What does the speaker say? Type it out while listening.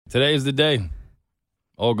Today is the day.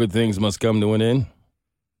 All good things must come to an end.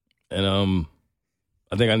 And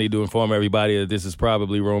I think I need to inform everybody that this is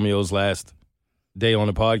probably Romeo's last day on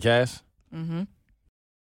the podcast. Mm-hmm.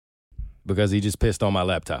 Because he just pissed on my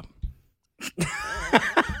laptop.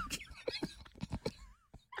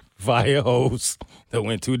 Fire hose that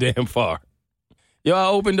went too damn far. Yo, I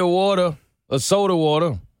opened the water, a soda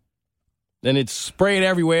water, and it sprayed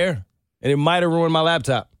everywhere, and it might have ruined my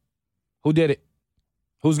laptop. Who did it?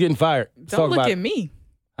 Who's getting fired? Let's Don't talk look about at me.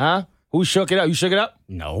 Huh? Who shook it up? You shook it up?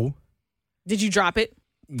 No. Did you drop it?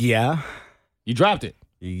 Yeah. You dropped it.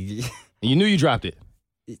 Y- And you knew you dropped it.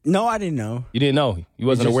 No, I didn't know. You didn't know. You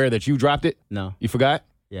wasn't aware that you dropped it? No. You forgot?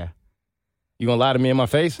 Yeah. You gonna lie to me in my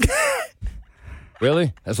face?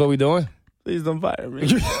 Really? That's what we doing? Please don't fire me.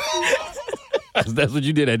 That's what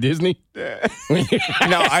you did at Disney? No,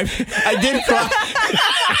 I did cry.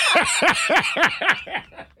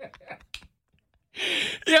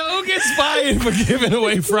 Yo, who gets fired for giving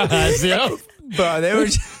away fries, yo? Bro, they were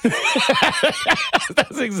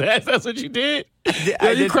That's what you did?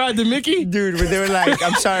 I You did- cried to Mickey? Dude, when they were like,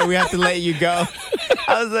 I'm sorry, we have to let you go.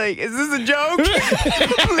 I was like, is this a joke?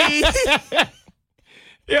 Please.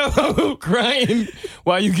 Yo, crying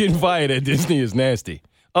while you getting fired at Disney is nasty.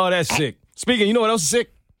 Oh, that's sick. Speaking, you know what else is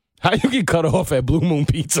sick? How you get cut off at Blue Moon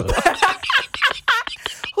Pizza?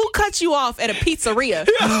 Who cut you off at a pizzeria?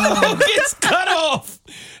 Who gets cut off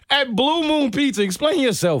at Blue Moon Pizza? Explain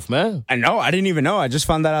yourself, man. I know, I didn't even know. I just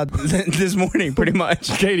found that out this morning, pretty much.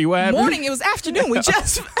 Katie, what happened? Morning, it was afternoon. We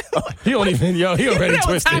just... He don't even, he you already know what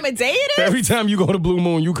twisted. time of day it is? Every time you go to Blue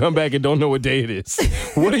Moon, you come back and don't know what day it is.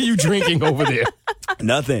 What are you drinking over there?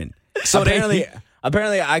 Nothing. So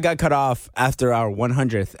apparently I got cut off after our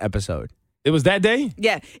 100th episode. It was that day?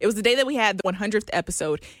 Yeah, it was the day that we had the 100th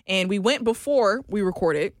episode, and we went before we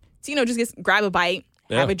recorded to, just grab a bite,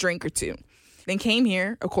 have a drink or two. Then came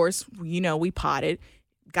here, of course, we potted,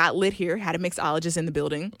 got lit here, had a mixologist in the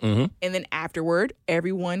building, and then afterward,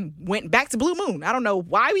 everyone went back to Blue Moon. I don't know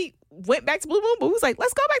why we went back to Blue Moon, but we was like,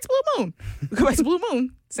 let's go back to Blue Moon. We go back to Blue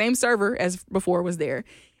Moon. Same server as before was there.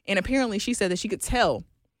 And apparently she said that she could tell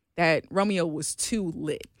that Romeo was too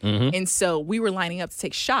lit. And so we were lining up to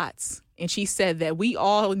take shots. And she said that we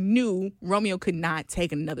all knew Romeo could not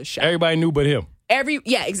take another shot. Everybody knew but him.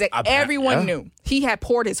 Exactly. Everyone knew. He had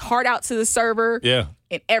poured his heart out to the server. Yeah.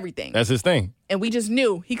 And everything. That's his thing. And we just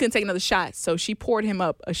knew he couldn't take another shot. So she poured him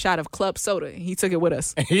up a shot of club soda, and he took it with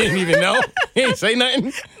us. He didn't even know? He didn't say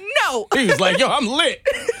nothing? No. He was like, yo, I'm lit.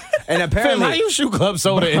 And Fam, apparently, how you shoot club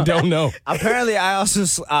soda and don't know? apparently I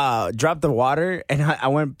also dropped the water and I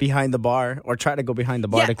went behind the bar or tried to go behind the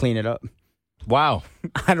bar to clean it up. Wow.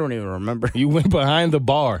 I don't even remember. You went behind the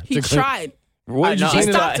bar. He tried. What did you She clean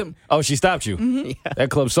it stopped up? him. Oh, she stopped you. Yeah. That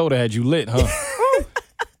club soda had you lit, huh?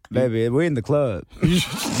 Baby, we're in the club.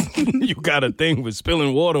 You got a thing with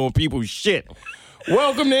spilling water on people's shit.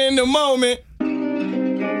 Welcome to In the Moment.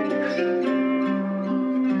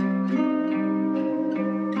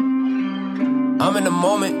 I'm in the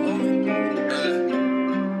moment.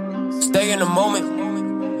 Stay in the moment.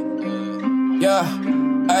 Yeah,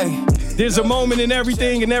 hey. There's a moment in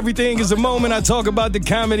everything, and everything is a moment. I talk about the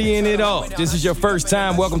comedy in it all. If this is your first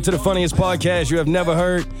time, welcome to the funniest podcast you have never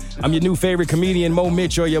heard. I'm your new favorite comedian, Mo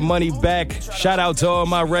Mitch, or your money back. Shout out to all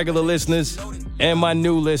my regular listeners and my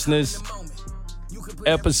new listeners.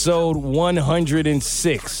 Episode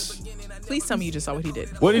 106. Please tell me you just saw what he did.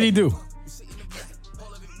 What did he do?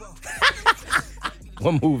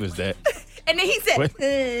 What move is that? And then he said, What?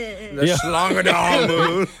 That's longer than all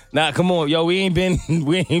move. Nah, come on, yo, we ain't been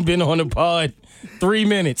on the pod 3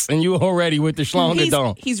 minutes, and you already with the schlonga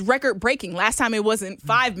dong. he's record breaking. Last time it wasn't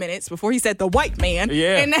 5 minutes before he said the white man.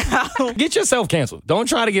 Yeah. And now Get yourself canceled. Don't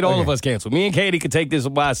try to get all of us canceled. Me and Katie could take this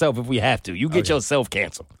by ourselves if we have to. You get yourself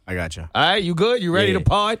canceled. I got you. All right, you good? You ready Yeah. to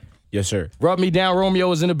pod? Yes, sir. Rub me down.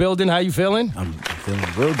 Romeo is in the building. How you feeling? I'm feeling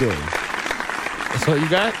real good. That's all you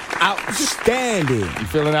got? Outstanding. You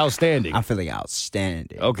feeling outstanding? I'm feeling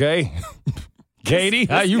outstanding. Okay. Katie,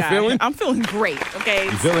 how you Guy, feeling? I'm feeling great, okay?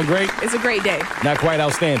 You feeling great? It's a great day. Not quite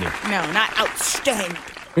outstanding. No, not outstanding.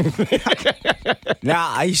 Now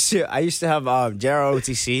I used to have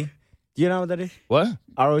JROTC. Do you know what that is? What?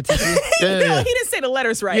 ROTC? Yeah, No, he didn't say the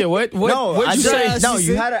letters right. Yeah, what? No, What'd you say? No,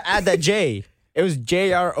 you had to add that J. It was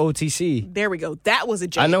JROTC. There we go. That was a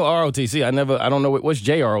J. I know ROTC. I don't know what's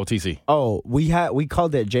JROTC. Oh, we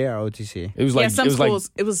called it JROTC. It was like some it was schools,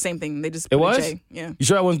 like it was the same thing. They just it put was. a J. Yeah. You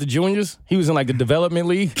sure that wasn't the juniors? He was in like the development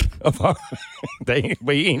league of our,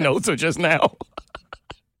 but he ain't know till just now.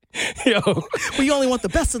 Yo, We only want the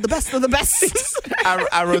best of the best of the best.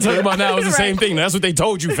 I wrote talking that. about now is the Right. same thing. That's what they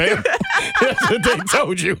told you, fam. That's what they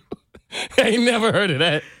told you. I ain't never heard of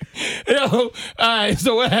that. Yo, all right,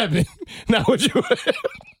 so what happened? Now, what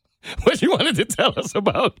you wanted to tell us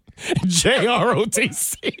about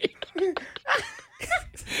JROTC?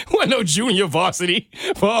 What, no junior varsity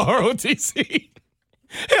for ROTC?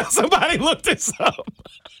 Yo, somebody look this up.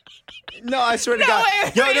 No, I swear to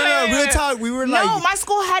God. No, real talk. We were like... No, my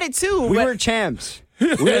school had it too. We were champs. We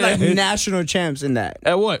were like national champs in that.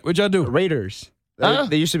 At what? What'd y'all do? Raiders. Huh?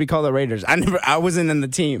 They used to be called the Raiders. I wasn't in the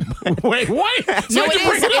team. Wait, what? No,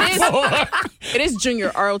 it is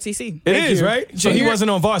junior ROTC. It is, right? So he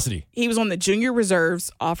wasn't on varsity. He was on the Junior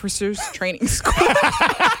Reserves Officers Training School.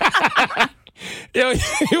 Yo,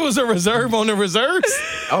 he was a reserve on the reserves?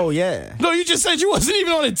 Oh, yeah. No, you just said you wasn't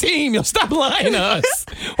even on a team. Yo, stop lying to us.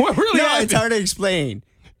 What really happened? It's hard to explain.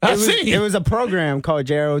 It was a program called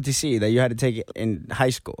JROTC that you had to take in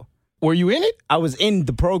high school. Were you in it? I was in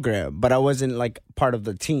the program, but I wasn't like part of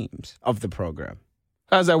the teams of the program.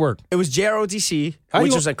 How does that work? It was JROTC,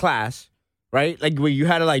 which was a class, right? Like where you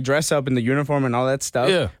had to like dress up in the uniform and all that stuff.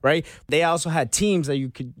 Yeah. Right. They also had teams that you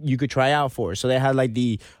could try out for. So they had like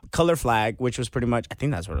the color flag, which was pretty much, I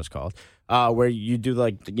think that's what it's called, where you do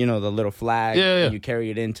like the little flag. Yeah. And you carry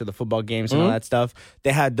it into the football games and all that stuff.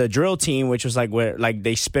 They had the drill team, which was like where like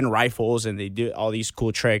they spin rifles and they do all these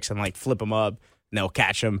cool tricks and like flip them up. And they'll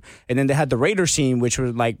catch them. And then they had the Raiders team, which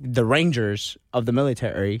was like the Rangers of the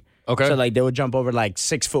military. Okay. So like they would jump over like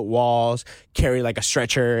 6-foot walls, carry like a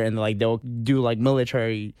stretcher, and like they'll do like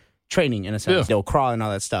military training in a sense. Yeah. They'll crawl and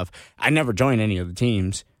all that stuff. I never joined any of the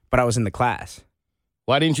teams, but I was in the class.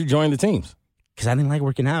 Why didn't you join the teams? Because I didn't like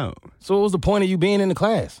working out. So what was the point of you being in the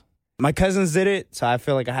class? My cousins did it, so I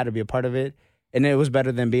feel like I had to be a part of it. And it was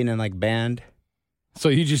better than being in like band. So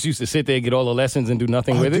you just used to sit there and get all the lessons and do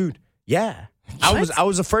nothing with Dude, yeah. I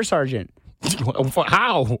was a first sergeant.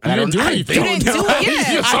 How? You didn't do anything. You didn't do it,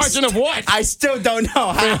 yeah. You're a sergeant of what? I still don't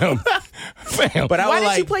know how. Fam. But I Why was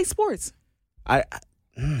did you like, play sports?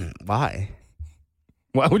 why?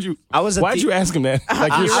 Why would you? I was. Why'd you ask him that?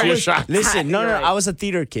 Like you're shocked. Listen, no. Right. I was a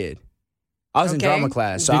theater kid. I was in Okay. drama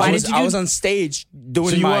class, so Why I did you do- was on stage doing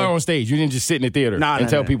So you my. were on stage. You didn't just sit in the theater and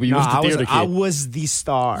tell people you was the theater I kid. was the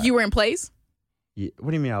star. You were in plays? Yeah,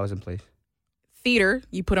 what do you mean I was in plays? Theater,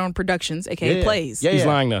 you put on productions, aka Yeah. plays. Yeah. He's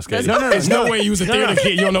lying to us, guys. No. There's no way you was a theater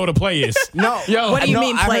kid. You don't know what a play is. No. Yo, What do you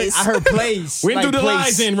mean plays? I heard plays. we didn't do the plays.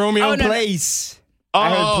 lies in, Romeo. Oh, no. Plays. I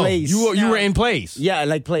heard plays. You were in plays. Yeah, I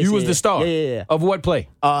like plays. You was yeah. the star. Yeah. Of what play?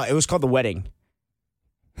 It was called The Wedding.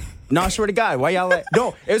 No, I swear to God, why y'all like?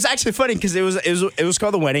 No, it was actually funny because it was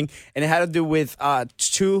called The Wedding, and it had to do with a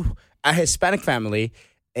Hispanic family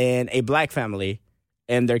and a black family,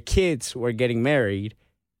 and their kids were getting married,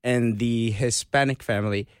 and the Hispanic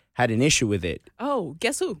family had an issue with it. Oh,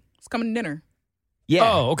 guess who? It's coming to dinner. Yeah.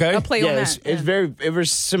 Oh, okay. A play Yeah, on it's that. it was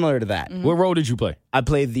similar to that. What role did you play? I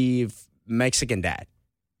played the Mexican dad,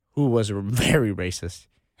 who was very racist.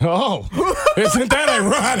 Oh, isn't that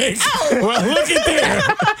ironic? Well, look at there.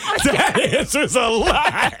 That answers a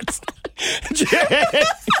lot.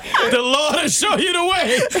 The Lord will show you the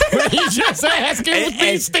way. When you just ask him to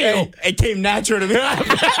be still. It came natural to me.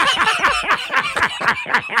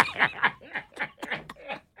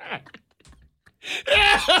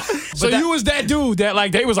 So you was that dude that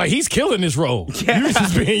like they was like he's killing this role. Yeah. You was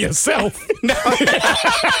just being yourself.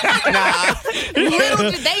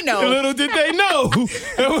 Little did they know. Little did they know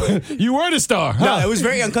you were the star. Huh? No, it was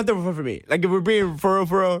very uncomfortable for me. Like, if we're being for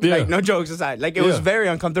real, Yeah. like, no jokes aside. Like, it was Yeah. very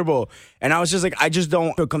uncomfortable. And I was just like, I just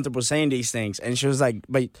don't feel comfortable saying these things. And she was like,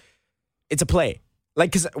 but it's a play.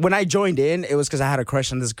 Like, because when I joined in, it was because I had a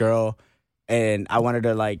crush on this girl. And I wanted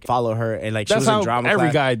to, like, follow her. And, like, she That's was in how drama every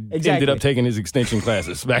class. guy ended up taking his extension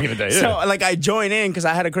classes back in the day. Yeah. So, like, I joined in because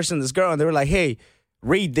I had a crush on this girl. And they were like, hey,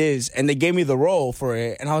 read this. And they gave me the role for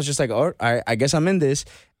it. And I was just like, oh, I guess I'm in this.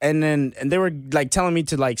 And they were, like, telling me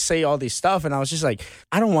to, like, say all this stuff. And I was just like,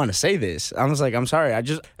 I don't want to say this. I was like, I'm sorry. I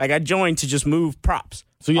joined to just move props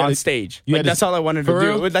on stage. you Like, had to- that's all I wanted to for do.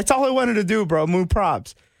 real? That's all I wanted to do, bro. Move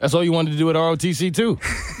props. That's all you wanted to do at ROTC too.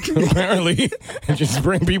 Apparently, just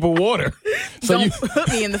bring people water. So Don't put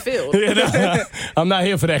me in the field. I'm not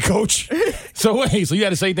here for that, coach. So wait, so you had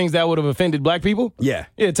to say things that would have offended black people? Yeah.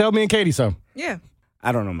 Yeah, tell me and Katie something. Yeah.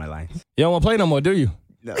 I don't know my lines. You don't want to play no more, do you?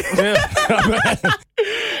 No. Yeah.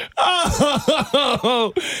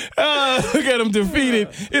 Look at him defeated.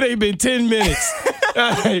 It ain't been 10 minutes.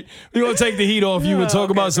 All right, we're going to take the heat off you and talk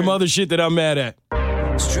about some other shit that I'm mad at.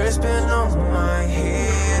 Stress been on my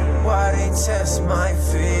head, why they test my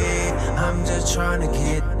feet? I'm just trying to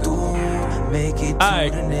get through, make it to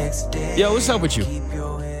Alright. the next day. Yo, what's up with you? Keep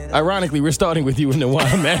your head Ironically, we're starting with you in the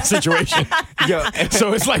wild man situation. Yo,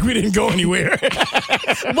 So it's like we didn't go anywhere.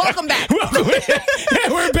 Welcome back. Welcome.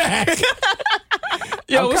 And we're back.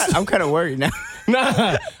 Yo, I'm kind of worried now.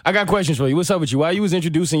 Nah, I got questions for you. What's up with you? Why you was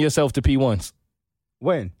introducing yourself to P1s?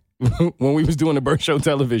 When? When we was doing the Burt Show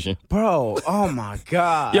television. Bro, oh my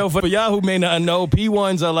God. Yo, for y'all who may not know,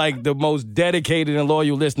 P1s are like the most dedicated and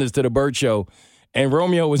loyal listeners to the Burt Show. And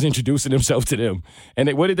Romeo was introducing himself to them.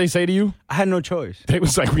 And what did they say to you? I had no choice. They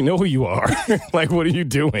was like, we know who you are. Like, what are you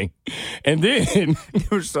doing? And then They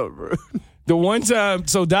were so rude. the one time,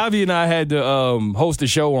 so Davi and I had to host a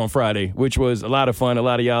show on Friday, which was a lot of fun. A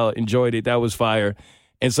lot of y'all enjoyed it. That was fire.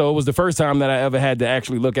 And so it was the first time that I ever had to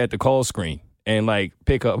actually look at the call screen and like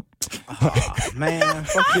pick up. Oh, man,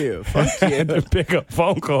 fuck you. Fuck you. To pick up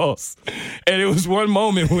phone calls. And it was one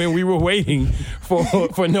moment when we were waiting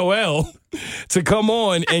for Noel to come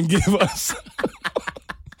on and give us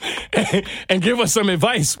and give us some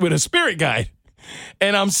advice with a spirit guide.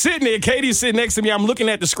 And I'm sitting there, Katie's sitting next to me, I'm looking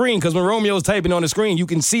at the screen because when Romeo's typing on the screen, you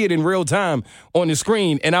can see it in real time on the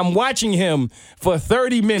screen. And I'm watching him for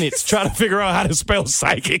 30 minutes trying to figure out how to spell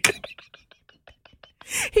psychic.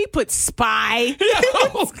 He put spy.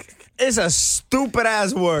 Yo. It's a stupid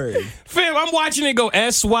ass word. Fam, I'm watching it go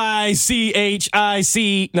SYCHIC.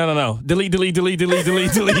 No. Delete.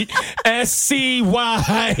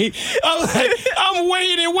 SCY. I'm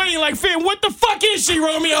waiting. Like, fam, what the fuck is she,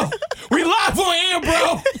 Romeo? We live on air,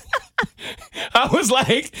 bro. I was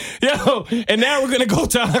like, yo, and now we're going to go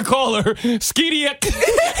to our caller, Skediac.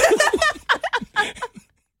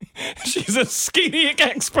 She's a Skediac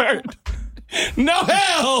expert. No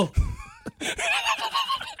hell.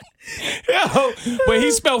 Yo, but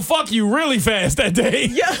he spelled fuck you really fast that day.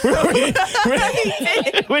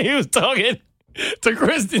 When he was talking to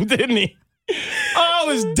Kristen, didn't he? Oh, I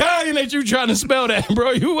was dying at you trying to spell that,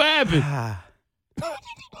 bro. You what happened?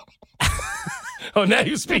 Oh, now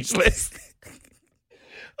you speechless.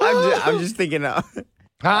 I'm just thinking now.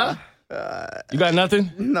 Huh? You got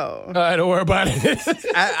nothing? No. All right, don't worry about it.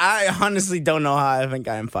 I honestly don't know how I haven't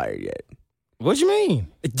gotten fired yet. What you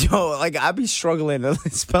mean? Yo, like, I be struggling to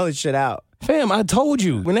spell this shit out. Fam, I told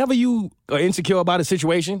you. Whenever you are insecure about a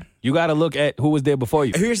situation, you got to look at who was there before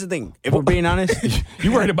you. Here's the thing. If we're being honest.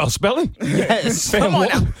 You worried about spelling? Yes. Fam,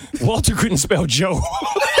 Walter couldn't spell Joe.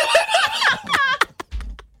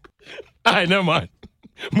 All right, never mind.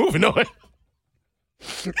 Moving on.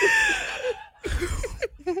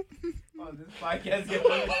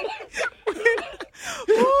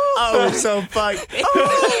 Oh, we're so fucked.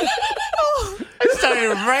 It's starting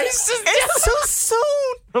to race. It's too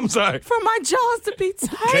soon I'm sorry. for my jaws to be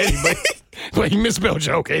tight. Katie, but you misspelled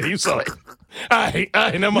Joe, Katie. You saw it. All right,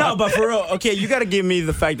 never mind. No, but for real, okay, you got to give me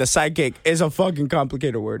the fact that sidekick is a fucking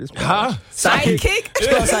complicated word. Huh? Sidekick?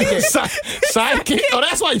 Spell sidekick. Sidekick? Oh,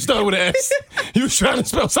 that's why you started with an S. You was trying to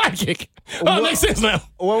spell sidekick. Oh, it makes sense now.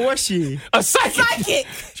 What was she? A psychic.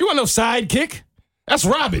 Sidekick. You want no sidekick? That's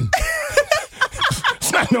Robin.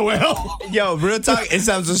 It's not Noel. Yo, real talk, it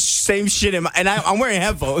sounds the same shit in my, and I'm wearing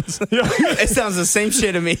headphones. It sounds the same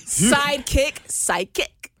shit to me. Sidekick.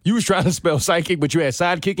 Psychic. You was trying to spell psychic, but you had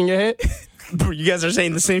sidekick in your head? You guys are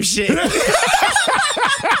saying the same shit. You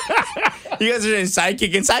guys are saying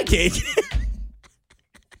sidekick and sidekick.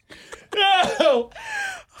 No.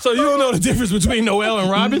 So you don't know the difference between Noel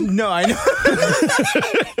and Robin? No, I know.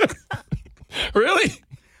 Really?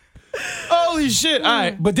 Holy shit. All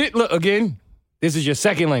right. But look, again, this is your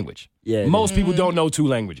second language. Yeah. Most people don't know two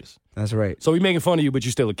languages. That's right. So we making fun of you, but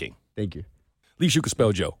you're still a king. Thank you. At least you can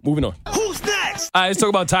spell Joe. Moving on. Who's next? All right, let's talk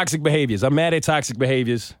about toxic behaviors. I'm mad at toxic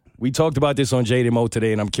behaviors. We talked about this on Jade and Mo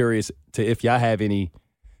today, and I'm curious to if y'all have any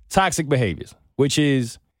toxic behaviors, which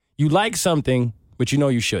is you like something, but you know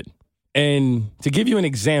you shouldn't. And to give you an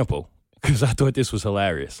example, because I thought this was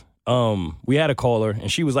hilarious, we had a caller,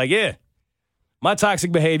 and she was like, yeah, my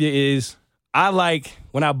toxic behavior is I like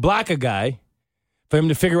when I block a guy for him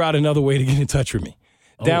to figure out another way to get in touch with me.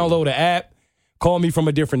 Download an app, call me from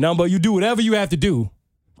a different number. You do whatever you have to do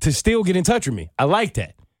to still get in touch with me. I like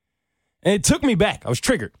that. And it took me back. I was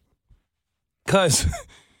triggered. Because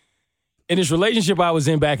in this relationship I was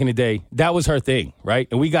in back in the day, that was her thing, right?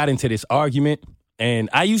 And we got into this argument,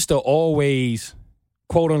 and I used to always,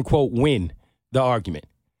 quote unquote, win the argument.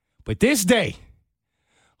 But this day,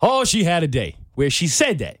 she had a day where she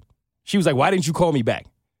said that. She was like, why didn't you call me back?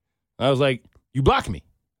 I was like, you blocked me.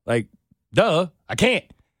 Like, duh, I can't.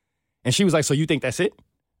 And she was like, so you think that's it?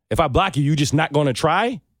 If I block you, you just not going to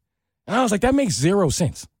try? And I was like, that makes zero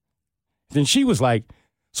sense. Then she was like,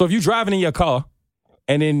 so if you're driving in your car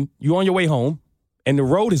and then you're on your way home and the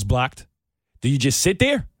road is blocked, do you just sit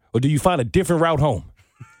there or do you find a different route home?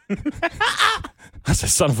 I said,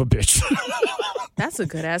 son of a bitch. That's a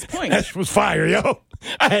good ass point. That was fire, yo.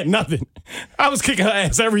 I had nothing. I was kicking her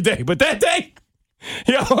ass every day. But that day,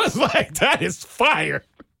 Yeah, I was like, that is fire.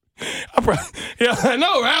 I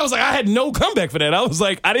know, right? I was like, I had no comeback for that. I was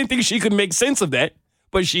like, I didn't think she could make sense of that,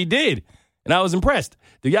 but she did. And I was impressed.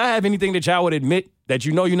 Do y'all have anything that y'all would admit that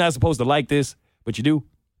you know you're not supposed to like this, but you do?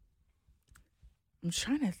 I'm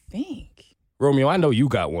trying to think. Romeo, I know you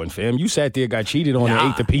got one, fam. You sat there, got cheated on,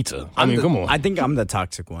 and ate the pizza. I mean, come on. I think I'm the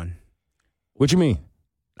toxic one. What you mean?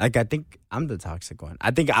 Like, I think I'm the toxic one.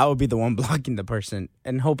 I think I would be the one blocking the person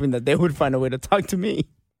and hoping that they would find a way to talk to me.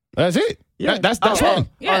 That's it. Yeah. That's fun.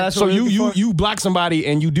 Yeah. That's So what we're looking for? you block somebody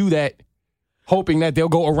and you do that hoping that they'll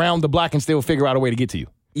go around the block and still figure out a way to get to you.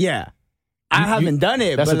 Yeah. I haven't done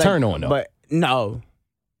it. That's but a turn on, though. But no.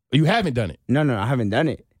 You haven't done it, No, I haven't done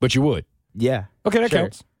it. but you would. Yeah. Okay, that Sure.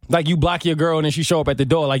 counts. Like you block your girl and then she show up at the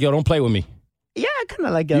door like, yo, don't play with me. Yeah, I kind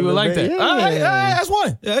of like that. You would like that. Yeah. All right, that's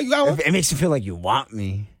one. Yeah, you got one. It makes you feel like you want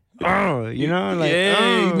me. Oh, you know? Like,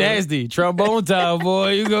 Yeah, you oh. nasty. Trombone time,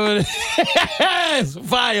 boy. You go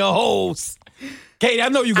fire hose. Katie, I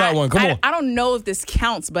know you got one. Come on. I don't know if this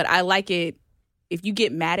counts, but I like it if you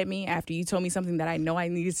get mad at me after you told me something that I know I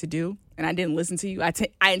needed to do and I didn't listen to you. I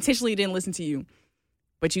intentionally didn't listen to you,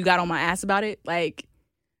 but you got on my ass about it. Like,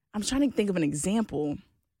 I'm trying to think of an example.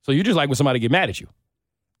 So you just like when somebody get mad at you.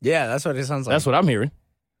 Yeah, that's what it sounds like. That's what I'm hearing.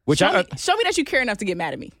 Which Show me that you care enough to get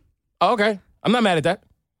mad at me. Oh, okay. I'm not mad at that.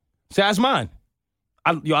 See, that's mine.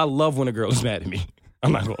 I love when a girl is mad at me.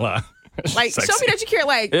 I'm not gonna lie. Like, show me that you care.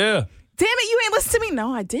 Like, Yeah. damn it, you ain't listen to me.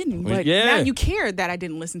 No, I didn't. But Yeah. now you care that I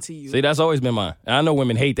didn't listen to you. See, that's always been mine. And I know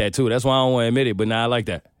women hate that too. That's why I don't want to admit it. But now I like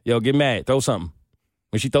that. Yo, get mad. Throw something.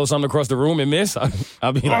 When she throws something across the room and miss,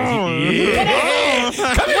 I'll be like, yeah.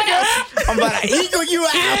 Come here, girl. I'm about to eagle you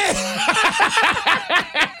out.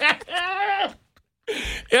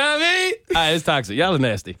 You know what I mean? All right, it's toxic. Y'all are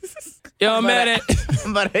nasty. Yo, I'm mad at.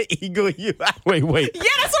 I'm about to eagle you out. Wait. Yeah,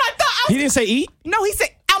 that's what I thought. He didn't say eat? No, he said,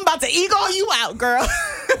 I'm about to eagle you out, girl.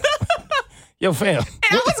 Yo, fam. And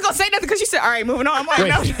I wasn't going to say nothing because you said, all right, moving on. I'm like, Wait.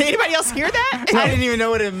 no, did anybody else hear that? I didn't even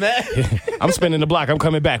know what it meant. I'm spinning the block. I'm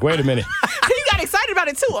coming back. Wait a minute. You got excited about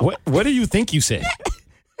it, too. What do you think you said?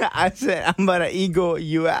 I said, I'm about to eagle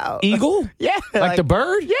you out. Eagle? Yeah. Like the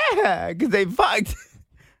bird? Yeah, because they fucked.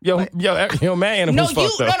 Yo, man, No, was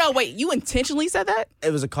fucked up. wait. You intentionally said that?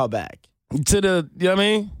 It was a callback. To the, you know what I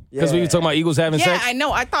mean? Because we Yeah. were talking about eagles having Yeah, sex. I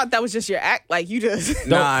know. I thought that was just your act. Like, you just.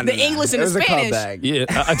 Nah, the English and it the was a Spanish. callback.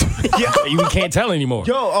 Yeah, you can't tell anymore.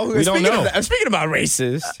 we don't know. Speaking about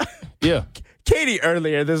racist, Yeah. Katie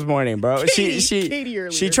earlier this morning, bro. Katie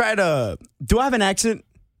earlier. She tried to. Do I have an accent?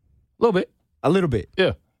 A little bit. A little bit.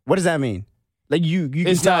 Yeah. What does that mean? Like you can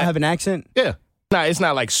It's tell I not- have an accent? Yeah. Nah, it's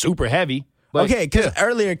not like super heavy. But Okay, because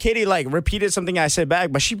earlier Katie like repeated something I said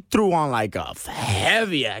back, but she threw on like a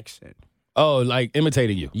heavy accent. Oh, like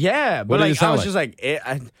imitating you. Yeah, but What did it like I sound was like? just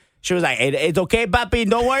like, she was like, it's okay, papi,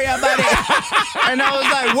 don't worry about it. And I was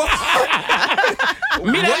like,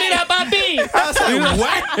 what? Mira, papi. I was like,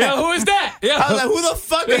 what? Yeah, who is that? Yeah. I was like, who the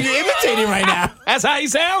fuck are you imitating right now? That's how you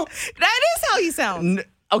sound? That is how you sound.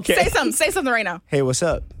 Okay. Say something. Say something right now. Hey, what's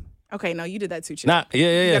up? Okay, no, you did that too, Chip. Nah,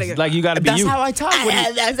 yeah. gotta It's go. like you got to be That's you. how I talk.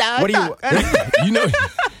 That's how I What do you? talk. You know,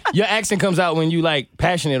 your accent comes out when you like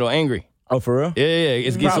passionate or angry. Oh, for real? Yeah, it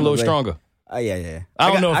gets a little Probably. stronger. Yeah.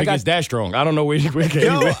 I don't know if it gets that strong. I don't know where you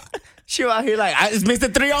Yo, she out here like, it's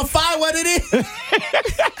Mr. 305, what it is?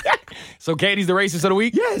 So Katie's the racist of the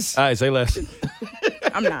week? Yes. All right, say less.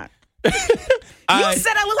 I'm not. All You right.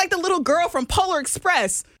 said I look like the little girl from Polar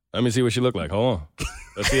Express. Let me see what she look like. Hold on.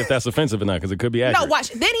 Let's see if that's offensive or not, because it could be accurate. No, watch.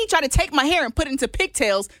 Then he tried to take my hair and put it into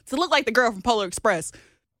pigtails to look like the girl from Polar Express.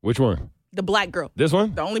 Which one? The black girl. This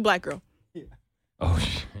one? The only black girl. Oh,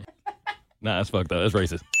 shit. Nah, that's fucked up. That's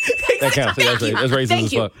racist. That counts. That's racist Thank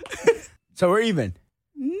as you. fuck. So we're even.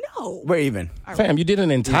 No. We're even. Fam, you did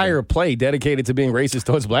an entire play dedicated to being racist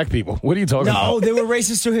towards black people. What are you talking No, about? they were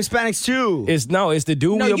racist to Hispanics too. It's the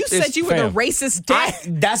dude. No, you said it's- you were the fam, racist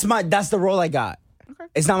dad. That's the role I got. Okay.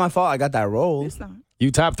 It's not my fault. I got that role. It's not. You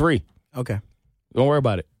top 3. Okay. Don't worry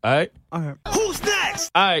about it. All right? All right. Who's next?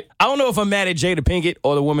 All right. I don't know if I'm mad at Jada Pinkett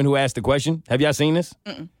or the woman who asked the question. Have y'all seen this?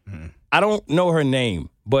 I don't know her name,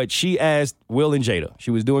 but she asked Will and Jada. She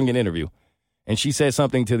was doing an interview, and she said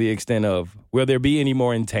something to the extent of, will there be any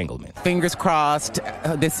more entanglement? Fingers crossed.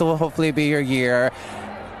 This will hopefully be your year.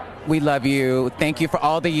 We love you. Thank you for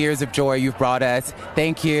all the years of joy you've brought us.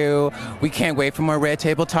 Thank you. We can't wait for more Red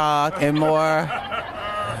Table Talk and more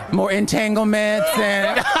entanglements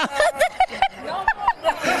and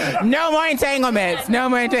no more entanglements. No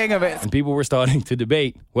more entanglements. And people were starting to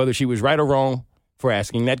debate whether she was right or wrong for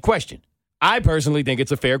asking that question. I personally think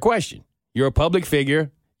it's a fair question. You're a public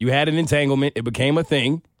figure. You had an entanglement. It became a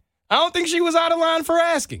thing. I don't think she was out of line for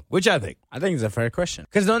asking, which I think. I think it's a fair question.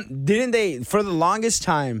 Because didn't they, for the longest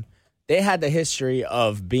time, they had the history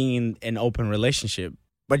of being in an open relationship,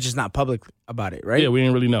 but just not public about it, right? Yeah, we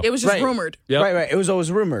didn't really know. It was just Right. rumored. Yep. Right. It was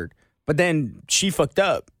always rumored. But then she fucked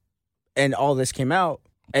up and all this came out.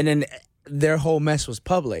 And then their whole mess was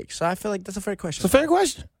public. So I feel like that's a fair question. It's a fair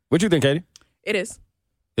question. What you think, Katie? It is.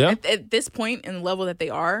 Yeah? At this point in the level that they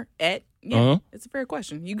are at, yeah, Uh-huh. it's a fair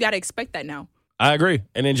question. You got to expect that now. I agree.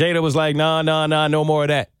 And then Jada was like, nah, no more of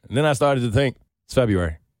that. And then I started to think, it's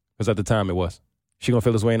February. Because at the time it was. She gonna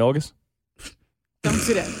feel this way in August? Don't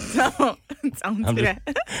do that. Don't do that.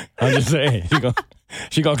 I'm just saying.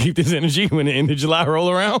 She gonna keep this energy when the end of July roll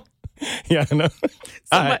around? Yeah, I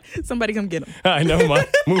know. Somebody come get him. All right, never mind.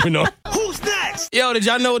 Moving on. Who's next? Yo, did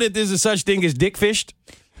y'all know that there's a such thing as dick fished?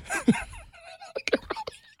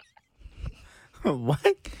 What?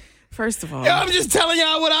 First of all, Yo, I'm just telling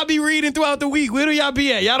y'all what I be reading throughout the week. Where do y'all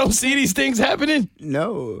be at? Y'all don't see these things happening?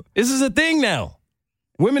 No. This is a thing now.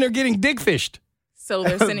 Women are getting dick fished. so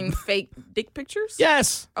they're sending fake dick pictures?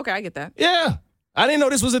 Yes. Okay, I get that. Yeah. I didn't know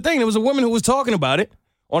this was a thing. There was a woman who was talking about it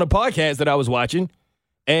on a podcast that I was watching,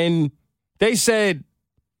 and they said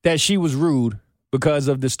that she was rude because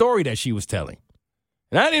of the story that she was telling.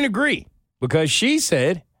 And I didn't agree because she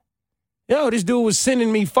said, yo, this dude was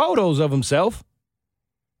sending me photos of himself.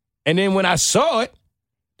 And then when I saw it,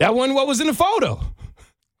 that wasn't what was in the photo.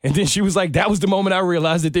 And then she was like, that was the moment I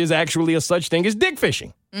realized that there's actually a such thing as dick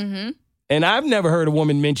fishing. Mm-hmm. And I've never heard a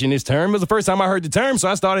woman mention this term. It was the first time I heard the term, so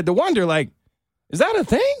I started to wonder, like, is that a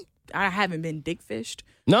thing? I haven't been dick fished,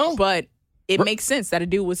 No? but it makes sense that a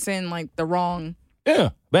dude would send like the wrong Yeah.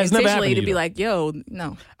 That's never happened intentionally to to you. be like, yo,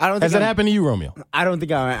 no. I don't Has think that happened to you, Romeo? I don't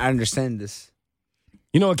think I understand this.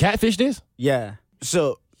 You know what catfish is? Yeah.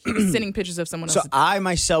 So Sending pictures of someone so else. I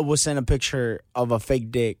myself will send a picture of a fake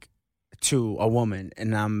dick to a woman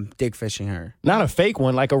and I'm dick fishing her. Not a fake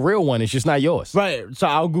one, like a real one. It's just not yours. Right. So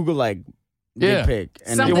I'll Google like Yeah. dick pic.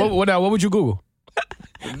 And Something- Yeah, what would you Google?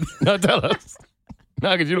 No, tell us.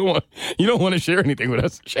 No, because you don't want to share anything with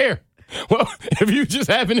us. Share. Well, if you just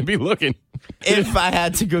happen to be looking. if I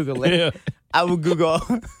had to Google it, Yeah. I would Google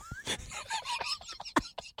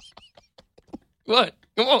What?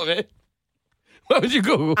 Come on, man. What would you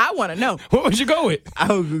Google? I want to know. What would you go with?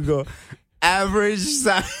 I would Google average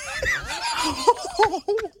size.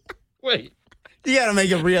 Wait. You gotta make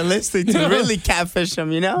it realistic to really catfish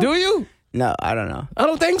them, you know? Do you? No, I don't know. I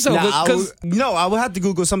don't think so. I Because would have to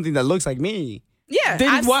Google something that looks like me. Yeah.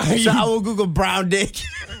 then why are So I you? will Google brown dick.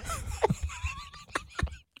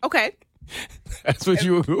 Okay. That's what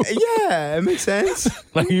you would Google. Yeah, it makes sense.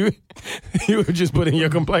 Like you would just put in your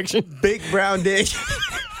complexion, Big brown dick.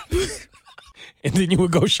 and then you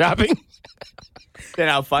would go shopping. Then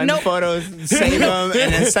I'll find Nope. the photos, save them,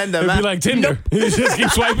 and then send them It'd be out. like Tinder. You just keep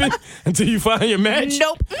swiping until you find your match.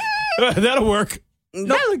 Nope. That'll work. That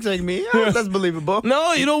looks like me. Oh, that's believable.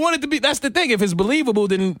 No, you don't want it to be. That's the thing. If it's believable,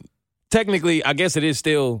 then technically, I guess it is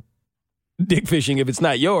still dick fishing if it's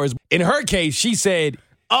not yours. In her case, she said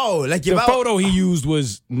Oh, like the if photo he used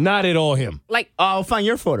was not at all him. Like, I'll find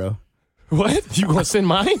your photo. What? You gonna send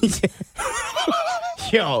mine?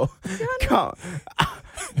 Yo, come.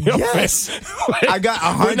 Yo, Yes. man. I got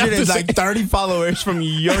We're not the 130 followers from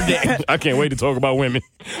your dick. I can't wait to talk about women.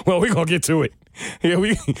 Well, we're gonna get to it. Yeah,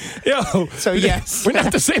 yo. So yes, We're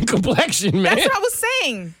not the same complexion, man. that's what I was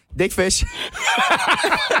saying. dick fish.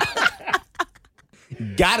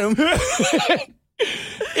 Got him.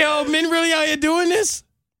 Yo, men really out here doing this?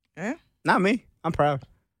 Yeah. Not me. I'm proud.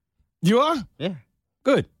 You are? Yeah.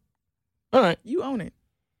 Good. All right. You own it.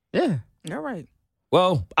 Yeah. All right.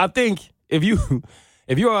 Well, I think if you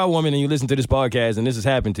are a woman and you listen to this podcast and this has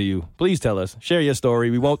happened to you, please tell us. Share your story.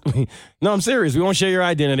 We won't. No, I'm serious. We won't share your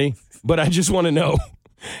identity. But I just want to know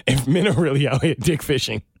if men are really out here dick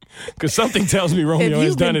fishing. Because something tells me Romeo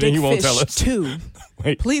has done it and he won't tell us. Too,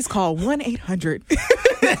 Wait. please call 1-800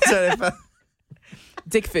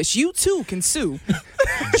 Dickfish. You too can sue.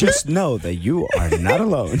 Just know that you are not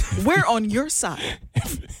alone. We're on your side.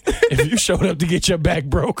 If you showed up to get your back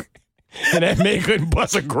broke and that man couldn't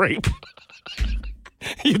bust a grape,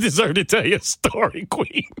 you deserve to tell your story,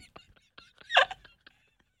 queen.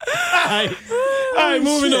 All right,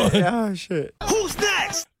 moving on. Oh shit. All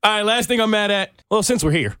right, last thing I'm mad at. Well, since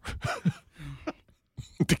we're here.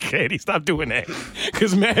 Katie, stop doing that.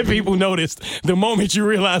 Because mad people noticed the moment you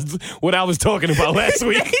realized what I was talking about last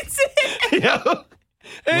week. Yo.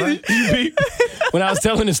 And when I was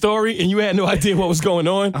telling the story and you had no idea what was going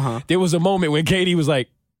on, there was a moment when Katie was like,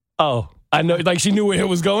 oh, I know, like she knew where it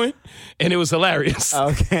was going, and it was hilarious.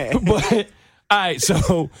 Okay. But, all right,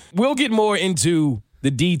 so we'll get more into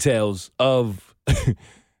the details of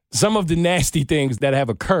some of the nasty things that have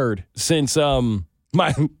occurred since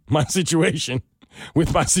my situation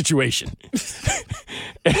with my situation.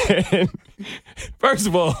 And first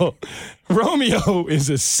of all, Romeo is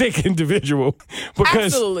a sick individual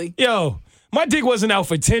because, Absolutely. yo, my dick wasn't out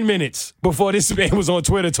for 10 minutes before this man was on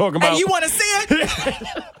Twitter talking about. Hey, you want to see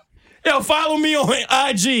it? Yo, follow me on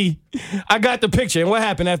IG. I got the picture. And what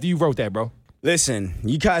happened after you wrote that, bro? Listen,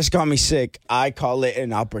 you guys call me sick. I call it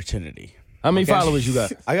an opportunity. How many followers you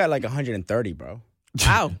got? I got like 130, bro.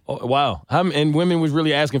 Wow. Oh, wow. And women was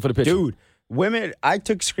really asking for the picture. Dude, women, I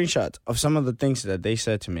took screenshots of some of the things that they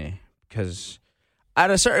said to me because at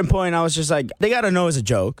a certain point, I was just like, they got to know it's a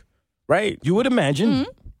joke, right? You would imagine.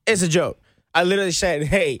 It's a joke. I literally said,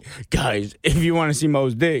 hey, guys, if you want to see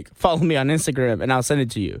Mo's dick, follow me on Instagram and I'll send it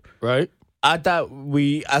to you. Right? I thought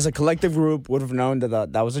we, as a collective group, would have known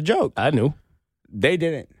that that was a joke. I knew. They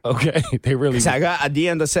didn't. Okay. They really So I got a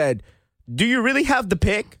DM that said, do you really have the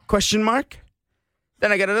pic? ?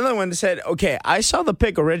 Then I got another one that said, okay, I saw the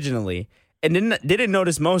pic originally and didn't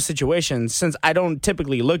notice most situations since I don't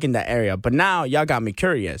typically look in that area. But now y'all got me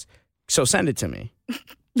curious. So send it to me.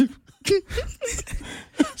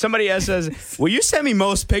 Somebody else says, will you send me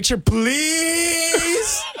Mo's picture,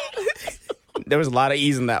 please? There was a lot of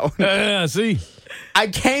ease in that one. Yeah, see? I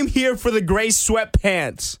came here for the gray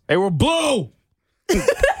sweatpants. They were blue.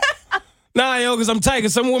 Nah, yo, because I'm tight.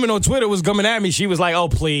 Because some woman on Twitter was coming at me. She was like, oh,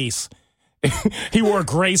 please. He wore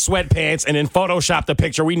gray sweatpants and then photoshopped the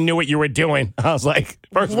picture. We knew what you were doing. I was like,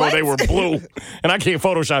 first of all, they were blue. And I can't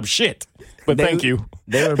Photoshop shit. But thank you.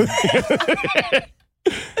 They were...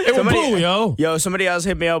 They were blue, yo. Yo, somebody else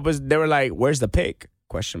hit me up. They were like, where's the pic? ?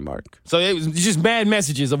 So it was just bad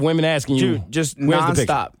messages of women asking you. Dude, just where's the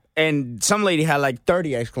picture? nonstop. And some lady had like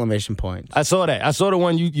 30 exclamation points. I saw that. I saw the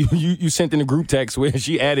one you sent in the group text where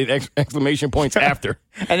she added exclamation points after.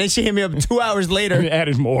 And then she hit me up 2 hours later. And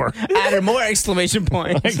added more. Added more exclamation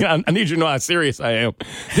points. Like, I need you to know how serious I am.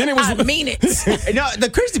 Then it was. I mean it. No, the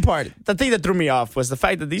crazy part, the thing that threw me off was the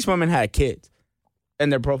fact that these women had kids in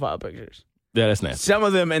their profile pictures. Yeah, that's nasty. Some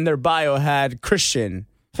of them in their bio had Christian.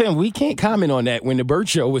 Fam, we can't comment on that when the Burt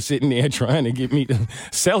Show was sitting there trying to get me to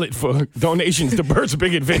sell it for donations to Burt's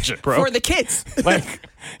Big Adventure, bro. For the kids. Like,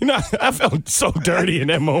 you know, I felt so dirty in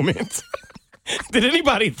that moment. Did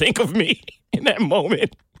anybody think of me in that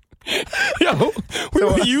moment? Yo, we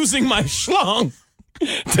were using my schlong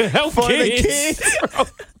to help For the kids. Bro.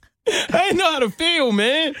 I didn't know how to feel,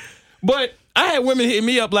 man. But I had women hit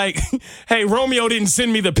me up like, hey, Romeo didn't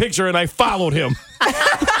send me the picture and I followed him.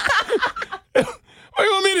 What do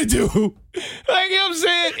you want me to do? Like, you know what I'm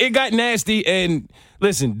saying? It got nasty. And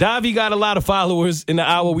listen, Davi got a lot of followers in the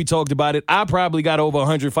hour we talked about it. I probably got over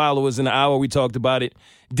 100 followers in the hour we talked about it.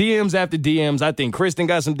 DMs after DMs. I think Kristen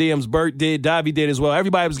got some DMs. Bert did. Davi did as well.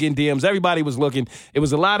 Everybody was getting DMs. Everybody was looking. It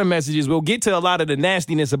was a lot of messages. We'll get to a lot of the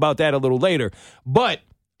nastiness about that a little later. But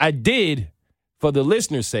I did, for the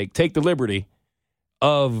listener's sake, take the liberty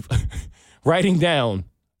of writing down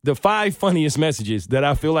the 5 funniest messages that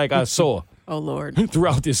I feel like I saw. Oh, Lord.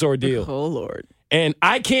 Throughout this ordeal. Oh, Lord. And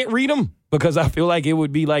I can't read them because I feel like it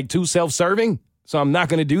would be like too self-serving. So I'm not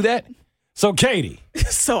going to do that. So, Katie.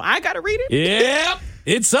 So I got to read it? Yep.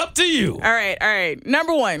 It's up to you. All right.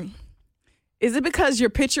 Number 1. Is it because your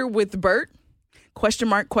picture with Bert? ?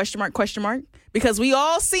 Because we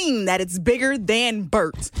all seen that it's bigger than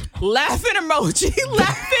Bert. Laughing emoji.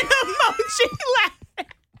 Laughing emoji.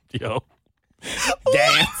 Laughing. Yo.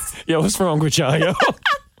 Damn. Yo, what's wrong with y'all, yo?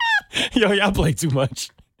 Yo, y'all play too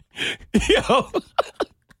much. Yo,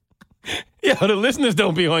 the listeners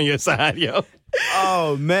don't be on your side, yo.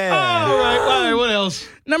 Oh, man. All right, what else?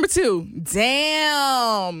 Number 2,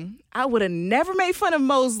 damn. I would have never made fun of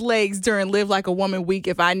Mo's legs during Live Like a Woman week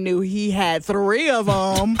if I knew he had 3 of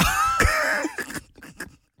them.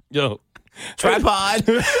 Yo. Tripod.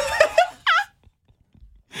 All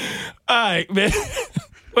right, man.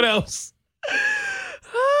 What else?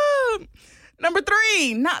 Number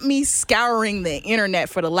 3, not me scouring the internet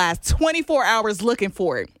for the last 24 hours looking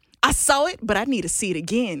for it. I saw it, but I need to see it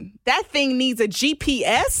again. That thing needs a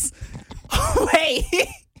GPS? Wait.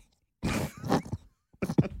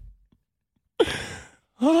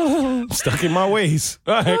 I'm stuck in my ways.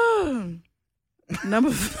 All right.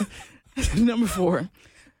 Number 4.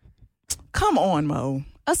 Come on, Mo.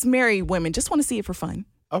 Us married women just want to see it for fun.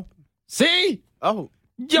 Oh. See? Oh.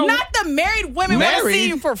 Yo, Not the married women want to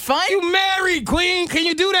see it for fun. You married, queen. Can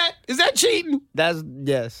you do that? Is that cheating?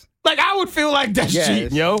 Yes. Like, I would feel like that's Yes.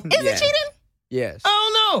 cheating, yo. Is it cheating? Yes. I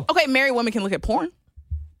don't know. Okay, married women can look at porn.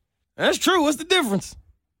 That's true. What's the difference?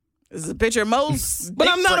 This is a picture of most. But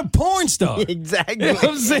I'm not a porn star. Exactly. You know what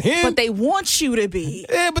I'm saying? But they want you to be.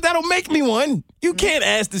 Yeah, but that'll make me one. You can't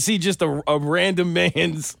ask to see just a random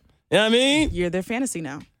man's. You know what I mean? You're their fantasy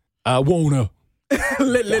now. I wanna. How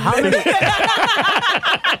many?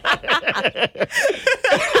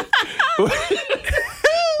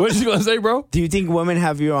 What you gonna say, bro? Do you think women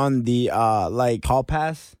have you on the call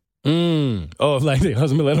pass? Oh, if like their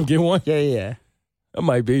husband let them get one? Yeah. That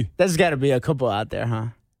might be. There's got to be a couple out there, huh?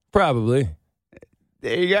 Probably.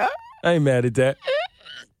 There you go. I ain't mad at that.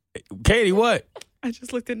 Katie, what? I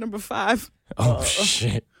just looked at number 5. Oh,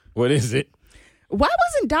 shit. What is it? Why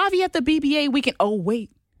wasn't Davi at the BBA weekend? Oh,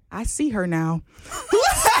 wait. I see her now.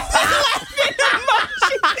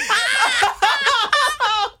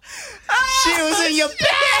 She was in your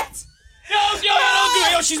pants. Yo, don't do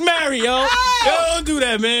that. Yo, she's married, yo. Yo, don't do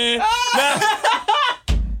that, man. Nah.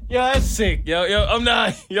 Yo, that's sick. Yo, I'm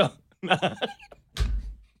not. Yo, nah.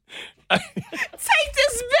 Take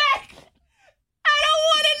this back. I don't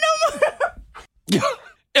want it no more.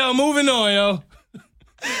 Yo, moving on, yo.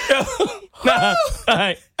 Yo, nah. All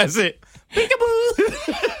right, that's it. Peekaboo.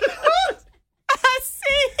 I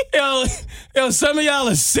see. Yo, some of y'all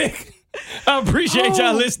are sick. I appreciate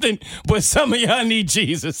y'all listening, but some of y'all need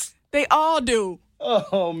Jesus. They all do.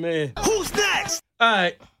 Oh, man. Who's next? All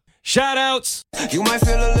right. Shout outs. You might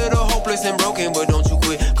feel a little hopeless and broken, but don't you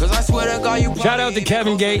quit. Cause I swear to God, you Shout out to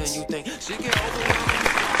Kevin Gates. All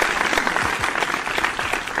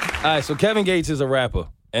right, so Kevin Gates is a rapper,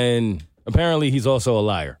 and apparently he's also a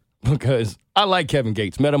liar because I like Kevin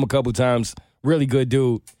Gates. Met him a couple times. Really good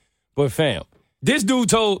dude. But fam, this dude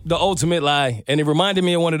told the ultimate lie, and it reminded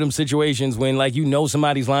me of one of them situations when, like, you know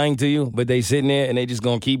somebody's lying to you, but they sitting there and they just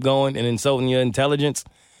gonna keep going and insulting your intelligence.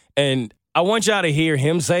 And I want y'all to hear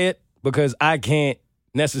him say it because I can't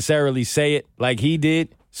necessarily say it like he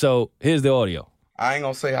did. So here's the audio. I ain't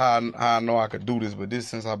gonna say how I know I could do this, but this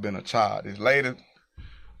since I've been a child. This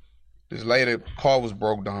lady car was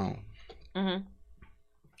broke down. Mm-hmm.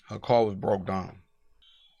 Her car was broke down.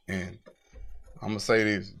 And I'm gonna say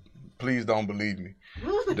this, please don't believe me.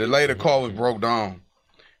 The lady car was broke down.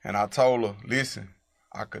 And I told her, listen,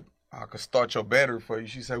 I could start your battery for you.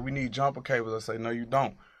 She said, we need jumper cables. I said, no, you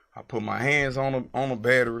don't. I put my hands on the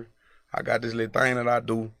battery. I got this little thing that I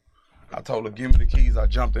do. I told her, give me the keys. I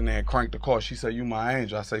jumped in there and cranked the car. She said, you my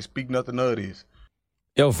angel. I say, speak nothing of this.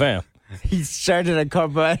 Yo, fam. He's charging a car,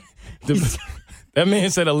 but that man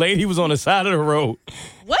said a lady was on the side of the road.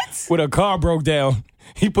 What? With her car broke down.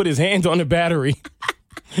 He put his hands on the battery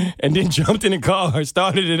and then jumped in the car,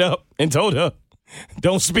 started it up, and told her,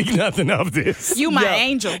 don't speak nothing of this. You my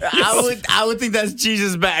angel. I would think that's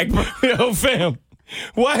Jesus back, bro. Yo, fam.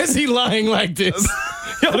 Why is he lying like this?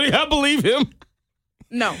 Yo, do y'all believe him?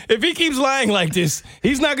 No. If he keeps lying like this,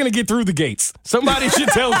 he's not going to get through the gates. Somebody should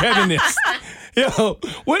tell Kevin this. Yo,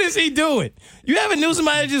 what is he doing? You ever knew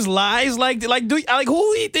somebody that just lies like who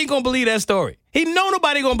do you think gonna believe that story? He know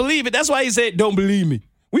nobody gonna believe it. That's why he said, don't believe me.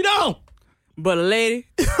 We don't. But a lady.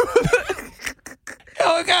 Yo,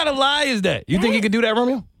 what kind of lie is that? You think he could do that,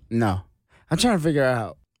 Romeo? No. I'm trying to figure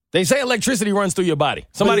out. They say electricity runs through your body.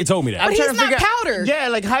 Somebody told me that. But he's not powder. Yeah,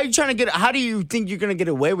 like how do you think you're gonna get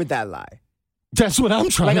away with that lie? That's what I'm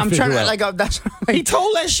trying to figure out. That's He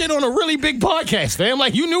told that shit on a really big podcast, fam.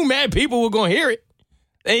 Like, you knew mad people were going to hear it.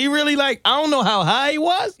 And he really, I don't know how high he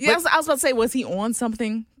was. Yeah, I was about to say, was he on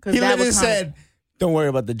something? He literally said, don't worry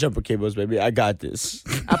about the jumper cables, baby. I got this.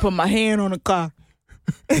 I put my hand on the car.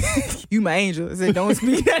 You my angel. I said, don't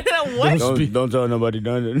speak. What? Don't tell nobody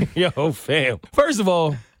nothing. Yo, fam. First of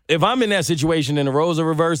all, if I'm in that situation and the roles are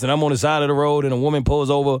reversed and I'm on the side of the road and a woman pulls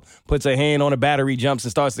over, puts her hand on a battery, jumps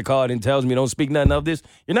and starts the car and tells me don't speak nothing of this,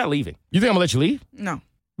 you're not leaving. You think I'm going to let you leave? No.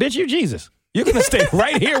 Bitch, you Jesus. You're going to stay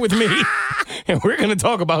right here with me and we're going to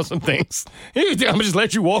talk about some things. You think I'm going to just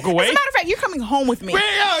let you walk away? As a matter of fact, you're coming home with me.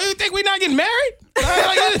 You think we're not getting married?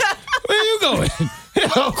 Where you going?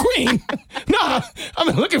 Yo, Queen. Nah, I've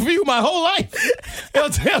been looking for you my whole life. Yo,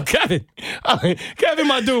 tell Kevin. Kevin,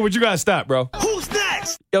 my dude, but you got to stop, bro. Who's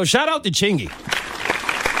next? Yo, shout out to Chingy.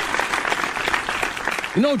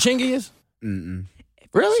 You know who Chingy is? Mm-mm.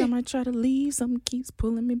 Really? Somebody try to leave, something keeps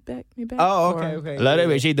pulling me back. Oh, okay. Let it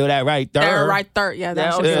be. She do that right there. Right there. Yeah,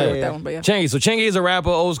 that should okay. with that one, but yeah. Chingy. So Chingy is a rapper,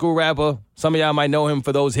 old school rapper. Some of y'all might know him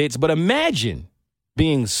for those hits. But imagine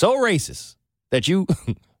being so racist that you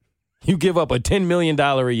give up a $10 million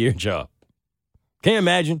a year job. Can you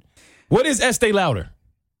imagine? What is Estee Lauder?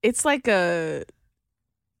 It's like is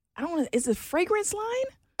it a fragrance line?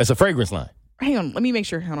 It's a fragrance line. Hang on, let me make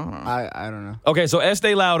sure. Hold on. I don't know. Okay, so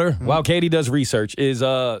Estee Lauder, while Katie does research, is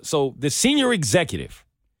so the senior executive,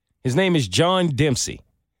 his name is John Dempsey.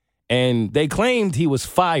 And they claimed he was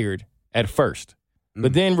fired at first.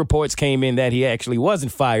 But then reports came in that he actually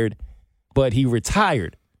wasn't fired, but he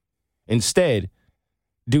retired instead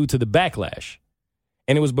due to the backlash.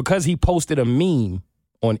 And it was because he posted a meme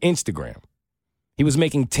on Instagram. He was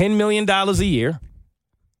making $10 million a year,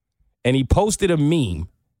 and he posted a meme,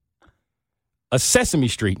 a Sesame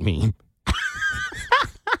Street meme.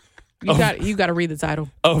 You got to read the title.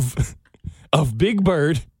 Of Big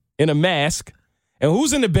Bird in a mask. And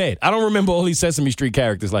who's in the bed? I don't remember all these Sesame Street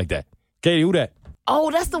characters like that. Katie, who that?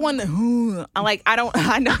 Oh, that's the one that I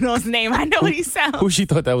don't know his name. I know what he sounds. Who she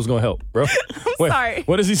thought that was going to help, bro? Sorry.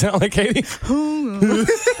 What does he sound like, Katie? He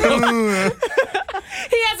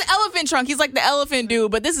has an elephant trunk. He's like the elephant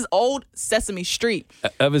dude, but this is old Sesame Street.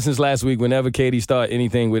 Ever since last week, whenever Katie starts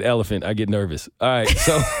anything with elephant, I get nervous. All right,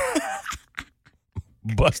 so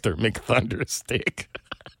Buster McThunderstick.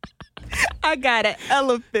 I got an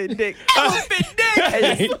elephant dick. Elephant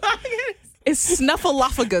dick. It's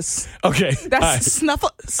Snuffleupagus. Okay. That's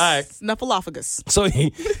right. Snuffleupagus. So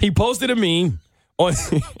he posted a meme on,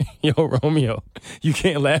 yo, Romeo, you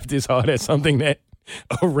can't laugh this hard at something that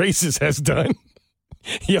a racist has done.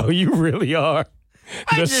 Yo, you really are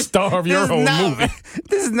the star of your own movie.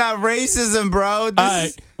 This is not racism, bro. All right.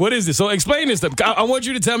 What is this? So explain this stuff. I want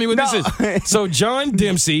you to tell me what this is. So John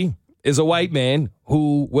Dempsey is a white man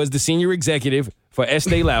who was the senior executive for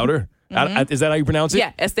Estee Lauder. Is that how you pronounce it?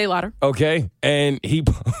 Yeah, Estee Lauder. Okay. And he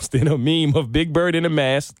posted a meme of Big Bird in a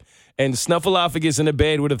mask and Snuffleupagus in a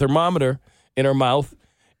bed with a thermometer in her mouth.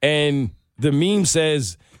 And the meme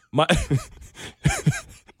says,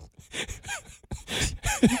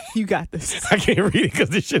 You got this. I can't read it because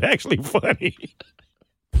this shit actually funny.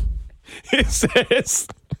 It says,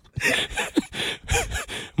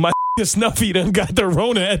 my Snuffy done got the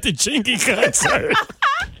Rona at the Chinky concert.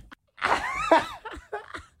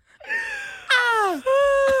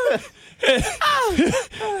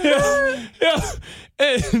 Yeah.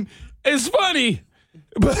 And it's funny,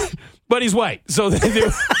 but he's white. So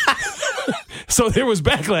there was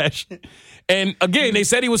backlash. And again, they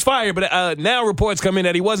said he was fired, but now reports come in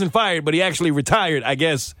that he wasn't fired, but he actually retired, I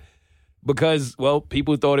guess, because, well,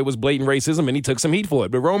 people thought it was blatant racism and he took some heat for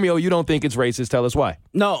it. But Romeo, you don't think it's racist. Tell us why.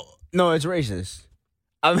 No, it's racist.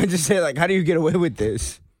 I meant to say, like, how do you get away with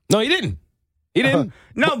this? No, he didn't. He didn't.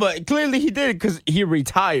 No, but clearly he did because he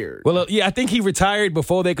retired. Well, yeah, I think he retired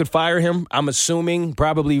before they could fire him. I'm assuming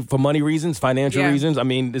probably for money reasons, financial reasons. I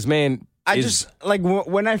mean, this man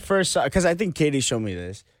when I first saw, because I think Katie showed me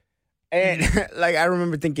this. And like, I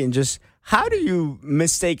remember thinking just, how do you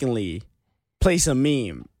mistakenly place a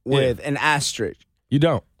meme with an asterisk? You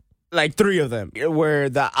don't. Like 3 of them where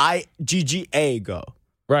the IGGA go.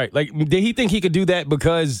 Right. Like, did he think he could do that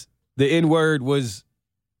because the N-word was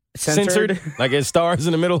censored? Like it stars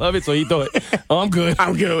in the middle of it, so he thought, oh, I'm good.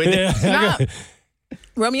 I'm good with it.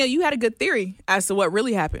 Romeo, you had a good theory as to what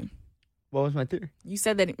really happened. What was my theory? You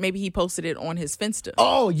said that maybe he posted it on his Finsta.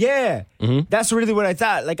 Oh, yeah. Mm-hmm. That's really what I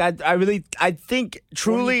thought. Like, I think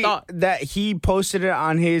truly that he posted it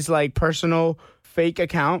on his, like, personal fake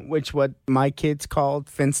account, which what my kids called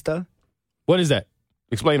Finsta. What is that?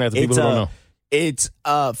 Explain that to people who don't know. It's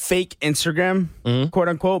a fake Instagram, quote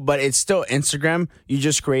unquote, but it's still Instagram. You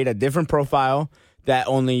just create a different profile that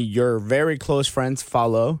only your very close friends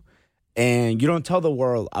follow, and you don't tell the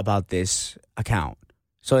world about this account.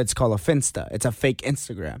 So it's called a Finsta. It's a fake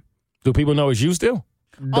Instagram. Do people know it's you still?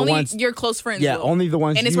 Only your close friends. Yeah, will. only the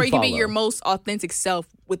ones. And it's you where you can follow. be your most authentic self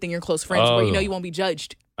within your close friends, where you know you won't be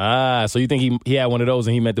judged. Ah, so you think he had one of those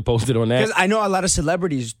and he meant to post it on that? Because I know a lot of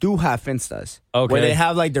celebrities do have Finstas. Okay. Where they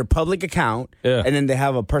have like their public account, and then they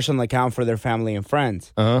have a personal account for their family and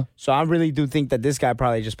friends. So I really do think that this guy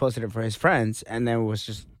probably just posted it for his friends, and then was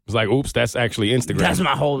just... It's like, oops, that's actually Instagram. That's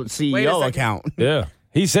my whole CEO account. Yeah.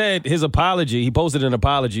 He said his apology, he posted an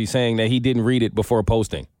apology saying that he didn't read it before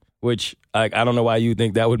posting, which I don't know why you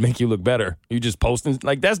think that would make you look better. You just posting,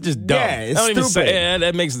 like, that's just dumb. Yeah, it's I don't even stupid. say,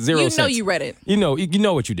 that makes zero sense. You know you read it. You know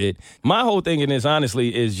what you did. My whole thing in this,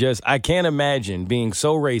 honestly, is just I can't imagine being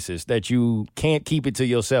so racist that you can't keep it to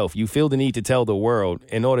yourself. You feel the need to tell the world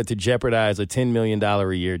in order to jeopardize a $10 million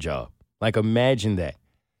a year job. Like, imagine that.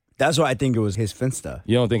 That's why I think it was his Finsta.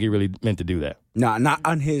 You don't think he really meant to do that? No, not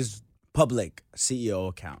on his public CEO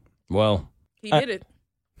account. Well, he did it.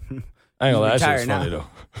 I ain't gonna lie, that shit's funny, though.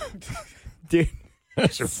 Dude.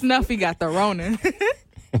 Snuffy got the Rona.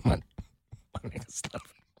 my nigga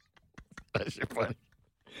Snuffy. That shit funny.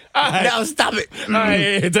 All right. No, stop it. All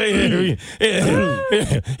right,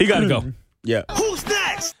 he gotta go. Yeah. Who's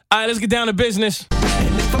next? All right, let's get down to business.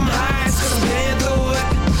 If I'm high, it's 'cause I'm been through it.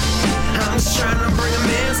 I'm just trying to bring a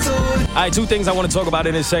man to it. All right, 2 things I want to talk about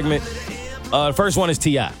in this segment. The first one is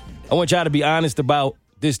T.I. I want y'all to be honest about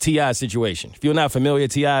this T.I. situation. If you're not familiar,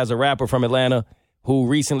 T.I. is a rapper from Atlanta who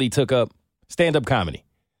recently took up stand-up comedy.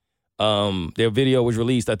 Their video was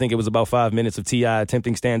released. I think it was about 5 minutes of T.I.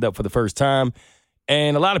 attempting stand-up for the first time.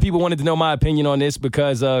 And a lot of people wanted to know my opinion on this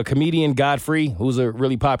because comedian Godfrey, who's a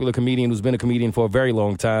really popular comedian, who's been a comedian for a very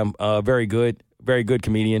long time, very good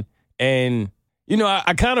comedian. And, you know,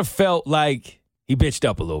 I kind of felt like he bitched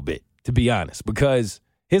up a little bit, to be honest, because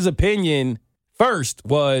his opinion first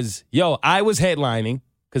was, yo, I was headlining,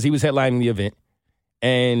 because he was headlining the event,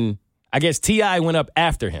 and I guess T.I. went up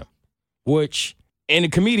after him, which in the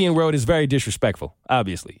comedian world is very disrespectful,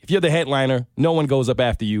 obviously. If you're the headliner, no one goes up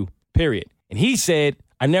after you, period. And he said,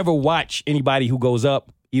 I never watch anybody who goes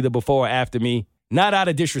up either before or after me. Not out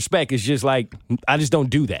of disrespect. It's just like, I just don't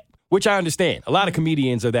do that, which I understand. A lot of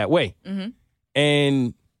comedians are that way. Mm-hmm.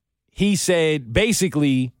 And he said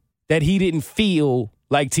basically that he didn't feel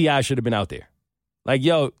like T.I. should have been out there. Like,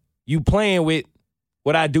 yo, you playing with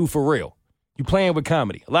what I do for real. You playing with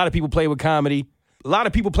comedy. A lot of people play with comedy. A lot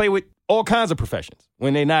of people play with all kinds of professions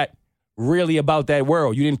when they're not really about that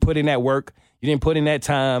world. You didn't put in that work. You didn't put in that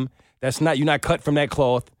time. You're not cut from that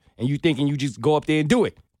cloth, and you thinking you just go up there and do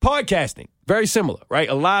it. Podcasting, very similar, right?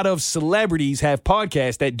 A lot of celebrities have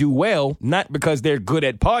podcasts that do well, not because they're good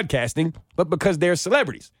at podcasting, but because they're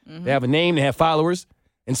celebrities. Mm-hmm. They have a name, they have followers,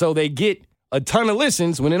 and so they get a ton of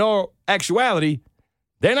listens when in all actuality,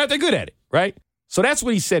 they're not that good at it, right? So that's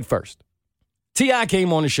what he said first. T.I.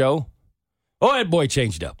 came on the show. Oh, that boy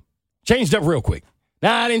changed up. Changed up real quick.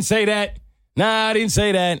 Nah, I didn't say that.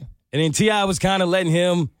 And then T.I. was kind of letting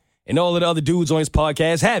him and all of the other dudes on his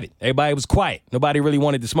podcast have it. Everybody was quiet. Nobody really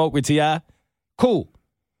wanted to smoke with T.I. Cool.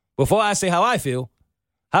 Before I say how I feel,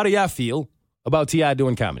 how do y'all feel about T.I.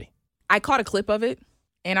 doing comedy? I caught a clip of it,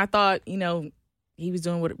 and I thought, you know, he was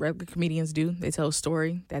doing what regular comedians do. They tell a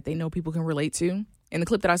story that they know people can relate to. And the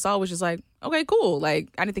clip that I saw was just like, okay, cool. Like,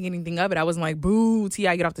 I didn't think anything of it. I wasn't like, boo,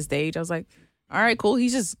 T.I., get off the stage. I was like, all right, cool.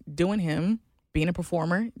 He's just doing him, being a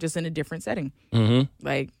performer, just in a different setting. Mm-hmm.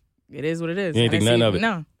 Like, it is what it is. You didn't think none of it?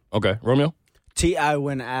 No. Okay. Romeo? T.I.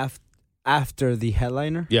 went after the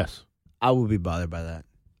headliner? Yes. I would be bothered by that.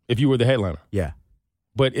 If you were the headliner? Yeah.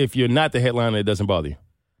 But if you're not the headliner, it doesn't bother you?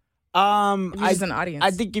 Just an audience.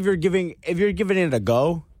 I think if you're giving it a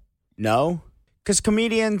go, no. Because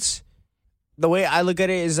comedians, the way I look at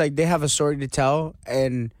it is like they have a story to tell,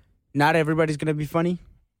 and not everybody's going to be funny.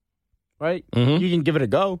 Right? Mm-hmm. You can give it a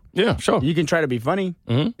go. Yeah, sure. You can try to be funny.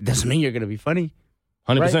 Mm-hmm. It doesn't mean you're going to be funny.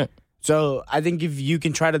 100%. Right? So I think if you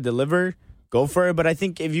can try to deliver, go for it. But I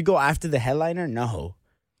think if you go after the headliner, no.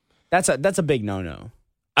 That's a big no-no.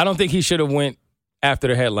 I don't think he should have went after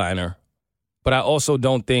the headliner, but I also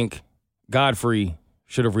don't think Godfrey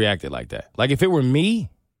should have reacted like that. Like if it were me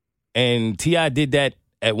and T.I. did that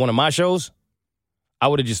at one of my shows, I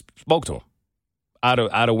would have just spoke to him. I'd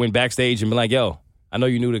have went backstage and been like, yo, I know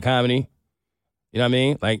you're new to comedy. You know what I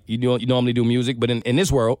mean? Like you normally do music, but in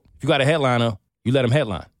this world, if you got a headliner, you let him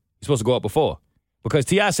headline. You're supposed to go up before. Because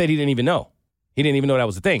T.I. said he didn't even know. He didn't even know that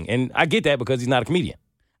was a thing. And I get that because he's not a comedian.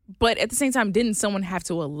 But at the same time, didn't someone have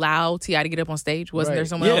to allow T.I. to get up on stage? Wasn't there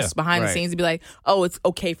someone else behind the scenes to be like, oh, it's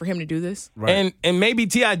okay for him to do this? Right. And maybe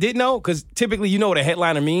T.I. did know, because typically you know what a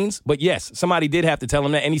headliner means. But yes, somebody did have to tell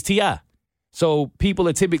him that, and he's T.I. So people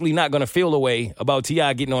are typically not going to feel a way about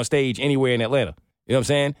T.I. getting on stage anywhere in Atlanta. You know what I'm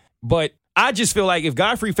saying? But I just feel like if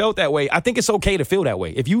Godfrey felt that way, I think it's okay to feel that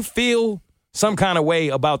way. If you feel some kind of way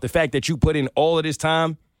about the fact that you put in all of this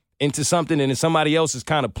time into something and then somebody else is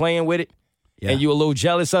kind of playing with it and you're a little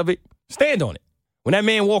jealous of it, stand on it. When that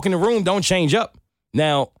man walk in the room, don't change up.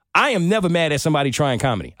 Now, I am never mad at somebody trying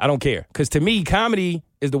comedy. I don't care. Because to me, comedy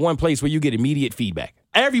is the one place where you get immediate feedback.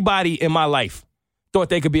 Everybody in my life thought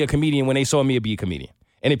they could be a comedian when they saw me be a comedian.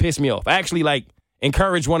 And it pissed me off. I actually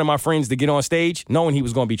encouraged one of my friends to get on stage knowing he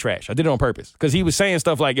was going to be trash. I did it on purpose. Because he was saying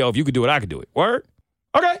stuff like, yo, if you could do it, I could do it. Word?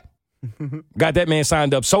 Okay. Got that man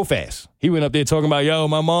signed up so fast. He went up there talking about, yo,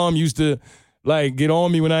 my mom used to get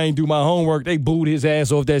on me when I ain't do my homework. They booed his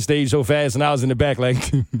ass off that stage so fast, and I was in the back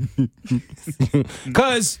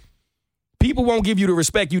because people won't give you the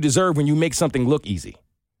respect you deserve when you make something look easy.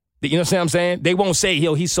 You know what I'm saying? They won't say,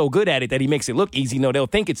 yo, he's so good at it that he makes it look easy. No, they'll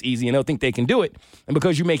think it's easy, and they'll think they can do it. And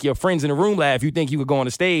because you make your friends in the room laugh, you think you could go on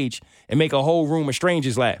the stage and make a whole room of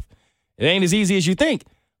strangers laugh. It ain't as easy as you think,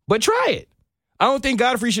 but try it. I don't think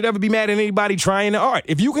Godfrey should ever be mad at anybody trying the art.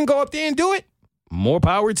 If you can go up there and do it, more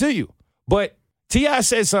power to you. But T.I.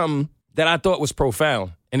 said something that I thought was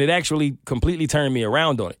profound, and it actually completely turned me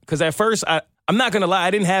around on it. Because at first, I'm not going to lie, I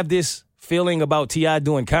didn't have this feeling about T.I.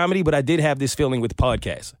 doing comedy, but I did have this feeling with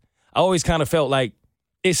podcasts. I always kind of felt like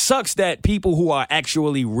it sucks that people who are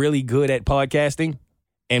actually really good at podcasting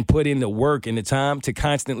and put in the work and the time to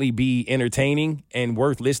constantly be entertaining and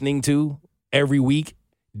worth listening to every week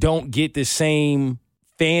don't get the same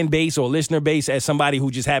fan base or listener base as somebody who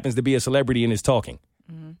just happens to be a celebrity and is talking.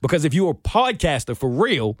 Because if you're a podcaster for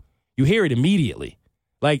real, you hear it immediately.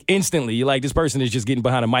 Like instantly, you're like, this person is just getting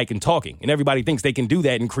behind a mic and talking. And everybody thinks they can do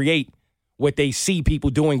that and create what they see people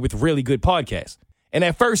doing with really good podcasts. And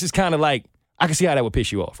at first, it's kind of like, I can see how that would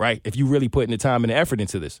piss you off, right? If you really putting the time and the effort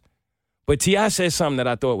into this. But T.I. said something that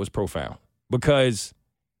I thought was profound. Because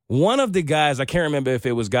one of the guys, I can't remember if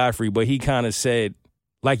it was Godfrey, but he kind of said,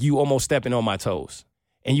 like, you almost stepping on my toes.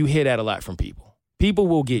 And you hear that a lot from people. People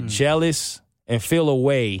will get jealous and feel a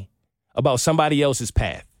way about somebody else's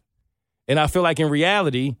path. And I feel like in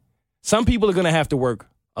reality, some people are going to have to work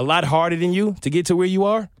a lot harder than you to get to where you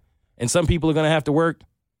are. And some people are going to have to work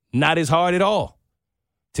not as hard at all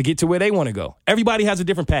to get to where they want to go. Everybody has a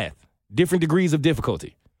different path, different degrees of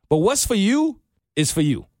difficulty. But what's for you is for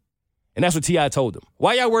you. And that's what T.I. told them.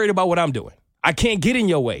 Why y'all worried about what I'm doing? I can't get in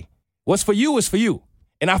your way. What's for you is for you.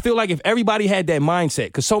 And I feel like if everybody had that mindset,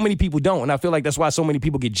 because so many people don't, and I feel like that's why so many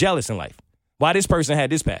people get jealous in life. Why this person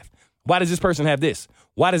had this path? Why does this person have this?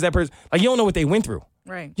 Why does that person? Like, you don't know what they went through.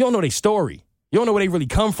 Right. You don't know their story. You don't know where they really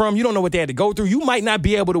come from. You don't know what they had to go through. You might not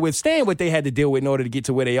be able to withstand what they had to deal with in order to get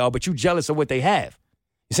to where they are, but you're jealous of what they have.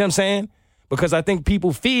 You see what I'm saying? Because I think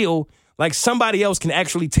people feel like somebody else can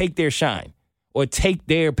actually take their shine or take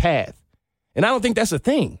their path. And I don't think that's a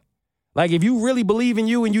thing. Like, if you really believe in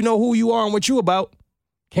you and you know who you are and what you about,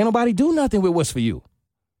 can't nobody do nothing with what's for you.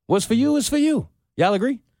 What's for you is for you. Y'all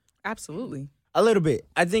agree? Absolutely. A little bit.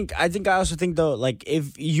 I also think, though, like,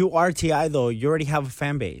 if you are T.I., though, you already have a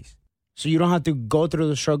fan base. So you don't have to go through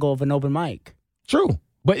the struggle of an open mic. True.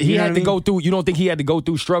 But he had to go through, you don't think he had to go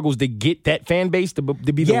through struggles to get that fan base to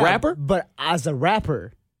be the rapper? But as a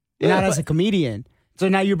rapper, not as a comedian. So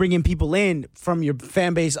now you're bringing people in from your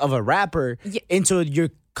fan base of a rapper into your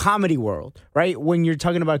comedy world, right? When you're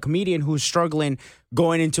talking about a comedian who's struggling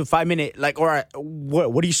going into 5 minute, like, or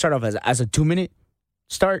what do you start off as a 2 minute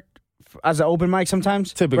start? As an open mic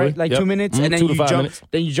sometimes, typically, right? Like 2 minutes, and then 2 to 5 minutes.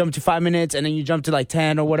 Then you jump to 5 minutes, and then you jump to like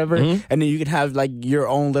 10 or whatever, and then you can have like your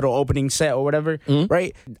own little opening set or whatever,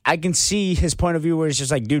 right? I can see his point of view where it's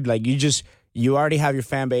just like, dude, like you already have your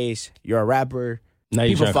fan base, you're a rapper, now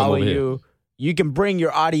people follow you. You can bring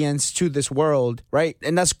your audience to this world, right?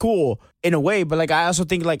 And that's cool in a way, but like I also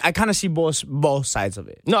think like I kind of see both sides of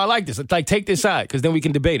it. No, I like this. Like, take this side because then we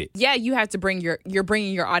can debate it. Yeah, you have to you're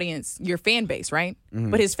bringing your audience, your fan base, right?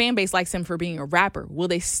 But his fan base likes him for being a rapper. Will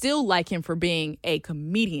they still like him for being a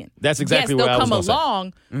comedian? That's exactly what I was going to say. They'll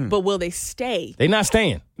come along, but will they stay? They're not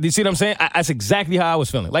staying. You see what I'm saying? That's exactly how I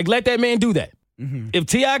was feeling. Like, let that man do that. If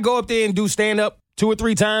T.I. go up there and do stand-up 2 or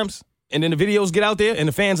 3 times, and then the videos get out there, and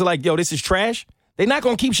the fans are like, yo, this is trash, they're not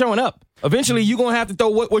going to keep showing up. Eventually, you're going to have to throw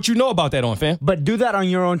what you know about that on, fam. But do that on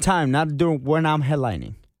your own time, not doing when I'm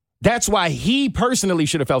headlining. That's why he personally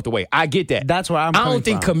should have felt the way. I get that. That's where I'm I don't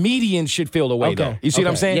think comedians should feel the way, though. You see what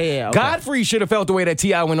I'm saying? Yeah, okay. Godfrey should have felt the way that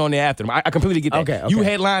T.I. went on there after him. I completely get that. Okay. You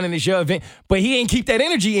headlining this your event, but he didn't keep that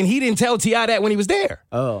energy, and he didn't tell T.I. that when he was there.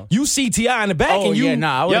 Oh. You see T.I. in the back, and you,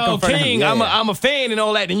 yo, King, I'm a fan and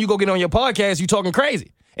all that, and you go get on your podcast, you talking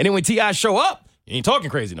crazy. And then when T.I. show up, you ain't talking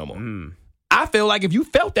crazy no more. I feel like if you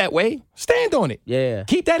felt that way, stand on it. Yeah.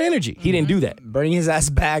 Keep that energy. He didn't do that. Bring his ass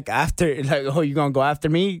back after, like, oh, you gonna go after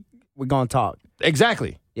me? We're gonna talk.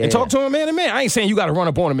 Exactly. And talk to him man to man. I ain't saying you got to run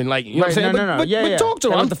up on him and, like, you know what I'm saying? No. But talk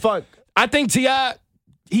to him. What the fuck? I think T.I.,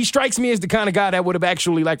 he strikes me as the kind of guy that would have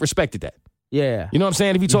actually, like, respected that. Yeah. You know what I'm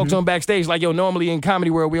saying? If you talk to him backstage, like, yo, normally in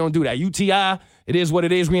comedy world, we don't do that. You T.I., it is what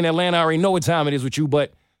it is. We in Atlanta, I already know what time it is with you,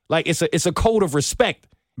 but, like, it's a code of respect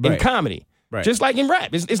in comedy. Right. Just like in rap.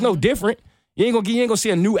 It's no different. You ain't gonna see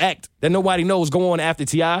a new act that nobody knows go on after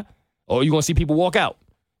T.I., or you gonna see people walk out.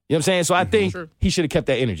 You know what I'm saying? So I think he should have kept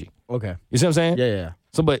that energy. Okay. You see what I'm saying? Yeah.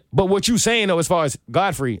 So, but what you saying, though, as far as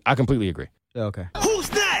Godfrey, I completely agree. Yeah, okay.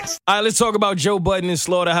 Who's next? All right, let's talk about Joe Budden and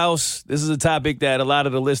Slaughterhouse. This is a topic that a lot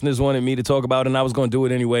of the listeners wanted me to talk about, and I was going to do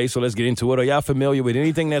it anyway, so let's get into it. Are y'all familiar with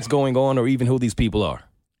anything that's going on or even who these people are?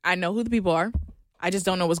 I know who the people are. I just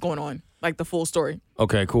don't know what's going on, like the full story.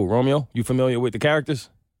 Okay, cool. Romeo, you familiar with the characters?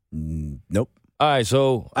 Nope. All right,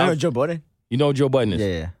 so... I know Joe Budden. You know who Joe Budden is?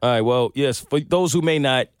 Yeah. All right, well, yes, for those who may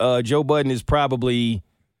not, Joe Budden is probably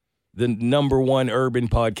the #1 urban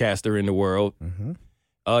podcaster in the world.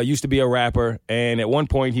 Used to be a rapper, and at one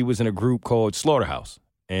point he was in a group called Slaughterhouse,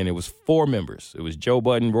 and it was 4 members. It was Joe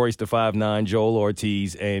Budden, Royce the 5'9", Joel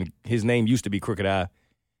Ortiz, and his name used to be Crooked I.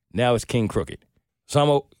 Now it's King Crooked.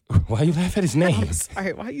 So why you laugh at his name? I'm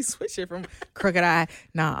sorry, why you switch it from Crooked I?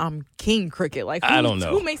 Nah, I'm King Crooked. Like, I don't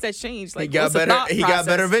know. Who makes that change? Like, He got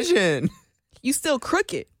better vision. You still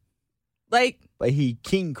crooked. Like, But he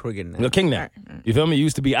king crooked now. You're a king now. You feel me? You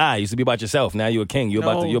used to be you used to be about yourself. Now you're a king. You're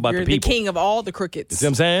about the you're people. the king of all the crookeds. You see what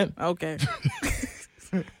I'm saying? Okay.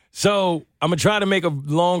 So I'm going to try to make a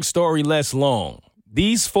long story less long.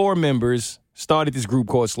 These 4 members started this group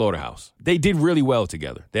called Slaughterhouse. They did really well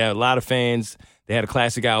together. They had a lot of fans. They had a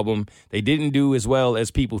classic album. They didn't do as well as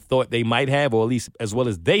people thought they might have, or at least as well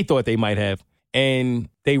as they thought they might have. And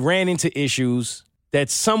they ran into issues that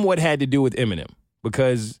somewhat had to do with Eminem,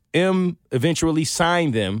 because M eventually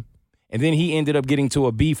signed them, and then he ended up getting to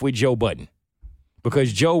a beef with Joe Budden,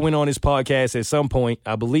 because Joe went on his podcast at some point,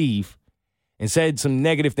 I believe, and said some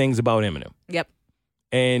negative things about Eminem. Yep.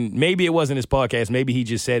 And maybe it wasn't his podcast. Maybe he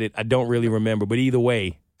just said it. I don't really remember. But either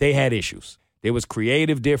way, they had issues. There was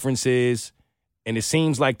creative differences, and it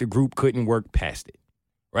seems like the group couldn't work past it,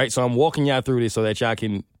 right? So I'm walking y'all through this so that y'all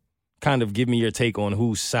can kind of give me your take on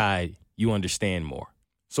whose side you understand more.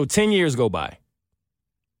 So 10 years go by.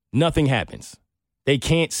 Nothing happens. They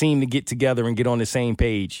can't seem to get together and get on the same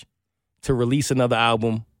page to release another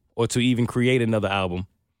album or to even create another album.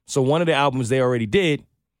 So one of the albums they already did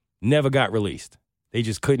never got released. They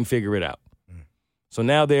just couldn't figure it out. So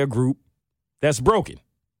now they're a group that's broken.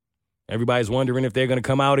 Everybody's wondering if they're going to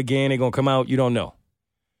come out again. They're going to come out. You don't know.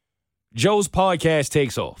 Joe's podcast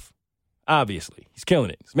takes off. Obviously. He's killing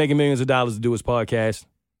it. He's making millions of dollars to do his podcast,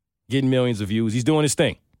 getting millions of views. He's doing his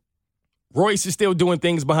thing. Royce is still doing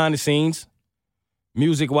things behind the scenes,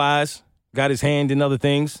 music-wise, got his hand in other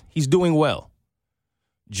things. He's doing well.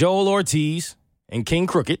 Joel Ortiz and King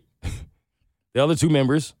Crooked, the other 2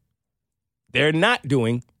 members, they're not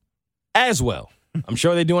doing as well. I'm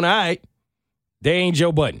sure they're doing all right. They ain't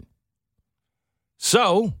Joe Budden.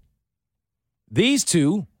 So, these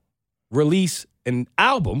 2 release an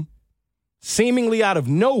album seemingly out of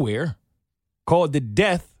nowhere called The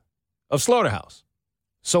Death of Slaughterhouse.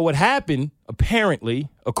 So what happened, apparently,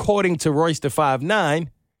 according to Royce da 5'9",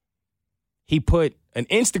 he put an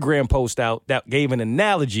Instagram post out that gave an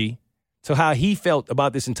analogy to how he felt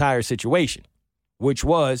about this entire situation, which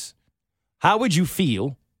was, how would you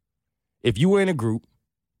feel if you were in a group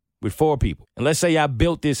with 4 people? And let's say I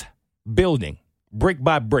built this building brick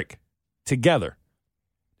by brick together.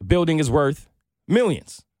 The building is worth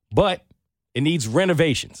millions, but it needs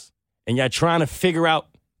renovations. And you're trying to figure out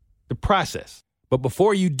the process. But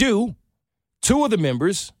before you do, 2 of the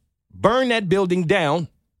members burn that building down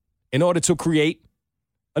in order to create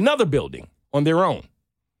another building on their own.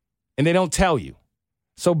 And they don't tell you.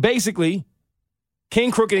 So basically,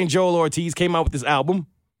 King Crooked and Joel Ortiz came out with this album,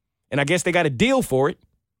 and I guess they got a deal for it.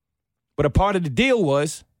 But a part of the deal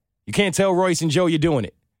was you can't tell Royce and Joe you're doing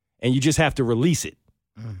it, and you just have to release it.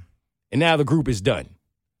 And now the group is done.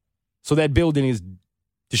 So that building is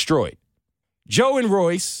destroyed. Joe and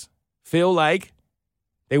Royce feel like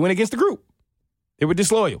they went against the group. They were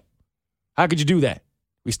disloyal. How could you do that?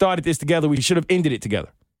 We started this together. We should have ended it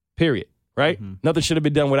together. Period. Right? Nothing should have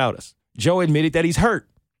been done without us. Joe admitted that he's hurt.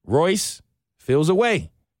 Royce feels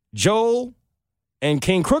away. Joel and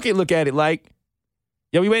King Crooked look at it like,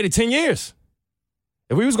 we waited 10 years.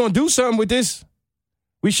 If we was going to do something with this,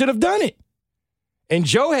 we should have done it. And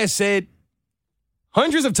Joe has said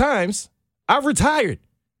hundreds of times, I've retired.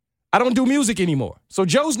 I don't do music anymore. So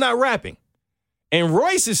Joe's not rapping. And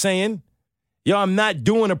Royce is saying, I'm not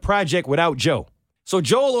doing a project without Joe. So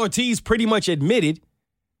Joel Ortiz pretty much admitted,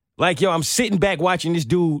 like, I'm sitting back watching this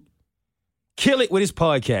dude kill it with his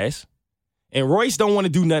podcast. And Royce don't want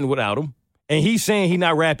to do nothing without him. And he's saying he's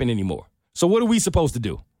not rapping anymore. So what are we supposed to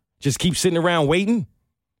do? Just keep sitting around waiting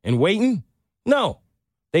and waiting? No.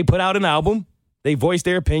 They put out an album. They voiced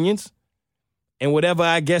their opinions. And whatever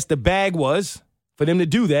I guess the bag was for them to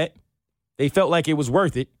do that, they felt like it was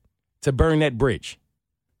worth it to burn that bridge.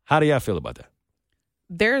 How do y'all feel about that?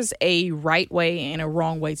 There's a right way and a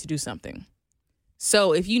wrong way to do something.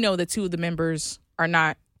 So if you know that 2 of the members are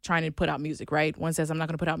not trying to put out music, right? One says, I'm not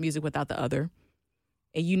going to put out music without the other.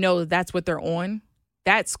 And you know that's what they're on.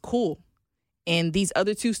 That's cool. And these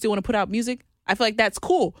other 2 still want to put out music. I feel like that's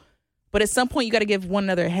cool. But at some point, you got to give one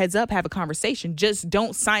another a heads up, have a conversation. Just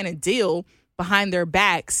don't sign a deal behind their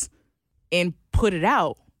backs and put it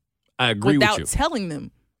out. I agree with you. Without telling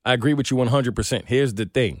them. I agree with you 100%. Here's the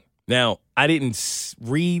thing. Now, I didn't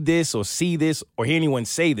read this or see this or hear anyone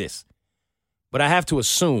say this, but I have to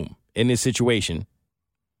assume in this situation,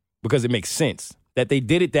 because it makes sense, that they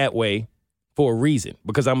did it that way for a reason.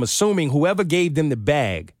 Because I'm assuming whoever gave them the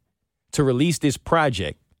bag to release this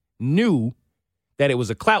project knew that it was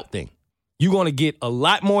a clout thing. You're going to get a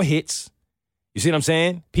lot more hits. You see what I'm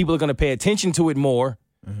saying? People are going to pay attention to it more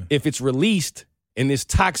if it's released in this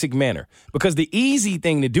toxic manner. Because the easy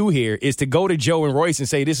thing to do here is to go to Joe and Royce and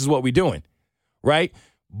say, this is what we're doing. right?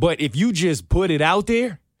 But if you just put it out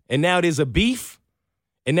there and now there's a beef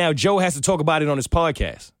and now Joe has to talk about it on his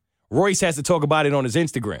podcast. Royce has to talk about it on his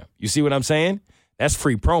Instagram. You see what I'm saying? That's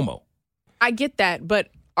free promo. I get that, but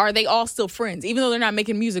are they all still friends? Even though they're not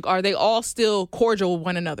making music, are they all still cordial with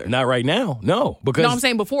one another? Not right now, no. Because No, I'm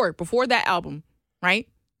saying before that album, right?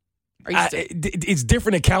 Are you still? It's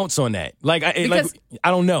different accounts on that. I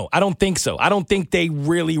don't know. I don't think so. I don't think they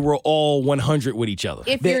really were all 100 with each other.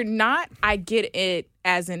 If you're not, I get it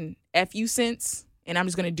as an FU sense, and I'm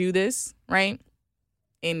just going to do this, right?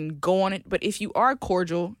 And go on it. But if you are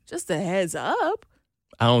cordial, just a heads up.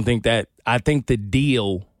 I don't think that. I think the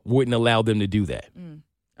deal wouldn't allow them to do that.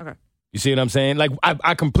 Okay. You see what I'm saying? Like,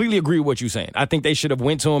 I completely agree with what you're saying. I think they should have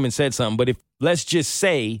went to him and said something. But let's just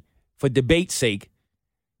say, for debate's sake,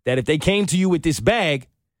 that if they came to you with this bag,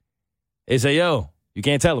 they say, yo, you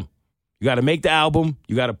can't tell them. You got to make the album.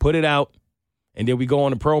 You got to put it out. And then we go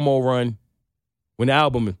on a promo run when the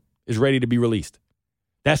album is ready to be released.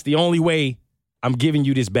 That's the only way I'm giving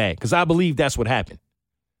you this bag. Because I believe that's what happened.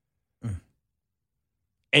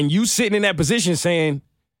 And you sitting in that position saying,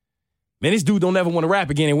 man, this dude don't ever want to rap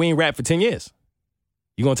again and we ain't rap for 10 years.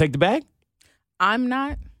 You going to take the bag? I'm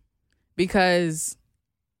not, because,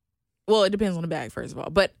 well, it depends on the bag, first of all.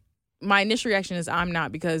 But my initial reaction is I'm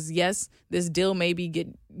not, because, yes, this deal maybe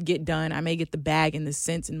get done. I may get the bag in this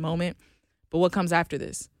sense and moment. But what comes after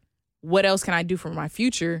this? What else can I do for my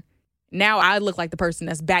future? Now I look like the person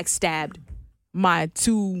that's backstabbed my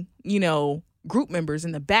two, group members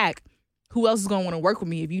in the back. Who else is going to want to work with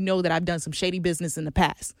me if you know that I've done some shady business in the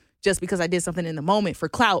past? Just because I did something in the moment for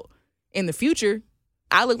clout, in the future,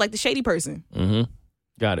 I look like the shady person. Mm-hmm.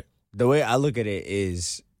 Got it. The way I look at it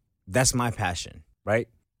is, that's my passion, right?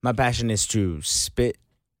 My passion is to spit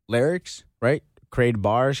lyrics, right? Create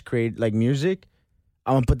bars, create like music.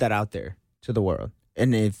 I'm going to put that out there to the world.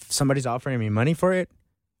 And if somebody's offering me money for it,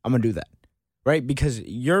 I'm going to do that, right? Because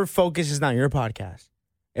your focus is not your podcast.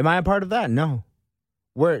 Am I a part of that? No.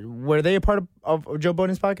 Were they a part of Joe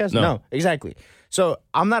Budden's podcast? No, exactly. So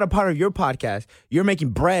I'm not a part of your podcast. You're making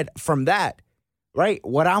bread from that, right?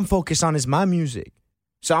 What I'm focused on is my music.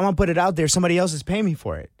 So I'm going to put it out there. Somebody else is paying me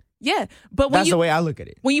for it. Yeah, but that's the way I look at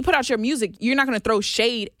it. When you put out your music, you're not going to throw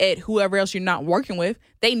shade at whoever else you're not working with.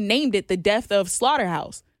 They named it The Death of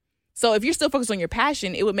Slaughterhouse. So if you're still focused on your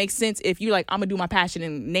passion, it would make sense if you're like, I'm going to do my passion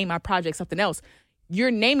and name my project something else.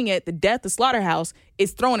 You're naming it The Death of Slaughterhouse.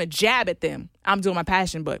 It's throwing a jab at them. I'm doing my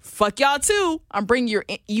passion, but fuck y'all too. I'm bringing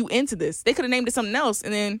you into this. They could have named it something else,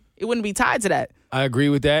 and then it wouldn't be tied to that. I agree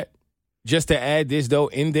with that. Just to add this, though,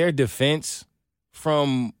 in their defense,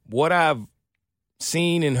 from what I've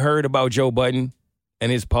seen and heard about Joe Budden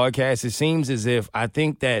and his podcast, it seems as if I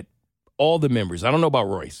think that all the members, I don't know about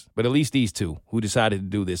Royce, but at least these two who decided to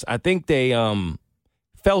do this, I think they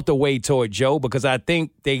felt a way toward Joe because I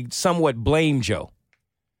think they somewhat blame Joe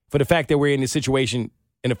for the fact that we're in this situation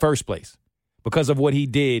in the first place because of what he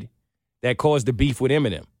did that caused the beef with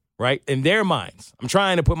Eminem, right? In their minds, I'm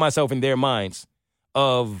trying to put myself in their minds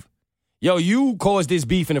of, yo, you caused this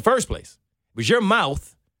beef in the first place. It was your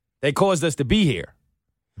mouth that caused us to be here.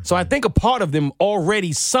 So I think a part of them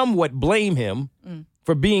already somewhat blame him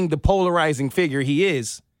for being the polarizing figure he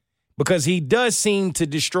is because he does seem to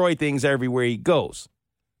destroy things everywhere he goes.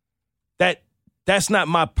 That's not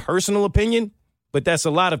my personal opinion, but that's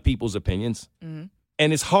a lot of people's opinions. Mm-hmm.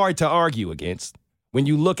 And it's hard to argue against when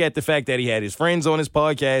you look at the fact that he had his friends on his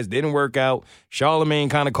podcast, didn't work out. Charlamagne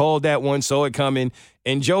kind of called that one, saw it coming.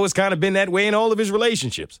 And Joe has kind of been that way in all of his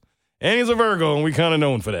relationships. And he's a Virgo, and we kind of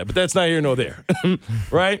known for that. But that's not here nor there,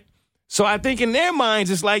 right? So I think in their minds,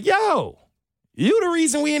 it's like, yo, you the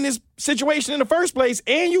reason we in this situation in the first place,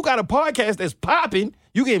 and you got a podcast that's popping,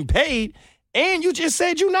 you getting paid, and you just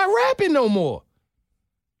said you're not rapping no more.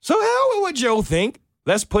 So hell with what Joe think.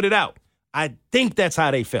 Let's put it out. I think that's how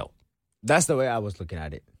they felt. That's the way I was looking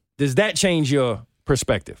at it. Does that change your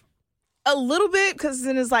perspective? A little bit, because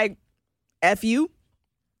then it's like, F you.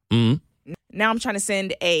 Mm-hmm. Now I'm trying to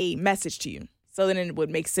send a message to you. So then it would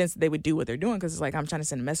make sense that they would do what they're doing, because it's like, I'm trying to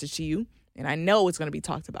send a message to you, and I know it's going to be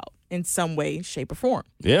talked about in some way, shape, or form.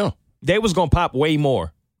 Yeah. They was going to pop way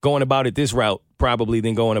more going about it this route probably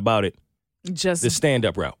than going about it just the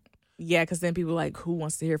stand-up route. Yeah, because then people are like, who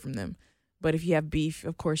wants to hear from them? But if you have beef,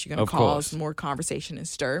 of course, you're going to cause more conversation and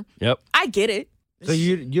stir. Yep. I get it. So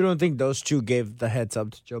you don't think those two gave the heads up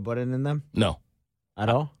to Joe Budden and them? No. At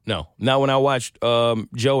all? No. Not when I watched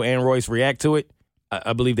Joe and Royce react to it.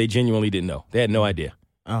 I believe they genuinely didn't know. They had no idea.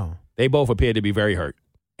 Oh. They both appeared to be very hurt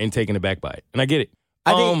and taken aback by it. And I get it.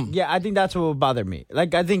 I think that's what would bother me.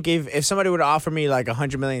 Like, I think if somebody would offer me like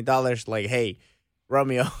 $100 million, like, hey,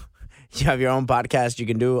 Romeo, you have your own podcast you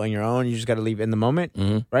can do on your own. You just got to leave in the moment,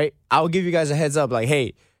 right? I'll give you guys a heads up, like,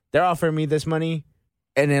 hey, they're offering me this money,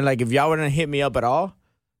 and then like if y'all wouldn't hit me up at all,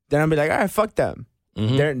 then I'll be like, all right, fuck them.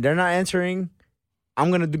 They're not answering.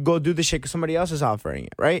 I'm gonna go do the shit because somebody else is offering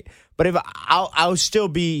it, right? But if I'll still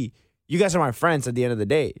be, you guys are my friends at the end of the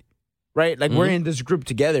day, right? Like we're in this group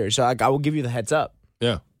together, so like I will give you the heads up.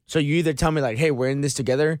 Yeah. So you either tell me like, hey, we're in this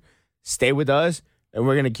together, stay with us, and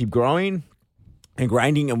we're gonna keep growing and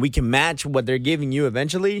grinding, and we can match what they're giving you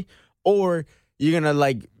eventually, or you're gonna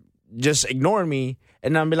like just ignore me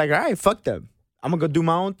and I'm be like, all right, fuck them. I'm gonna go do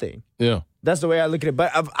my own thing. Yeah. That's the way I look at it.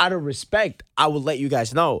 But out of respect, I will let you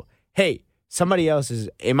guys know, hey, somebody else is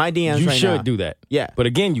in my DMs You right should now. do that. Yeah. But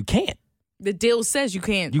again, you can't. The deal says you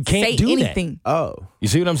can't say do anything. that. Oh. You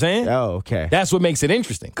see what I'm saying? Oh, okay. That's what makes it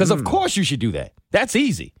interesting. Because of course you should do that. That's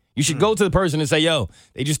easy. You should go to the person and say, yo,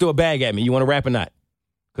 they just threw a bag at me. You want to rap or not?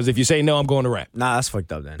 Because if you say no, I'm going to rap. Nah, that's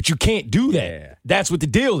fucked up then. But you can't do that. Yeah. That's what the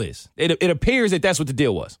deal is. It appears that that's what the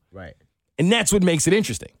deal was. Right. And that's what makes it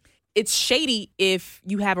interesting. It's shady if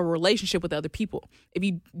you have a relationship with other people. If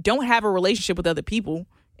you don't have a relationship with other people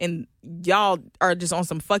and y'all are just on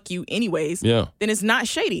some fuck you anyways, then it's not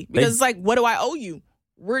shady. Because it's like, what do I owe you?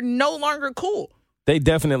 We're no longer cool. They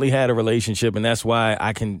definitely had a relationship, and that's why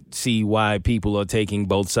I can see why people are taking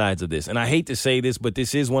both sides of this. And I hate to say this, but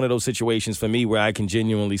this is one of those situations for me where I can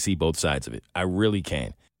genuinely see both sides of it. I really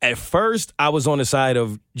can. At first, I was on the side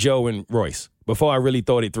of Joe and Royce before I really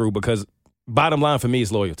thought it through, because bottom line for me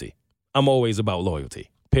is loyalty. I'm always about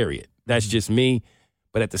loyalty, period. That's just me.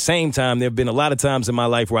 But at the same time, there have been a lot of times in my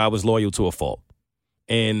life where I was loyal to a fault.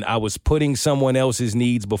 And I was putting someone else's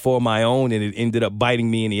needs before my own, and it ended up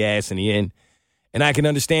biting me in the ass in the end. And I can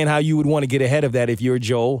understand how you would want to get ahead of that if you're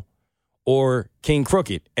Joel or King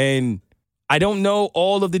Crooked. And I don't know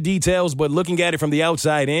all of the details, but looking at it from the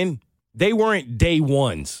outside in, they weren't day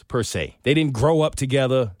ones, per se. They didn't grow up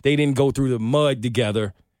together. They didn't go through the mud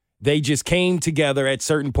together. They just came together at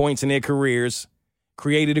certain points in their careers,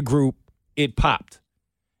 created a group, it popped.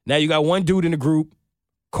 Now you got one dude in the group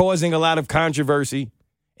causing a lot of controversy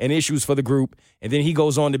and issues for the group, and then he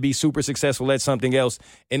goes on to be super successful at something else.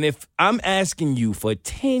 And if I'm asking you for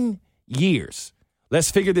 10 years,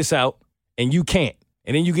 let's figure this out, and you can't,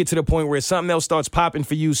 and then you get to the point where something else starts popping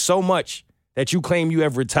for you so much that you claim you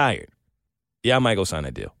have retired, yeah, I might go sign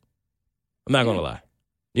that deal. I'm not going to lie.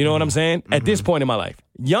 You know what I'm saying? At this point in my life.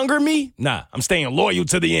 Younger me? Nah, I'm staying loyal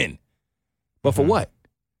to the end. But for what?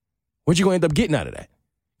 What you going to end up getting out of that?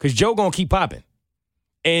 Because Joe going to keep popping.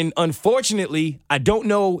 And unfortunately, I don't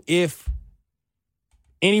know if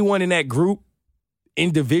anyone in that group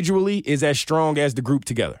individually is as strong as the group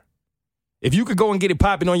together. If you could go and get it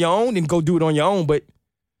popping on your own, then go do it on your own. But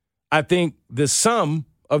I think the sum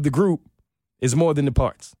of the group is more than the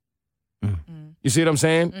parts. You see what I'm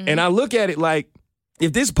saying? And I look at it like,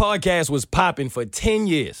 if this podcast was popping for 10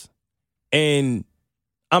 years and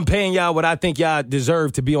I'm paying y'all what I think y'all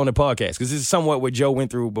deserve to be on the podcast, because this is somewhat what Joe went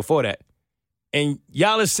through before that, and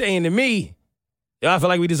y'all are saying to me, y'all feel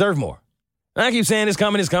like we deserve more. And I keep saying it's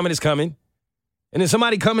coming, it's coming, it's coming. And then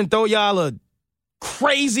somebody come and throw y'all a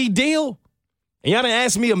crazy deal, and y'all done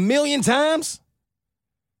asked me 1,000,000 times,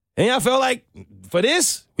 and y'all felt like, for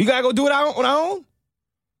this, we got to go do it on our own?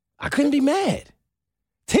 I couldn't be mad.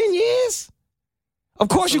 10 years? Of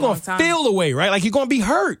course you're going to feel the way, right? Like you're going to be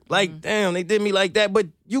hurt. Like, damn, they did me like that. But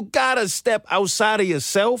you got to step outside of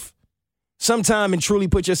yourself sometime and truly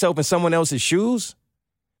put yourself in someone else's shoes.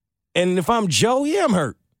 And if I'm Joe, yeah, I'm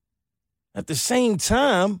hurt. At the same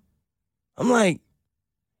time, I'm like,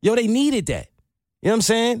 yo, they needed that. You know what I'm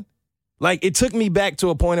saying? Like, it took me back to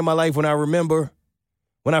a point in my life when I remember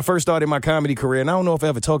when I first started my comedy career. And I don't know if I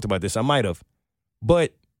ever talked about this. I might have.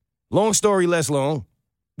 But long story less long,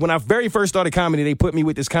 when I very first started comedy, they put me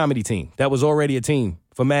with this comedy team. That was already a team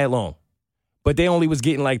for mad long. But they only was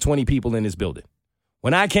getting like 20 people in this building.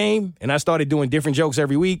 When I came and I started doing different jokes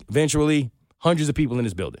every week, eventually hundreds of people in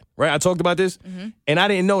this building, right? I talked about this. And I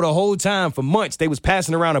didn't know the whole time for months they was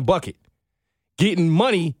passing around a bucket, getting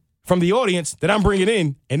money from the audience that I'm bringing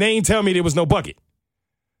in, and they ain't tell me there was no bucket.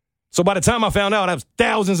 So by the time I found out, I was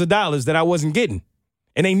thousands of dollars that I wasn't getting.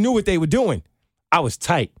 And they knew what they were doing. I was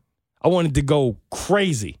tight. I wanted to go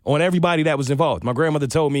crazy on everybody that was involved. My grandmother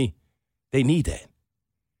told me, they need that.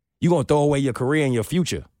 You're going to throw away your career and your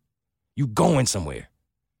future. You going somewhere.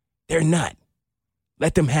 They're not.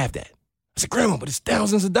 Let them have that. I said, Grandma, but it's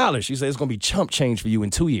thousands of dollars. She said, it's going to be chump change for you in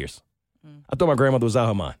 2 years. I thought my grandmother was out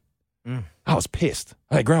her mind. I was pissed.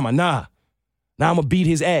 I'm like, Grandma, nah. Now I'm going to beat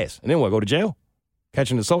his ass. And then what, go to jail? Catch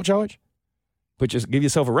an assault charge? Give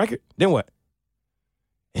yourself a record? Then what?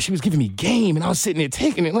 And she was giving me game, and I was sitting there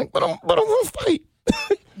taking it like, but I want to fight.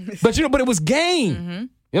 But it was game. Mm-hmm. You know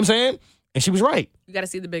what I'm saying? And she was right. You got to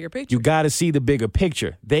see the bigger picture. You got to see the bigger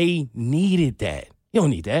picture. They needed that. You don't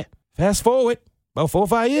need that. Fast forward about 4 or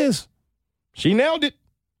 5 years. She nailed it.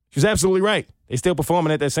 She was absolutely right. They still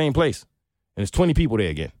performing at that same place. And there's 20 people there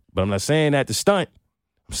again. But I'm not saying that to stunt.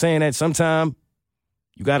 I'm saying that sometime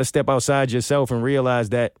you got to step outside yourself and realize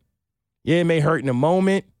that, yeah, it may hurt in a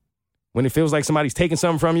moment when it feels like somebody's taking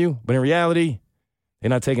something from you. But in reality, they're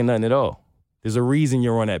not taking nothing at all. There's a reason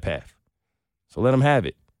you're on that path. So let them have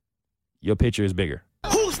it. Your picture is bigger.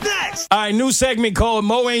 Who's next? All right, new segment called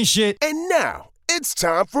Mo Ain't Shit. And now, it's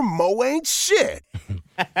time for Mo Ain't Shit.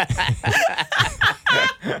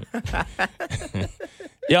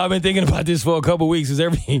 Yeah, I've been thinking about this for a couple weeks. Cause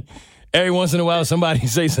every once in a while, somebody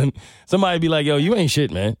say somebody be like, "Yo, you ain't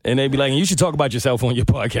shit, man," and they be like, "You should talk about yourself on your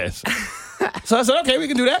podcast." So I said, "Okay, we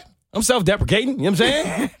can do that." I'm self-deprecating. You know what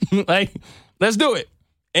I'm saying? Like, let's do it.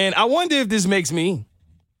 And I wonder if this makes me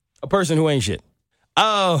a person who ain't shit.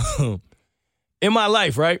 In my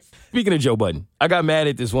life, right? Speaking of Joe Budden, I got mad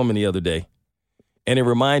at this woman the other day, and it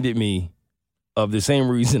reminded me of the same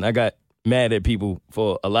reason I got mad at people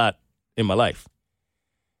for a lot in my life.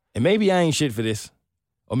 And maybe I ain't shit for this,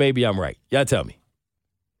 or maybe I'm right. Y'all tell me.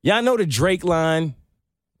 Y'all know the Drake line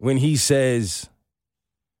when he says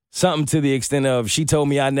something to the extent of, "She told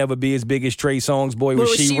me I'd never be as big as Trey Songz. Boy,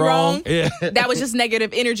 was she wrong?" Yeah. That was just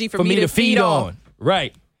negative energy for me to feed on.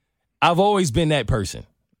 Right. I've always been that person,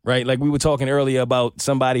 right? Like we were talking earlier about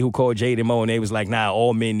somebody who called Jade and Mo, and they was like, "Nah,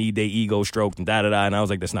 all men need their ego stroked and da-da-da." And I was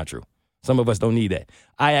like, that's not true. Some of us don't need that.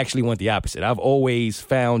 I actually want the opposite. I've always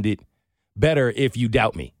found it better if you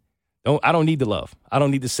doubt me. I don't need the love. I don't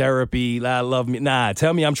need the therapy. Love me. Nah,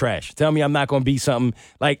 tell me I'm trash. Tell me I'm not going to be something.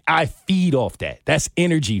 Like, I feed off that. That's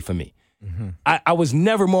energy for me. Mm-hmm. I was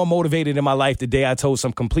never more motivated in my life the day I told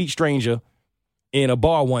some complete stranger in a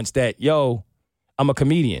bar once that, yo, I'm a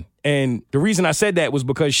comedian. And the reason I said that was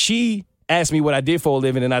because she asked me what I did for a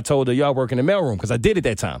living, and I told her, y'all work in the mailroom, because I did at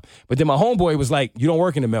that time. But then my homeboy was like, you don't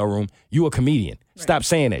work in the mailroom. You a comedian. Right. Stop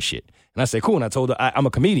saying that shit. And I said, cool. And I told her, I'm a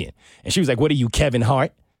comedian. And she was like, what are you, Kevin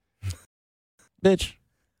Hart? Bitch.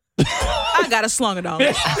 I got a slung it on.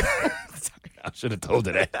 Sorry, I should have told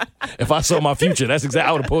her that. If I saw my future, that's exactly,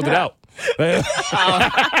 I would have pulled it out. But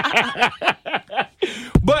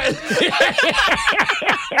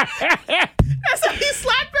that's how you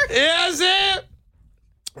slapped her? Yeah, that's it.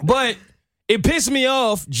 But it pissed me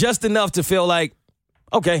off just enough to feel like,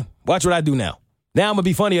 okay, watch what I do now. Now I'm going to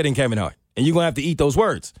be funnier than Kevin Hart. And you're going to have to eat those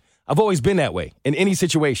words. I've always been that way in any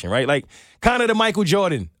situation, right? Like kind of the Michael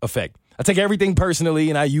Jordan effect. I take everything personally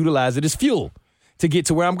and I utilize it as fuel to get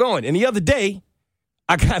to where I'm going. And the other day,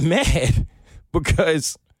 I got mad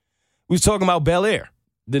because we was talking about Bel Air,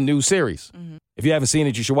 the new series. Mm-hmm. If you haven't seen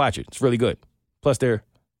it, you should watch it. It's really good. Plus, they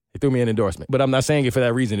threw me an endorsement. But I'm not saying it for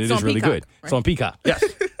that reason. It is really Peacock, good. Right? It's on Peacock. Yes.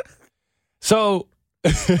 So,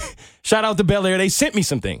 shout out to Bel Air. They sent me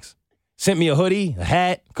some things. Sent me a hoodie, a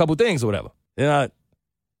hat, a couple things or whatever. Then I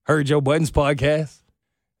heard Joe Budden's podcast.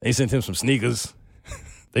 They sent him some sneakers.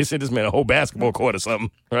 They sent this man a whole basketball court or something,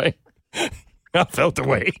 right? I felt the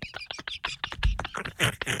way.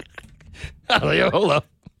 I was like, yo, hold up.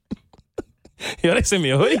 Yo, they sent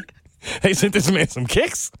me a hoodie. They sent this man some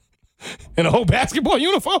kicks and a whole basketball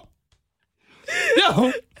uniform.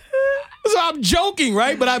 Yo, so I'm joking,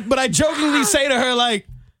 right? But I jokingly say to her, like,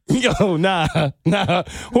 yo, nah.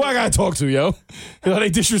 Who I gotta talk to, yo? You know, they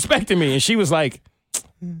disrespected me. And she was like,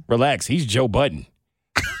 relax, he's Joe Budden.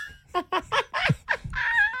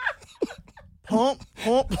 Pump.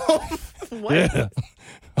 What? Yeah.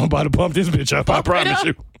 I'm about to pump this bitch up, I promise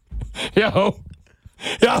you. Yo,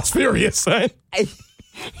 I was furious, son.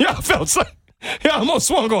 Yo, I felt so. Yo, I almost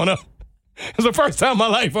swung on her. It was the first time in my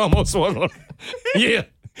life I almost swung on her. Yeah.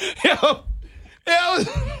 Yo.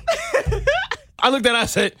 I looked at her, I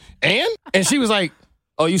said, and she was like,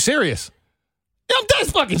 oh, you serious? Yeah, I'm dead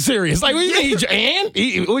fucking serious. Like, what do you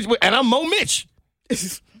mean, and I'm Mo Mitch.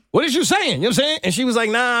 What is you saying? You know what I'm saying? And she was like,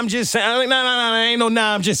 nah, I'm just saying. I'm like, nah, ain't no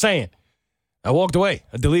nah, I'm just saying. I walked away.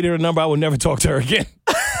 I deleted her number. I would never talk to her again.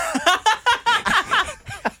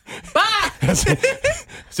 Bye. I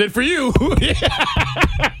said, for you.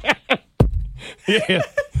 Yeah.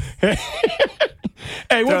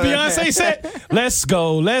 Hey, what Beyonce said? Let's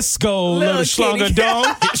go, little schlunga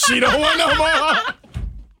dong. She don't want no more.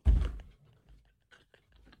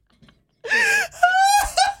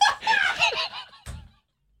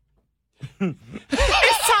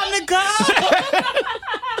 It's time to go.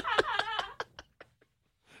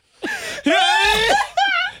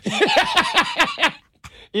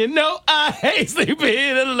 You know I hate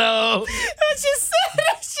sleeping alone. I just said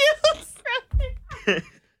that she was right.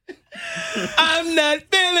 I'm I'm not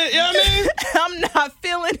feeling it. You know what I mean? I'm not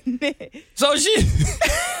feeling it. So she,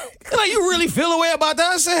 like, you really feel a way about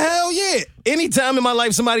that? I said, hell yeah. Anytime in my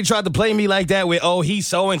life somebody tried to play me like that with, oh, he's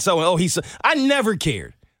so-and-so, and oh, he's so, I never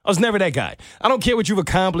cared. I was never that guy. I don't care what you've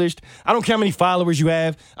accomplished. I don't care how many followers you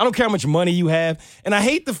have. I don't care how much money you have. And I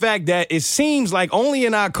hate the fact that it seems like only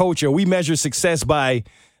in our culture we measure success by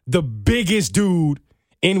the biggest dude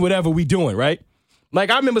in whatever we doing, right? Like,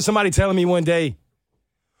 I remember somebody telling me one day,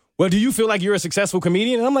 well, do you feel like you're a successful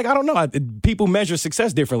comedian? And I'm like, I don't know. People measure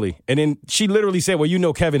success differently. And then she literally said, well, you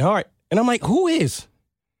know Kevin Hart. And I'm like, who is?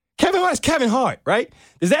 Kevin Hart's Kevin Hart, right?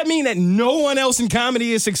 Does that mean that no one else in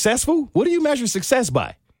comedy is successful? What do you measure success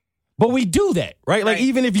by? But we do that, right? Like,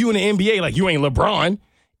 even if you in the NBA, like, you ain't LeBron,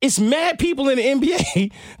 it's mad people in the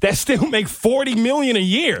NBA that still make $40 million a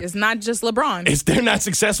year. It's not just LeBron. They're not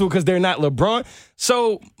successful because they're not LeBron.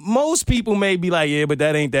 So most people may be like, yeah, but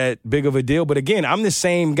that ain't that big of a deal. But again, I'm the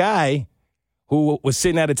same guy who was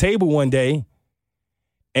sitting at a table one day,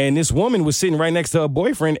 and this woman was sitting right next to her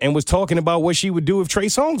boyfriend and was talking about what she would do if Trey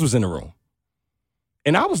Songz was in the room.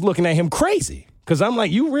 And I was looking at him crazy. Because I'm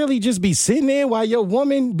like, you really just be sitting there while your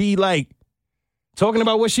woman be like talking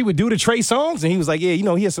about what she would do to Trey Songz? And he was like, yeah, you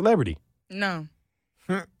know, he a celebrity. No.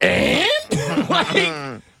 And?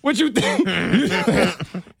 Like, what you think?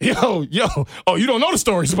 yo. Oh, you don't know the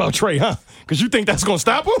stories about Trey, huh? Because you think that's going to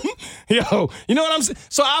stop him? Yo, you know what I'm saying?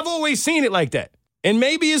 So I've always seen it like that. And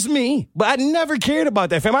maybe it's me, but I never cared about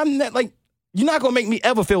that, fam. I'm not, like, you're not going to make me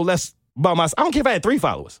ever feel less about myself. I don't care if I had 3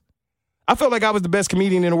 followers. I felt like I was the best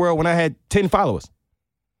comedian in the world when I had 10 followers.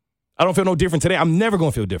 I don't feel no different today. I'm never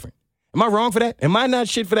going to feel different. Am I wrong for that? Am I not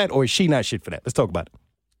shit for that, or is she not shit for that? Let's talk about it.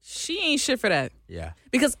 She ain't shit for that. Yeah.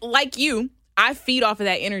 Because like you, I feed off of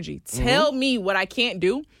that energy. Tell me what I can't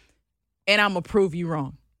do, and I'm going to prove you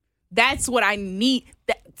wrong. That's what I need.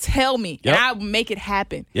 Tell me, and I'll make it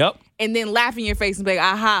happen. Yep. And then laugh in your face and be like,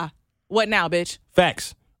 aha, what now, bitch?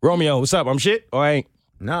 Facts. Romeo, what's up? I'm shit or I ain't?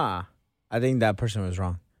 Nah, I think that person was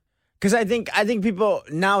wrong. Because I think people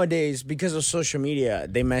nowadays, because of social media,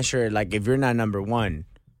 they measure, like, if you're not number one,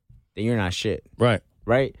 then you're not shit. Right.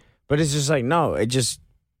 Right? But it's just like, no, it just,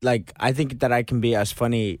 like, I think that I can be as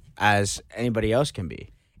funny as anybody else can be.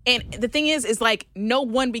 And the thing is like, no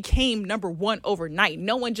one became number one overnight.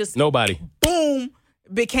 No one just, nobody, boom,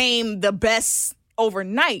 became the best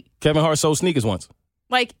overnight. Kevin Hart sold sneakers once.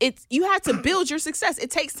 Like, you have to build your success. It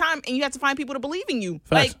takes time, and you have to find people to believe in you.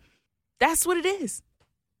 Facts. Like, that's what it is.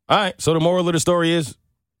 All right, so the moral of the story is,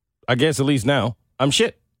 I guess at least now, I'm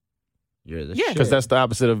shit. You're the shit. Because that's the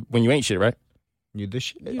opposite of when you ain't shit, right? You're the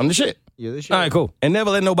shit. I'm the shit. You're the shit. All right, cool. And never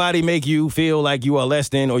let nobody make you feel like you are less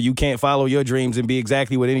than, or you can't follow your dreams and be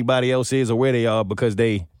exactly what anybody else is or where they are because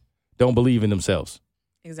they don't believe in themselves.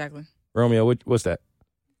 Exactly. Romeo, what's that?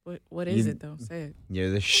 What is it, though? Say it. You're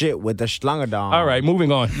the shit with the schlangadon. All right,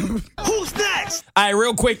 moving on. Who's next? All right,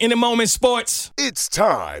 real quick, in the moment, sports. It's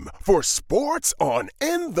time for Sports on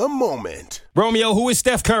In the Moment. Romeo, who is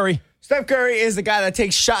Steph Curry? Steph Curry is the guy that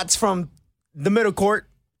takes shots from the middle court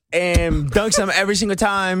and dunks them every single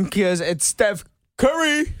time because it's Steph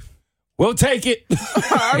Curry. We'll take it.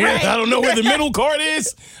 right. I don't know where the middle court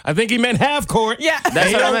is. I think he meant half court. Yeah.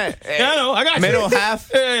 That's what I meant. Yeah, I know. I got you. Middle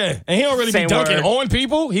half. Yeah. And he don't really Same be dunking word. on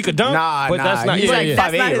people. He could dunk. But that's not. He's Yeah, like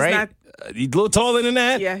yeah. 5'8", right? He's a little taller than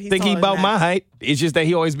that. Yeah, he's think he taller about than my that. height. It's just that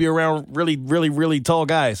he always be around really, really, really tall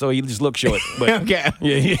guys, so he just looks short. But Okay.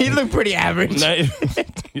 Yeah, He looked pretty average. yo,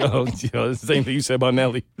 it's the same thing you said about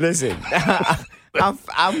Nelly. Listen,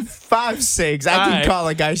 I'm 5'6". I All can right. call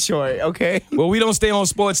a guy short, okay? Well, we don't stay on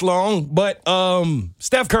sports long, but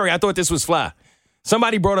Steph Curry, I thought this was fly.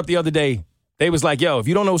 Somebody brought up the other day, they was like, yo, if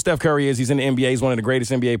you don't know who Steph Curry is, he's in the NBA. He's one of the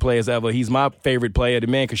greatest NBA players ever. He's my favorite player. The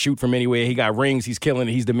man can shoot from anywhere. He got rings. He's killing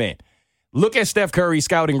it. He's the man. Look at Steph Curry's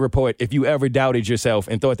scouting report if you ever doubted yourself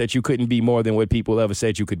and thought that you couldn't be more than what people ever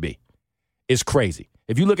said you could be. It's crazy.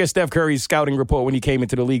 If you look at Steph Curry's scouting report when he came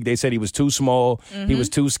into the league, they said he was too small. He was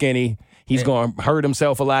too skinny. He's going to hurt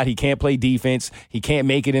himself a lot. He can't play defense. He can't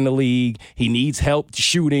make it in the league. He needs help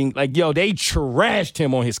shooting. Like, yo, they trashed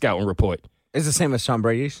him on his scouting report. It's the same as Tom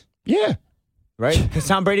Brady's, Yeah. right? Because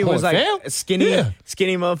Tom Brady was like fam. a skinny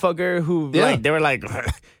motherfucker who, Yeah. like, they were like,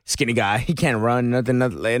 skinny guy. He can't run, nothing.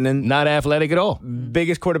 And then Not athletic at all.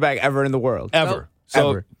 biggest quarterback ever in the world. Ever. So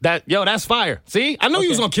Ever. that's fire. See, I know you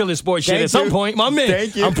was gonna kill this sports shit Thank at some you. point, my man.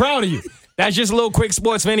 Thank you. I'm proud of you. That's just a little quick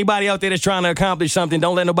sports for anybody out there that's trying to accomplish something.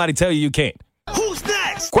 Don't let nobody tell you can't. Who's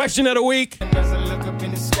next? Question of the week. I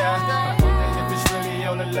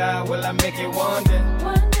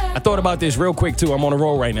thought about this real quick too. I'm on a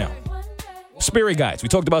roll right now. Spirit guides. We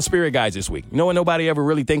talked about spirit guides this week. You know what nobody ever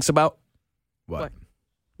really thinks about? What?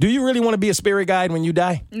 Do you really want to be a spirit guide when you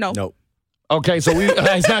die? No. Nope. Okay, so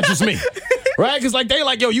it's not just me. Right? Because like they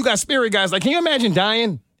like, yo, you got spirit guys. Like, can you imagine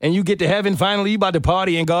dying and you get to heaven finally, you about to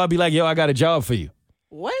party and God be like, yo, I got a job for you.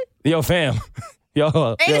 What? Yo, fam. Yo,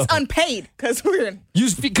 and it's unpaid because we're in.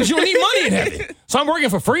 Because you don't need money in heaven. So I'm working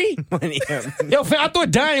for free? Yo, fam, I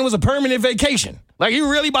thought dying was a permanent vacation. Like,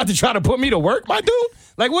 you really about to try to put me to work, my dude?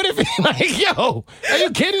 Like, what if, like, yo, are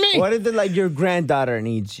you kidding me? What if, like, your granddaughter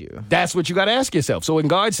needs you? That's what you got to ask yourself. So when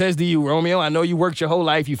God says to you, Romeo, I know you worked your whole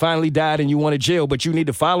life, you finally died and you want to chill, but you need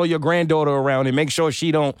to follow your granddaughter around and make sure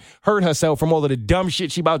she don't hurt herself from all of the dumb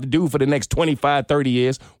shit she about to do for the next 25, 30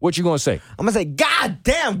 years. What you going to say? I'm going to say, God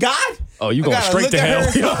damn, God. Oh, you going straight to hell.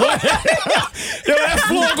 Yo, that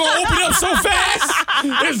floor going to open up so fast.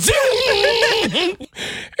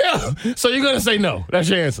 Yeah. So you're going to say no. That's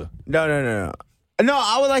your answer. No. No,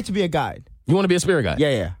 I would like to be a guide. You want to be a spirit guide?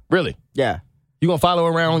 Yeah. Really? Yeah. You going to follow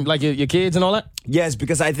around like your kids and all that? Yes,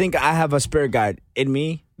 because I think I have a spirit guide in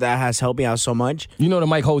me that has helped me out so much. You know the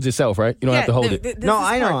mic holds itself, right? You don't have to hold it. No,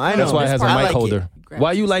 I know. That's why it has a mic like holder.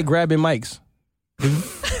 Why you like grabbing mics?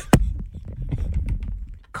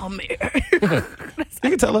 Come here. You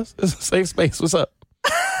can tell us. It's a safe space. What's up?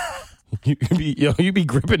 You be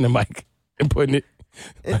gripping the mic and putting it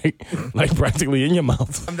like practically in your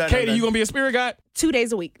mouth. Katie, you gonna be a spirit guide? 2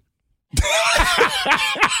 days a week.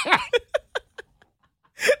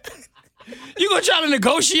 You gonna try to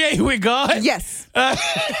negotiate with God? Yes. All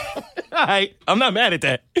right. I'm not mad at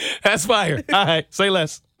that. That's fire. All right. Say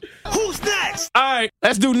less. Who's next? All right.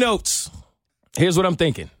 Let's do notes. Here's what I'm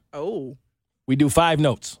thinking. Oh. We do 5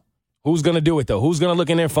 notes. Who's gonna do it though? Who's gonna look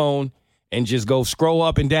in their phone and just go scroll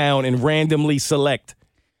up and down and randomly select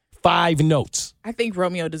 5 notes? I think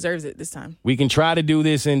Romeo deserves it this time. We can try to do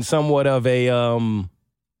this in somewhat of a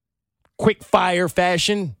quick fire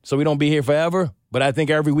fashion so we don't be here forever. But I think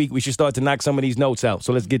every week we should start to knock some of these notes out.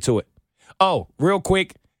 So let's get to it. Oh, real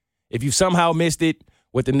quick, if you somehow missed it,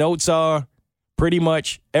 what the notes are, pretty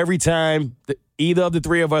much every time either of the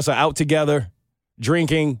 3 of us are out together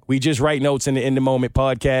drinking, we just write notes in the In the Moment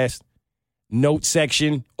podcast note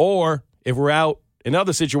section. Or if we're out in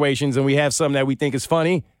other situations and we have something that we think is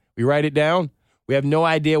funny, we write it down. We have no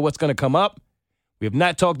idea what's going to come up. We have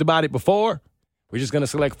not talked about it before. We're just going to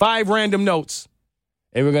select 5 random notes,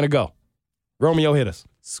 and we're going to go. Romeo, hit us.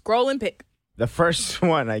 Scroll and pick. The first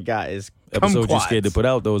one I got is Episode Kumquats. you're scared to put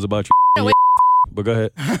out, though, is about your wait. But go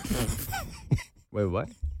ahead. Wait, what?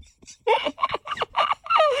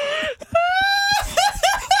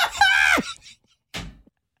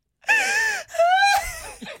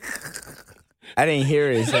 I didn't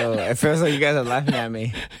hear it, so it feels like you guys are laughing at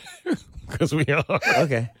me. Because we are.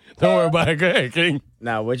 Okay. Don't worry about it. Go ahead, King.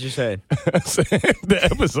 Now, what you said? I said the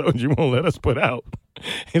episode you won't let us put out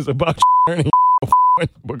is about your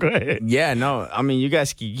but go ahead. Yeah, no. I mean, you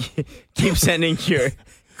guys keep sending your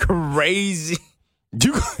crazy.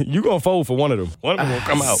 You gonna fold for one of them. One of them will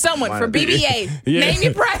come out. Someone for BBA. Yeah. Name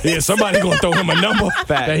your price. Yeah, somebody gonna throw him a number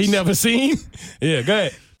that he never seen. Yeah, go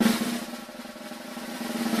ahead.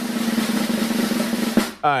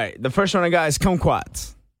 All right, the first one I got is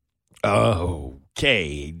Kumquats.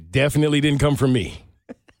 Okay, definitely didn't come from me.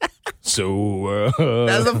 So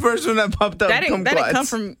That's the first one that popped up. That didn't come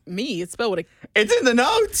from me. It's spelled with a. It's in the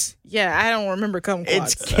notes. Yeah, I don't remember Kumquats.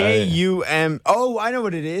 It's K-U-M. Oh, I know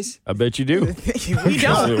what it is. I bet you do. We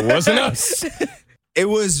don't. It wasn't us. It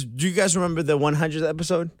was. Do you guys remember the 100th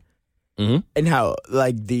episode? Mm-hmm. And how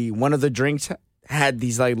like one of the drinks had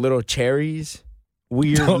these like little cherries.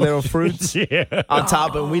 Weird little fruits on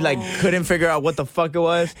top, and we like couldn't figure out what the fuck it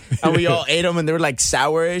was, and we all ate them, and they were like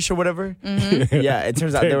sourish or whatever. Mm-hmm. Yeah, it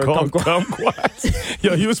turns out they were kumquats.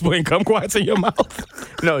 Yo, you was putting kumquats in your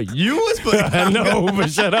mouth? No, you was putting. I know, but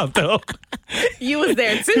shut up though. You was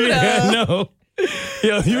there too, though. Yeah, no.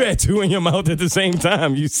 Yo, you had 2 in your mouth at the same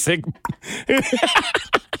time. You sick.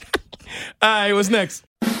 All right, what's next?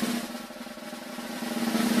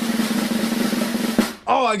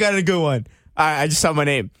 Oh, I got a good one. All right, I just saw my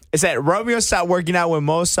name. It said Romeo stopped working out when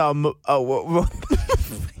Mo saw.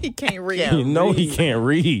 He can't read. You know he can't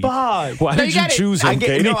read. Bob. Why did you choose him,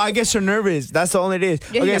 Katie? I get so nervous. That's the only it is.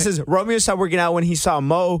 Yeah, okay, it says Romeo stopped working out when he saw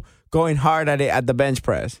Mo going hard at it at the bench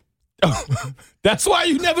press. That's why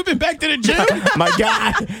you never been back to the gym? My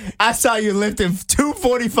God, I saw you lifting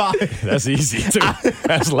 245. That's easy, too.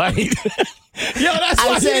 That's light. Yo, that's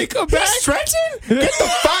why you didn't come back? Stretching? Get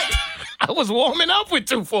the fuck. I was warming up with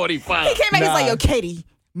 245. He came back. He's like, "Yo, Katie,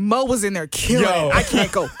 Mo was in there killing. Yo. I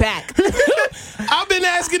can't go back." I've been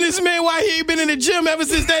asking this man why he ain't been in the gym ever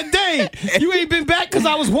since that day. You ain't been back because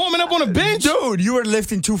I was warming up on a bench? Dude, you were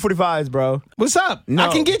lifting 245s, bro. What's up? No. I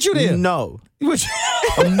can get you there. No. What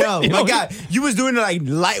No. My God, you was doing like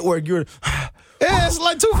light work. You were Yeah, it's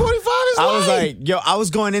like 2:45. I was like, yo, I was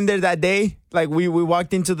going in there that day. Like, we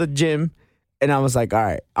walked into the gym, and I was like, all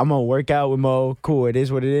right, I'm going to work out with Mo. Cool, it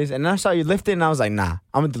is what it is. And then I saw you lifting, and I was like, nah,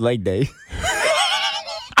 I'm going to do leg day.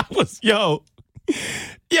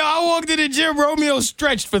 I walked in the gym. Romeo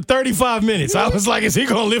stretched for 35 minutes. I was like, is he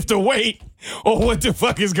going to lift a weight? Or what the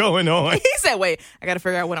fuck is going on? He said, wait, I got to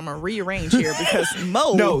figure out what I'm going to rearrange here because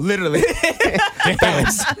Mo. No, literally.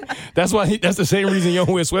 That's why. That's the same reason you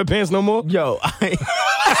don't wear sweatpants no more? Yo,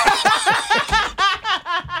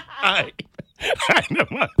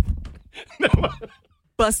 Never mind.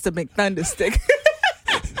 Bust a McThunderstick.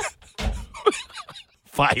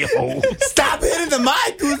 Fire hole. stop hitting the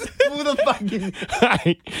mic. Who the fuck is...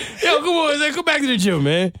 Yo, come on, man. Come back to the gym,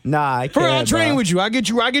 man. Nah, I can't, Bro, I'll train bro. with you. I get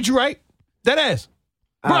you right. That ass.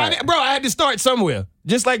 Bro, All right. I had to start somewhere.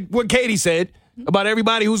 Just like what Katie said about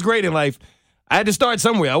everybody who's great in life. I had to start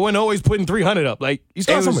somewhere. I wasn't always putting 300 up. Like, you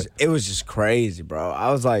start somewhere. It was just crazy, bro.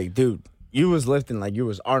 I was like, dude, you was lifting like you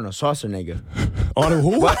was Arnold Schwarzenegger. Arnold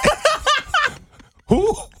who?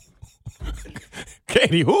 Who?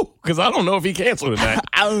 Katie, who? Because I don't know if he canceled tonight.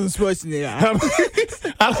 Arnold Schwarzenegger.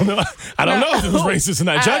 I don't know. I don't know if it was racist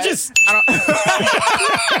tonight. Judges?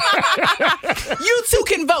 You two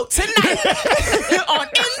can vote tonight on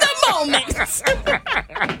In the Moment.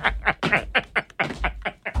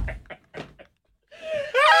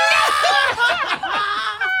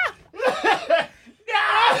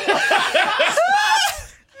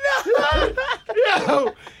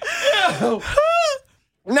 Yo.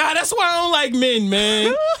 Nah, that's why I don't like men,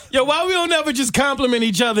 man. Yo, why we don't ever just compliment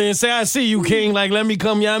each other and say, I see you, King. Like, let me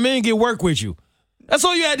come, get work with you. That's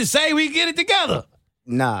all you had to say. We get it together.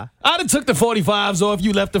 Nah. I'd have took the 45s off.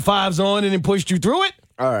 You left the 5s on and then pushed you through it.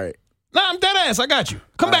 All right. Nah, I'm dead ass. I got you.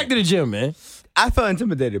 Come back to the gym, man. I felt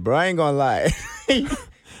intimidated, bro. I ain't gonna lie.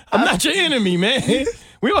 I'm not your enemy, man.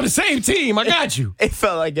 We on the same team. I got you. It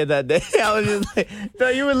felt like it that day. I was just like, bro,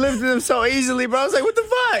 you were lifting them so easily, bro. I was like, what the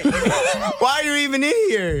fuck? Why are you even in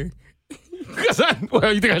here?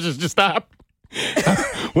 Well, you think I should just stop?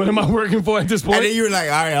 What am I working for at this point? And then you were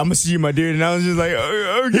like, all right, I'm gonna see you, my dude. And I was just like,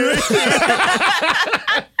 okay.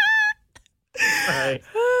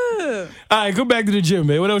 All right, go back to the gym,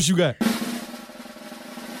 man. What else you got?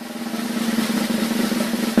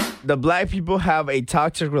 The black people have a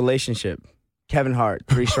toxic relationship. Kevin Hart,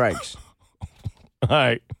 3 strikes. All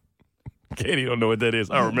right. Katie don't know what that is.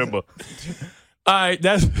 I remember. All right,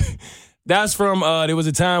 that's from there was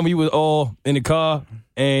a time we were all in the car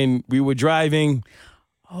and we were driving.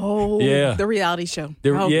 Oh, yeah. The reality show.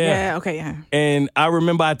 Yeah. Okay, yeah. And I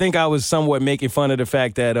remember, I think I was somewhat making fun of the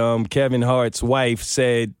fact that Kevin Hart's wife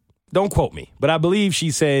said, don't quote me, but I believe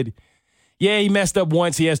she said, yeah, he messed up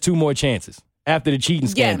once. He has 2 more chances after the cheating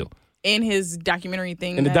scandal. Yeah. In his documentary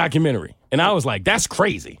thing. In the documentary. And I was like, that's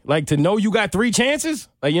crazy. Like, to know you got 3 chances?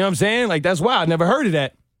 Like, you know what I'm saying? Like, that's wild. I never heard of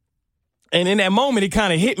that. And in that moment, it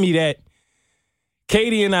kind of hit me that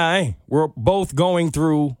Katie and I were both going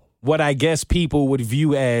through what I guess people would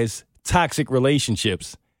view as toxic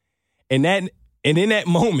relationships. And in that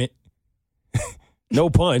moment, no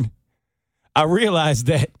pun, I realized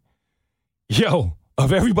that, yo,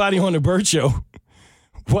 of everybody on the Burt Show,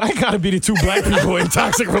 why I gotta be the 2 black people in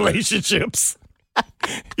toxic relationships?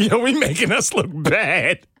 Yo, we making us look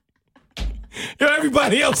bad. Yo,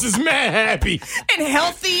 everybody else is mad happy. And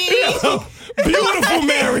healthy. Yo, beautiful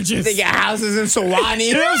marriages. They got houses in Sewanee.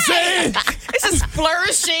 You know what I'm saying? It's just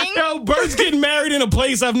flourishing. Yo, Bert's getting married in a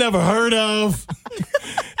place I've never heard of.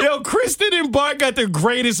 Yo, Kristen and Bart got the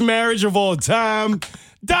greatest marriage of all time.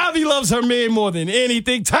 Davi loves her man more than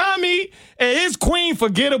anything. Tommy and his queen,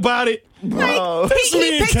 forget about it. Bro.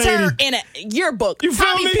 He picked her in a yearbook. You feel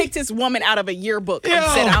Tommy me? picked his woman out of a yearbook and Yo.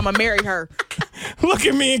 said, I'm going to marry her. Look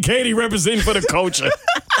at me and Katie representing for the culture.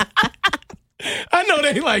 I know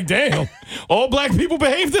they like, damn, all black people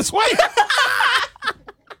behave this way. Hell,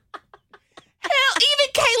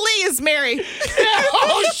 even Kaylee is married.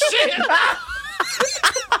 Oh, shit.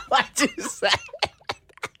 What you say?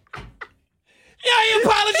 Yeah, I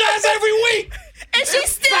apologize every week. And she's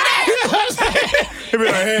still there. He'll be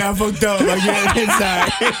like, hey, I fucked up. Like, yeah,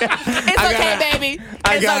 inside. It's okay, baby.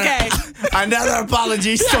 It's okay. Another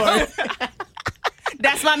apology story.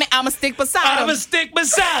 That's my man. I'm going to stick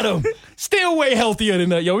beside him. Still way healthier than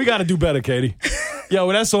that. Yo, we got to do better, Katie.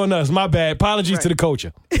 Yo, that's on us. My bad. Apologies to the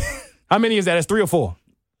culture. How many is that? That's 3 or 4?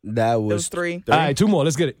 That was Those 3. All right, 2 more.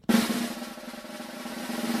 Let's get it.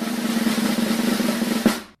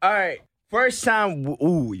 All right. First time.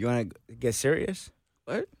 Ooh, you want to get serious?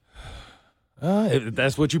 What? If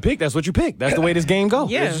that's what you pick. That's what you pick. That's the way this game goes.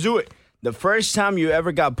 Yeah. Let's do it. The first time you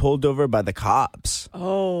ever got pulled over by the cops.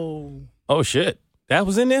 Oh. Oh, shit. That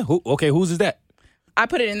was in there? Whose is that? I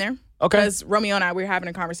put it in there. Okay. Because Romeo and I, we were having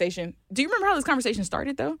a conversation. Do you remember how this conversation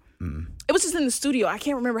started, though? It was just in the studio. I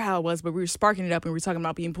can't remember how it was, but we were sparking it up and we were talking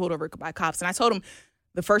about being pulled over by cops. And I told him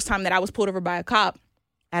the first time that I was pulled over by a cop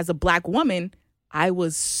as a black woman, I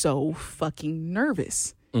was so fucking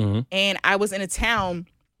nervous. Mm-hmm. And I was in a town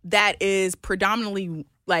that is predominantly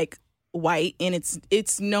like white, and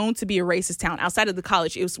it's known to be a racist town. Outside of the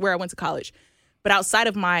college, it was where I went to college. But outside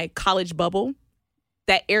of my college bubble,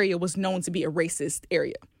 that area was known to be a racist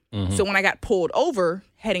area. Mm-hmm. So when I got pulled over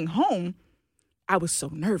heading home, I was so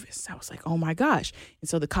nervous. I was like, oh my gosh. And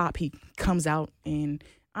so the cop, he comes out, and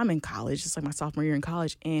I'm in college. It's like my sophomore year in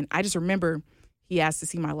college. And I just remember he asked to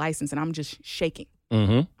see my license, and I'm just shaking.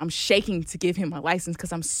 Mm-hmm. I'm shaking to give him my license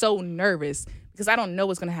because I'm so nervous because I don't know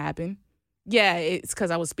what's going to happen. Yeah, it's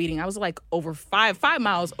because I was speeding. I was like over 5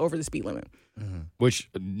 miles over the speed limit. Mm-hmm. Which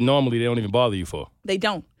normally they don't even bother you for. They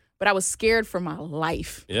don't. But I was scared for my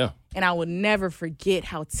life. Yeah. And I will never forget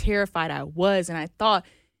how terrified I was. And I thought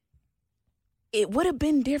it would have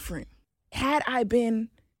been different had I been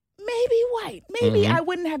maybe white. Maybe I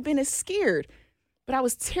wouldn't have been as scared. But I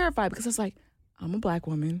was terrified because I was like, I'm a black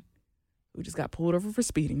woman who just got pulled over for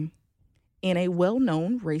speeding in a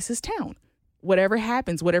well-known racist town. Whatever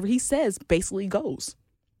happens, whatever he says basically goes.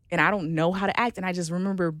 And I don't know how to act. And I just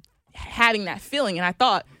remember having that feeling. And I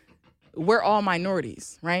thought, we're all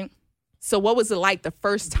minorities, right? So what was it like the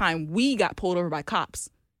first time we got pulled over by cops?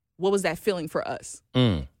 What was that feeling for us?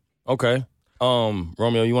 Okay.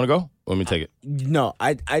 Romeo, you want to go? Let me take it. No,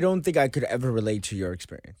 I don't think I could ever relate to your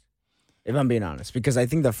experience, if I'm being honest. Because I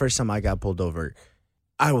think the first time I got pulled over,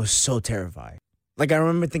 I was so terrified. Like, I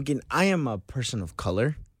remember thinking, I am a person of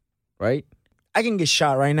color, right? I can get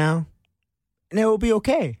shot right now, and it will be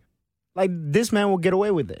okay. Like, this man will get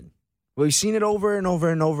away with it. We've seen it over and over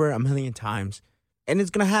and over a million times, and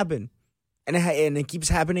it's going to happen. And it keeps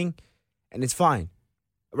happening, and it's fine,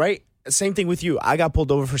 right? Same thing with you. I got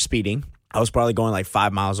pulled over for speeding. I was probably going like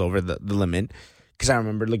 5 miles over the limit because I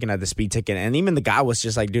remember looking at the speed ticket, and even the guy was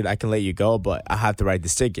just like, dude, I can let you go, but I have to write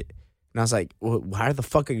this ticket. And I was like, well, why the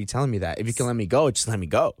fuck are you telling me that? If you can let me go, just let me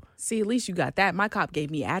go. See, at least you got that. My cop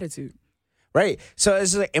gave me attitude. Right. So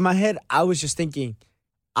it's like in my head, I was just thinking,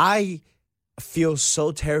 I feel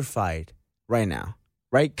so terrified right now.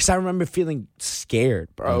 Right. Because I remember feeling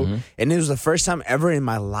scared, bro. Mm-hmm. And it was the first time ever in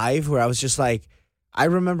my life where I was just like, I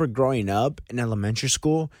remember growing up in elementary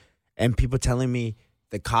school and people telling me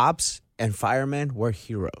the cops and firemen were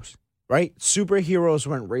heroes. Right. Superheroes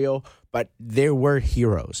weren't real, but there were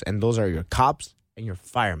heroes. And those are your cops and your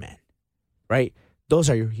firemen. Right. Those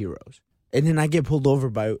are your heroes. And then I get pulled over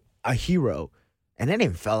by a hero, and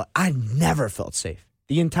I never felt safe.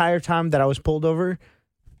 The entire time that I was pulled over,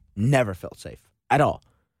 never felt safe at all,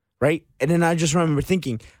 right? And then I just remember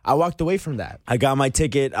thinking, I walked away from that. I got my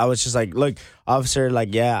ticket. I was just like, look, officer,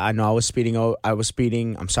 like, yeah, I know I was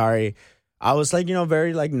speeding. I'm sorry. I was like,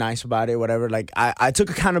 very like nice about it, whatever. Like I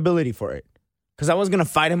took accountability for it because I was going to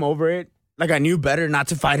fight him over it. Like I knew better not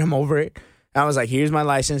to fight him over it. And I was like, here's my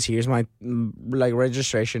license. Here's my like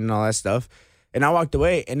registration and all that stuff. And I walked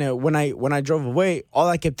away, and then when I drove away, all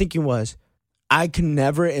I kept thinking was, I could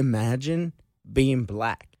never imagine being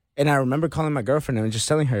black. And I remember calling my girlfriend and just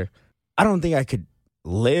telling her, I don't think I could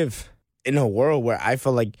live in a world where I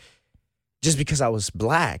felt like just because I was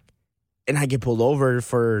black and I get pulled over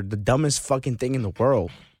for the dumbest fucking thing in the world,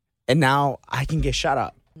 and now I can get shot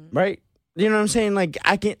up, right? You know what I'm saying? Like,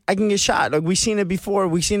 I can get shot. Like, we've seen it before.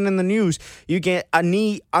 We've seen it in the news. You get a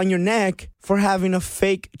knee on your neck for having a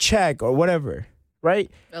fake check or whatever, right?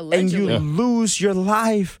 Allegedly. And you lose your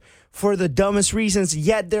life for the dumbest reasons.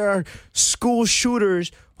 Yet there are school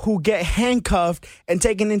shooters who get handcuffed and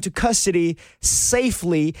taken into custody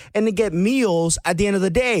safely, and they get meals at the end of the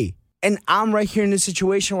day. And I'm right here in this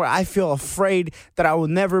situation where I feel afraid that I will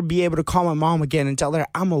never be able to call my mom again and tell her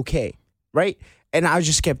I'm okay, right? And I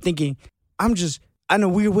just kept thinking, in a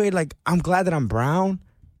weird way, like, I'm glad that I'm brown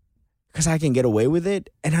because I can get away with it.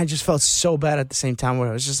 And I just felt so bad at the same time where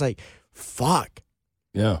I was just like, fuck.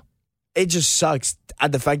 Yeah. It just sucks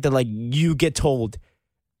at the fact that, like, you get told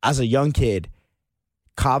as a young kid,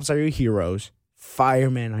 cops are your heroes,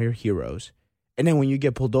 firemen are your heroes. And then when you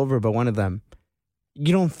get pulled over by one of them,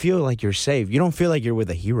 you don't feel like you're safe. You don't feel like you're with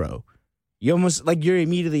a hero. You almost, like, you're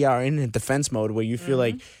immediately are in a defense mode where you feel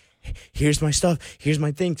like, here's my stuff, here's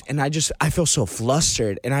my things. And I feel so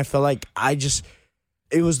flustered. And I feel like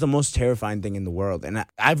it was the most terrifying thing in the world. And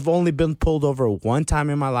I've only been pulled over one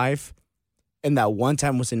time in my life. And that one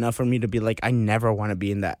time was enough for me to be like, I never want to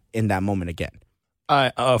be in that moment again.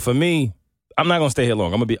 For me, I'm not gonna stay here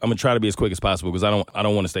long. I'm gonna try to be as quick as possible because I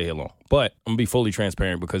don't want to stay here long. But I'm gonna be fully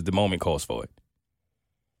transparent because the moment calls for it.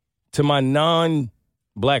 To my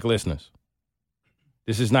black listeners,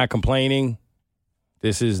 this is not complaining.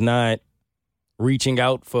 This is not reaching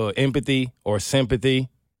out for empathy or sympathy.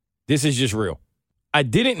 This is just real. I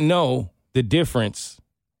didn't know the difference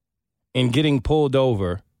in getting pulled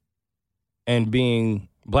over and being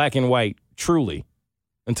black and white truly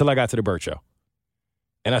until I got to the Burt Show.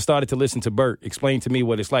 And I started to listen to Burt explain to me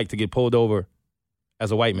what it's like to get pulled over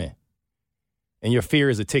as a white man. And your fear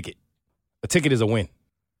is a ticket. A ticket is a win.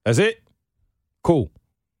 That's it? Cool.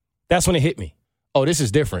 That's when it hit me. Oh, this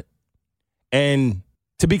is different. And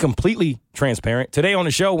to be completely transparent, today on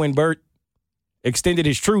the show when Burt extended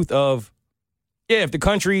his truth of, yeah, if the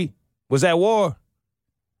country was at war,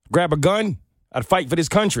 grab a gun, I'd fight for this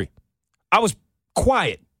country. I was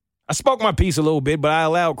quiet. I spoke my piece a little bit, but I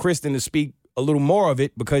allowed Kristen to speak a little more of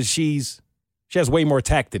it because she has way more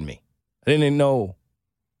tact than me. I didn't know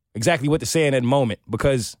exactly what to say in that moment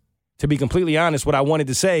because, to be completely honest, what I wanted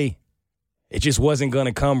to say, it just wasn't going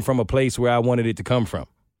to come from a place where I wanted it to come from.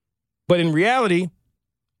 But in reality,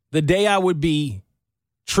 the day I would be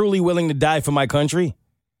truly willing to die for my country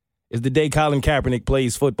is the day Colin Kaepernick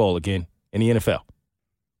plays football again in the NFL.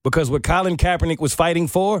 Because what Colin Kaepernick was fighting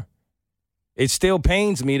for, it still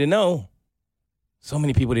pains me to know so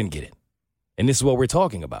many people didn't get it. And this is what we're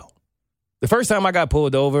talking about. The first time I got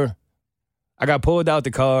pulled over, I got pulled out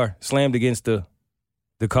the car, slammed against the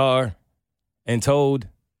car, and told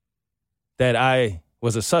that I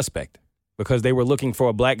was a suspect because they were looking for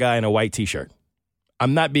a black guy in a white T-shirt.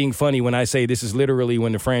 I'm not being funny when I say this is literally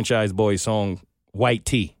when the Franchise Boys song White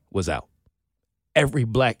Tee was out. Every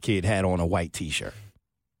black kid had on a white T-shirt.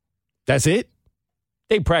 That's it?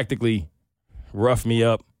 They practically roughed me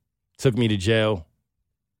up, took me to jail,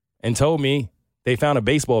 and told me they found a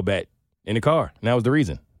baseball bat in the car. And that was the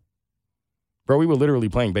reason. Bro, we were literally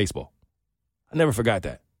playing baseball. I never forgot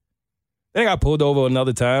that. Then I got pulled over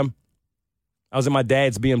another time. I was in my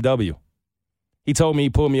dad's BMW. He told me he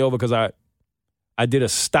pulled me over because I did a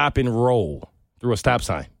stop and roll through a stop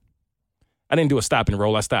sign. I didn't do a stop and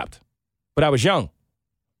roll. I stopped. But I was young,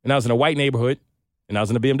 and I was in a white neighborhood, and I was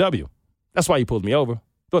in a BMW. That's why he pulled me over.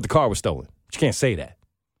 Thought the car was stolen. But you can't say that.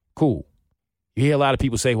 Cool. You hear a lot of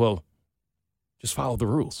people say, well, just follow the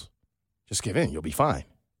rules. Just give in. You'll be fine.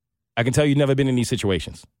 I can tell you've never been in these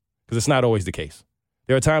situations because it's not always the case.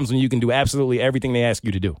 There are times when you can do absolutely everything they ask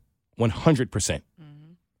you to do. 100%.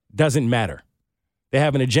 Doesn't matter. They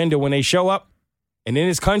have an agenda when they show up. And in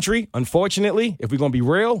this country, unfortunately, if we're going to be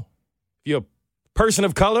real, if you're a person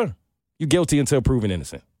of color, you're guilty until proven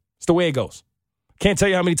innocent. It's the way it goes. Can't tell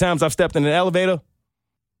you how many times I've stepped in an elevator,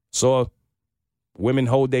 saw women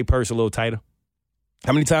hold their purse a little tighter.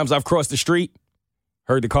 How many times I've crossed the street,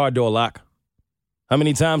 heard the car door lock. How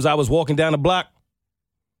many times I was walking down the block,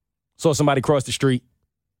 saw somebody cross the street.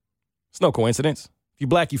 It's no coincidence. If you're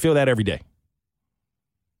black, you feel that every day.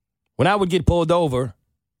 When I would get pulled over,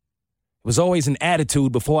 it was always an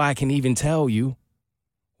attitude before I can even tell you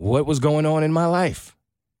what was going on in my life.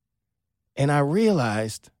 And I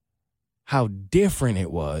realized how different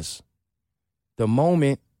it was the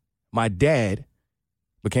moment my dad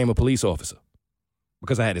became a police officer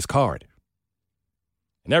because I had his card.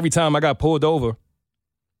 And every time I got pulled over,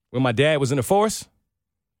 when my dad was in the force,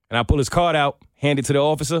 and I pull his card out, hand it to the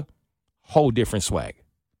officer, whole different swag.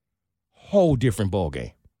 Whole different ball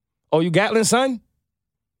game. Oh, you Gatlin, son?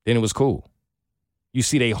 Then it was cool. You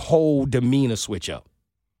see they whole demeanor switch up.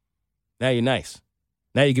 Now you're nice.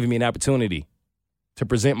 Now you're giving me an opportunity to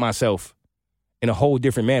present myself in a whole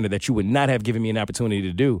different manner that you would not have given me an opportunity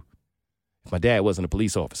to do if my dad wasn't a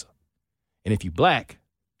police officer. And if you're black,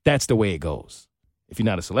 that's the way it goes. If you're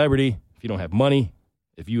not a celebrity, if you don't have money,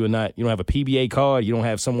 if you don't have a PBA card, you don't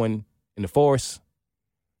have someone in the force,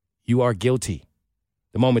 you are guilty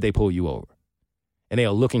the moment they pull you over. And they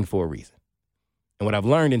are looking for a reason. And what I've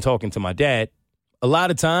learned in talking to my dad, a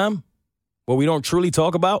lot of time, what we don't truly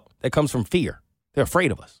talk about, that comes from fear. They're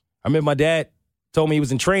afraid of us. I remember my dad told me he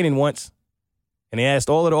was in training once, and he asked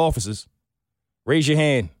all of the officers, raise your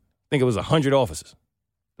hand. I think it was 100 officers,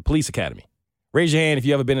 the police academy. Raise your hand if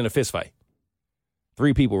you ever been in a fist fight.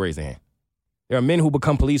 3 people raised their hand. There are men who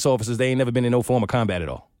become police officers, they ain't never been in no form of combat at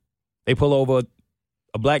all. They pull over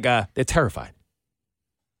a black guy, they're terrified.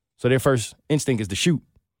 So their first instinct is to shoot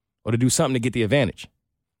or to do something to get the advantage.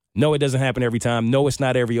 No, it doesn't happen every time. No, it's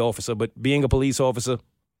not every officer. But being a police officer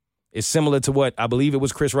is similar to what I believe it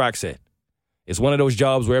was Chris Rock said. It's one of those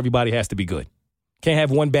jobs where everybody has to be good. Can't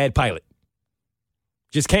have one bad pilot.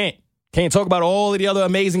 Just can't. Can't talk about all of the other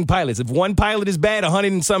amazing pilots. If one pilot is bad,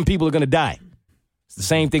 100 and some people are going to die. It's the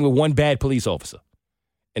same thing with one bad police officer.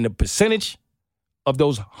 And the percentage of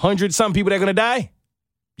those 100 some people that are going to die,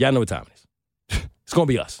 y'all know what time it is. It's going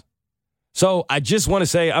to be us. So I just want to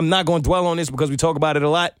say, I'm not going to dwell on this because we talk about it a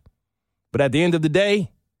lot. But at the end of the day,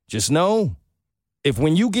 just know, if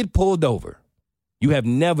when you get pulled over, you have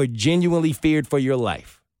never genuinely feared for your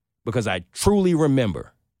life. Because I truly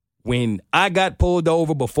remember when I got pulled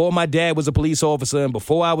over before my dad was a police officer and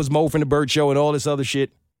before I was Mo from the Burt Show and all this other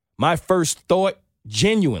shit, my first thought,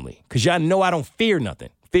 genuinely, because y'all know I don't fear nothing.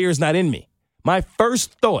 Fear is not in me. My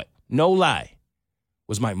first thought, no lie,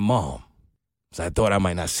 was my mom. So I thought I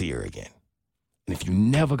might not see her again. And if you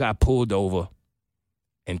never got pulled over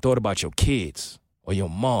and thought about your kids or your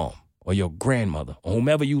mom or your grandmother or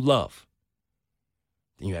whomever you love,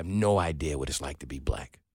 then you have no idea what it's like to be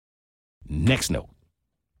black. Next note.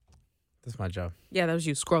 That's my job. Yeah, that was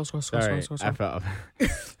you. Scroll. Sorry, I felt.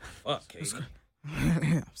 Fuck, Katie.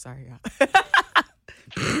 I'm sorry, y'all.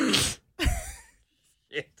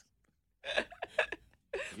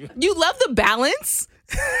 You love the balance?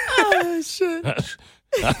 Oh, shit.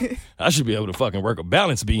 I should be able to fucking work a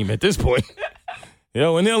balance beam at this point.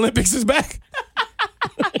 Yo, when the Olympics is back.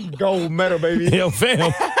 Gold medal, baby. Yo,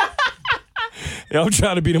 fam. Yo, I'm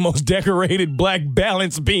trying to be the most decorated black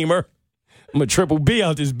balance beamer. I'm a triple B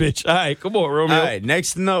out this bitch. All right, come on, Romeo. All right,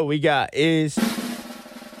 next note we got is,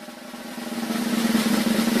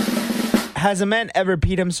 has a man ever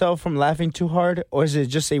peed himself from laughing too hard, or is it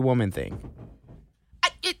just a woman thing?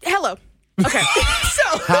 Hello. Okay. So.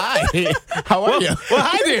 Hi. How are you? Well,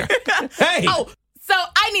 hi there. Hey. Oh, so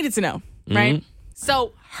I needed to know, right?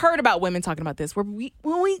 So heard about women talking about this, where when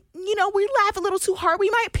we laugh a little too hard, we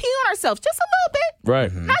might pee on ourselves just a little bit.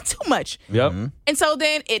 Right. Not too much. Yep. And so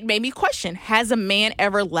then it made me question, has a man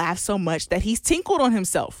ever laughed so much that he's tinkled on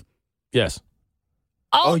himself? Yes.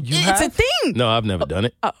 Oh, you it's have? a thing. No, I've never done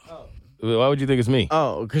it. Oh. Why would you think it's me?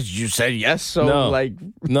 Oh, because you said yes, so No. like.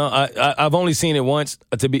 No, I've only seen it once.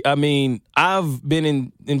 I've been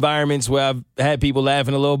in environments where I've had people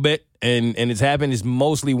laughing a little bit, and it's happened. It's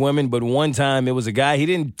mostly women, but one time it was a guy. He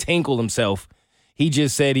didn't tinkle himself. He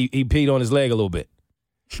just said he peed on his leg a little bit.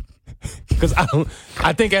 Because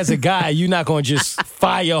I think as a guy, you're not going to just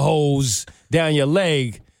fire hose down your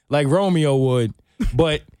leg like Romeo would,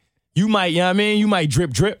 but you might, you know what I mean? You might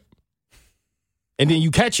drip, and then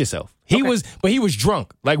you catch yourself. He was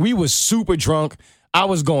drunk. Like, we was super drunk. I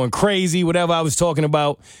was going crazy, whatever I was talking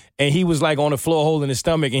about. And he was like on the floor holding his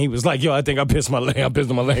stomach. And he was like, yo, I think I pissed on my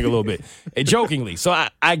leg a little bit. And jokingly. So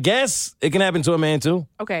I guess it can happen to a man too.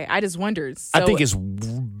 Okay, I just wondered. So, I think it's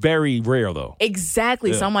very rare though.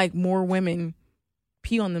 Exactly. Yeah. So I'm like, more women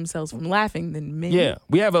pee on themselves from laughing than men. Yeah.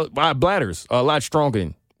 We have our bladders are a lot stronger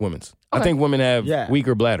than women's. I Okay. think women have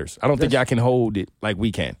weaker bladders. I don't think y'all can hold it like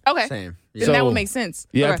we can. Okay. Same. Then So- that would make sense.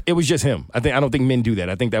 Yeah, Okay. it was just him. I don't think men do that.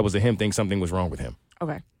 I think that was a him thing. Something was wrong with him.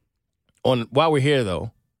 Okay. While we're here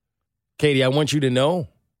though, Katie, I want you to know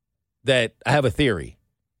that I have a theory.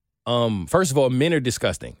 First of all, men are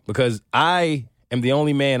disgusting because I am the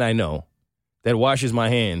only man I know that washes my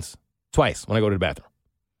hands twice when I go to the bathroom.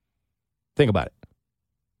 Think about it.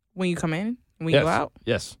 When you come in? When Yes. you go out?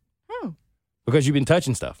 Yes. Oh. Because you've been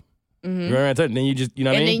touching stuff. Mm-hmm. You remember touching, then you just, you know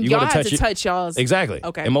what I And mean? then You y'all go to have touch to it. touch y'all's. Exactly.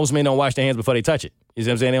 Okay. And most men don't wash their hands before they touch it. You see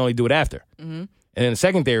what I'm saying? They only do it after. Mm-hmm. And then the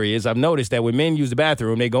second theory is I've noticed that when men use the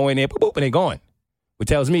bathroom, they go in there, boop, boop, and they're gone. Which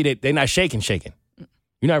tells me that they're not shaking.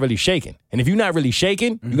 You're not really shaking. And if you're not really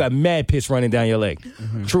shaking, you got mad piss running down your leg.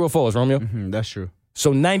 True or false, Romeo? That's true.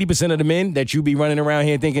 So 90% of the men that you be running around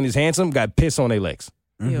here thinking is handsome got piss on their legs.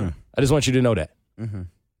 Ew. I just want you to know that.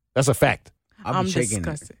 That's a fact. I'm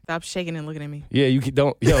disgusted. Stop shaking and looking at me. Yeah,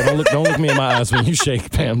 don't look me in my eyes when you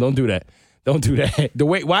shake, Pam. Don't do that. Don't do that.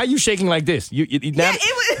 Why are you shaking like this? Now,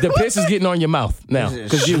 the piss is getting on your mouth now.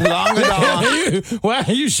 Because you why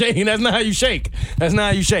are you shaking? That's not how you shake.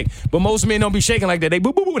 But most men don't be shaking like that. They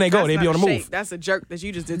boop boop boop and they go. They be on the move. That's a jerk that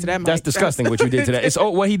you just did to that mic. That's disgusting what you did to that. It's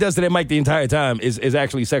what he does to that mic the entire time is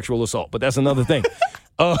actually sexual assault. But that's another thing.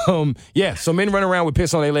 Yeah. So men run around with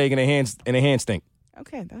piss on their leg and their hands stink.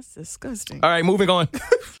 Okay, that's disgusting. All right, moving on.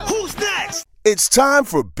 Who's next? It's time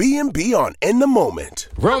for B&B on In the Moment.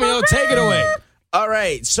 Romeo, take it away. All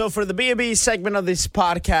right. So for the B&B segment of this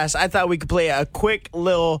podcast, I thought we could play a quick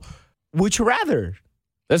little Would You Rather.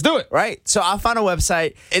 Let's do it. Right. So I found a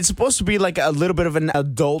website. It's supposed to be like a little bit of an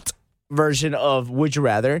adult version of Would You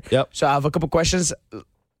Rather. Yep. So I have a couple questions.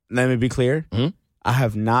 Let me be clear. I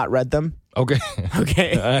have not read them. Okay.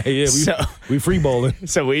 Okay. Yeah, we free bowling.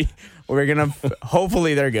 So we're going to,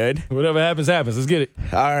 hopefully they're good. Whatever happens, happens. Let's get it.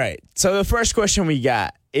 All right. So the first question we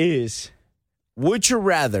got is, would you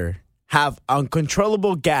rather have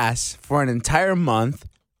uncontrollable gas for an entire month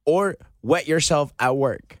or wet yourself at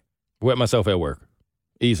work? Wet myself at work.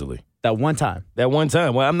 Easily. That one time.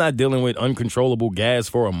 Well, I'm not dealing with uncontrollable gas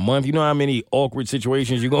for a month. You know how many awkward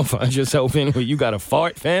situations you're going to find yourself in where you got to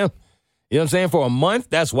fart, fam? You know what I'm saying? For a month,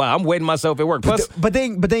 that's why I'm waiting myself at work. Plus, but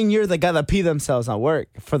then you're the guy that pee themselves at work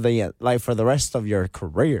for the for the rest of your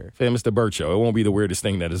career. fam, it's the Burt Show. It won't be the weirdest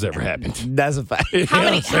thing that has ever happened. That's a fact. How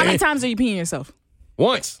many times are you peeing yourself?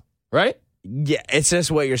 Once, right? Yeah, it's just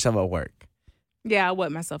wet yourself at work. Yeah, I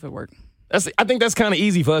wet myself at work. I think that's kind of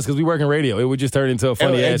easy for us because we work in radio. It would just turn into a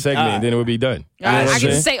funny ass segment, and then it would be done. You know what I I'm can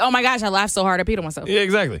just saying? say, oh my gosh, I laughed so hard I peed on myself. Yeah,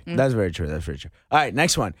 exactly. That's very true. That's very true. All right,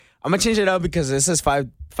 next one. I'm gonna change it up because this is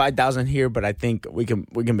 5,000 here, but I think we can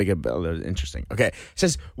make it a little interesting. Okay, it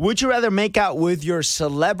says, would you rather make out with your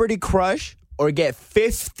celebrity crush or get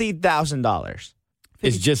 $50,000?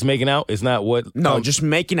 It's just making out. It's not what. No, just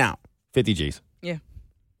making out. 50 G's. Yeah.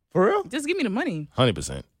 For real? Just give me the money.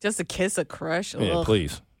 100%. Just to kiss a crush. Yeah, Ugh.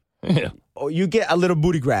 please. Yeah. Oh, you get a little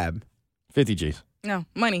booty grab. 50 G's. No,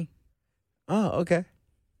 money. Oh, okay.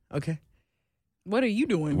 Okay. What are you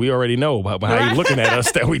doing? We already know about how you looking at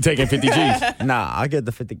us that we taking 50 G's. Nah, I'll get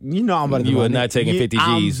the 50. You know I'm about You the are money. not taking 50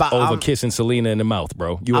 G's over I'm kissing Selena in the mouth,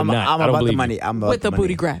 bro. You are I'm not. I don't about believe the money. you. I'm about With the money.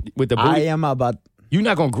 booty grab. With the booty. I am about. You're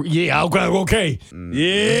not going to. Yeah, I'll grab. Okay.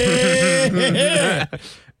 Yeah.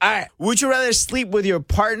 All right. Would you rather sleep with your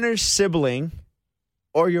partner's sibling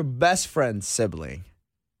or your best friend's sibling?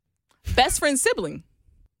 Best friend sibling.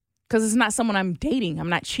 Because it's not someone I'm dating. I'm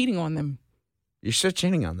not cheating on them. You're still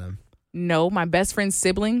cheating on them. No, my best friend's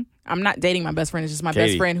sibling. I'm not dating my best friend. It's just my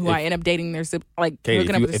Katie, best friend who I end up dating their sibling. Like, Katie,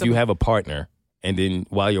 hooking up with their if you sibling. have a partner and then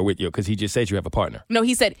while you're with your, because he just said you have a partner. No,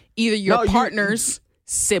 he said either your No, partner's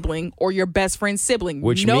sibling or your best friend's sibling.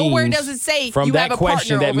 Which nowhere means does it say from you that have a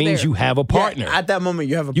question, partner that over means there. you have a partner. Yeah, at that moment,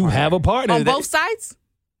 you have a partner. You have a partner. On both sides?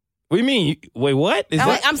 What do you mean? Wait, what?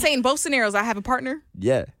 I'm saying both scenarios. I have a partner.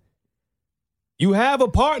 Yeah. You have a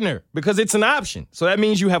partner because it's an option. So that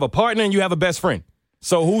means you have a partner and you have a best friend.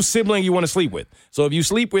 So whose sibling you want to sleep with? So if you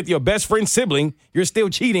sleep with your best friend's sibling, you're still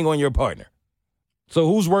cheating on your partner. So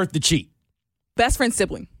who's worth the cheat? Best friend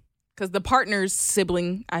sibling. Because the partner's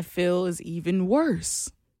sibling, I feel, is even worse.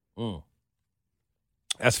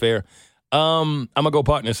 That's fair. I'm going to go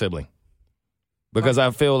partner sibling. Because I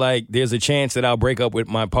feel like there's a chance that I'll break up with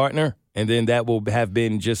my partner, and then that will have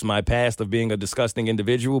been just my past of being a disgusting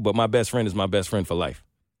individual, but my best friend is my best friend for life.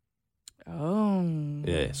 Oh.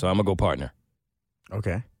 Yeah, so I'm going to go partner.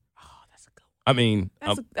 Okay. That's a good I mean,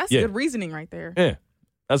 That's yeah. good reasoning right there. Yeah,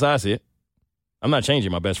 that's how I see it. I'm not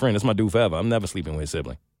changing my best friend. That's my dude forever. I'm never sleeping with his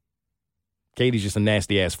sibling. Katie's just a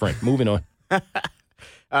nasty-ass friend. Moving on. All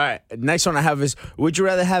right. Next one I have is, would you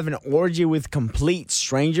rather have an orgy with complete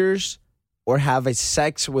strangers or have a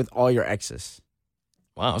sex with all your exes?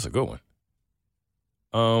 Wow, that's a good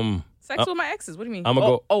one. Sex with my exes. What do you mean? I'ma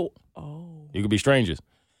go- Oh. You could be strangers.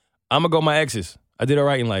 I'm going to go my exes. I did all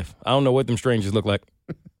right in life. I don't know what them strangers look like.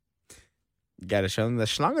 You gotta show them the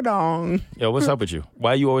schlongadong. Yo, what's up with you?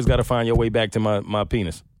 Why you always got to find your way back to my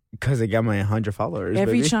penis? Because they got my 100 followers.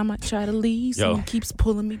 Every baby. time I try to leave, Yo. someone keeps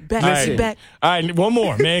pulling me back, All right. back. All right, one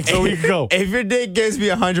more, man, so we can go. If your dick gives me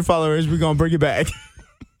 100 followers, we're gonna bring it back.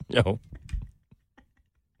 Yo.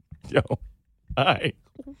 All right,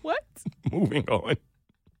 What? moving on.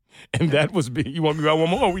 And that was big. You want me to go one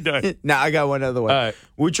more? Or we done? Now I got one other one. All right.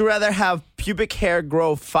 Would you rather have pubic hair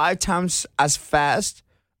grow 5 times as fast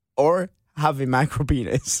or have a micro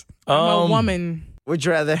penis? I'm a woman. Would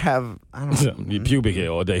you rather have, I don't know. Pubic hair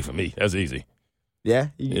all day for me. That's easy. Yeah?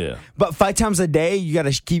 Yeah. But 5 times a day, you got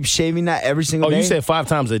to keep shaving that every single day? Oh, you said 5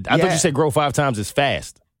 times a day. I thought Yeah. you said grow 5 times as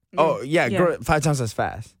fast. Oh, yeah, Yeah. grow 5 times as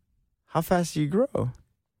fast. How fast do you grow?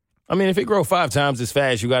 I mean, if it grow 5 times as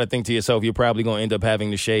fast, you got to think to yourself, you're probably going to end up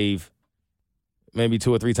having to shave maybe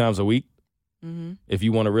 2 or 3 times a week if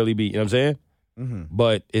you want to really be, you know what I'm saying? Mm-hmm.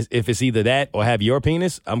 But if it's either that or have your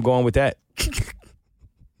penis, I'm going with that.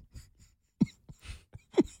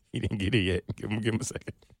 He didn't get it yet. Give him a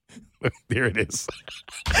second. Look, there it is.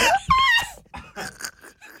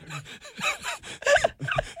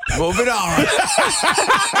 Moving on.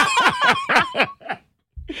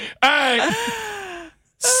 All right.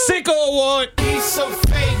 Sicko Award. He's so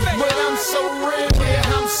fake, but I'm so real. Yeah,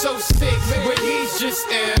 I'm so sick, but he's just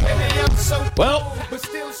I'm so Well,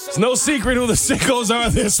 it's no secret who the sickos are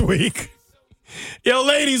this week. Yo,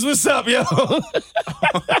 ladies, what's up, yo?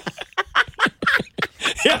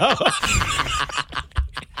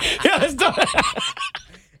 Yo, let's do it.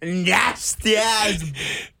 Nasty ass.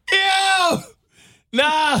 Yo,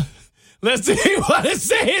 nah, let's see what it's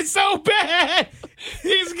saying so bad.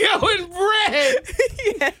 He's going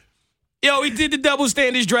bread. Yo, we did the double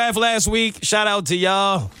standards draft last week. Shout out to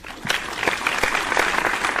y'all.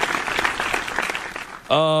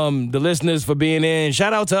 the listeners for being in.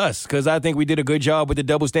 Shout out to us, because I think we did a good job with the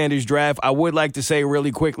double standards draft. I would like to say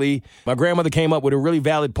really quickly, my grandmother came up with a really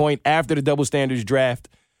valid point after the double standards draft.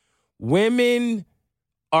 Women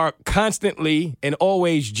are constantly and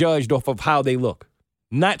always judged off of how they look,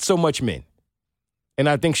 not so much men. And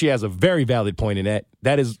I think she has a very valid point in that.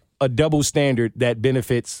 That is a double standard that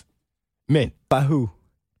benefits men. By who?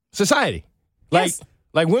 Society. Yes.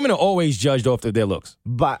 Like women are always judged off of their looks.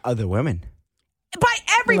 By other women. By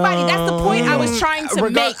everybody. That's the point I was trying to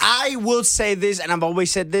make. I will say this, and I've always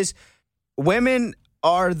said this. Women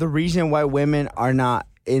are the reason why women are not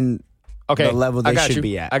in the level they should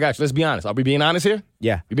be at. I got you. Let's be honest. Are we being honest here?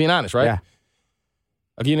 Yeah. You're being honest, right? Yeah.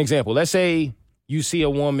 I'll give you an example. Let's say you see a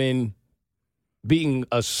woman being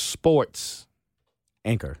a sports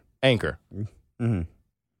Anchor. Mm-hmm.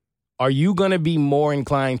 Are you going to be more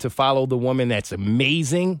inclined to follow the woman that's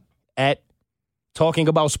amazing at talking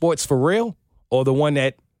about sports for real, or the one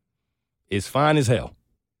that is fine as hell?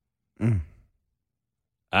 All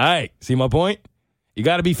right. See my point? You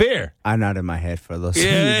got to be fair. I'm not in my head for those.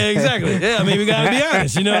 Yeah, exactly. Yeah, I mean, we got to be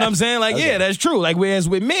honest. You know what I'm saying? Like, okay. Yeah, that's true. Like, whereas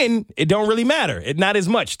with men, it don't really matter. It not as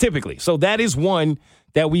much, typically. So that is one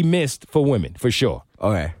that we missed for women, for sure.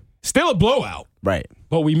 Okay. Still a blowout. Right.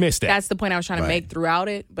 But we missed that. That's the point I was trying to make throughout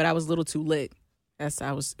it, but I was a little too lit.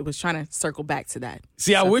 I was trying to circle back to that.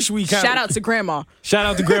 See, I wish we shout out to Grandma. Shout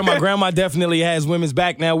out to Grandma. Grandma definitely has women's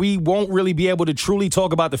back. Now, we won't really be able to truly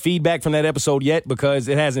talk about the feedback from that episode yet because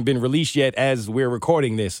it hasn't been released yet as we're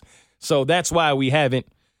recording this. So that's why we haven't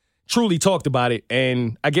truly talked about it.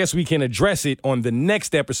 And I guess we can address it on the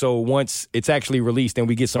next episode once it's actually released and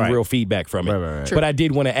we get some real feedback from it. Right. But I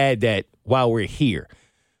did want to add that while we're here.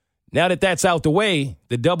 Now that that's out the way,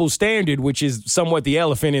 the double standard, which is somewhat the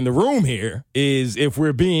elephant in the room here, is if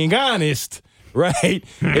we're being honest, right?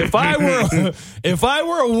 If I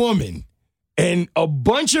were a woman and a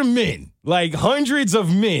bunch of men, like hundreds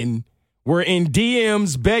of men, were in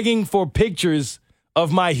DMs begging for pictures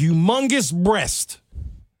of my humongous breast,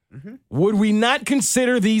 would we not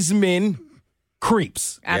consider these men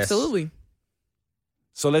creeps? Absolutely. Yes.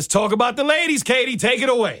 So let's talk about the ladies, Katie. Take it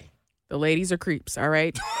away. The ladies are creeps, all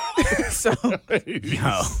right? So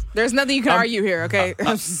there's nothing you can argue here, okay?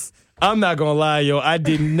 I'm not going to lie, yo. I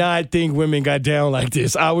did not think women got down like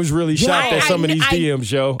this. I was really shocked at some of these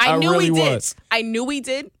DMs, yo. I really was. I knew we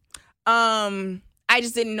did. I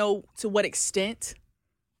just didn't know to what extent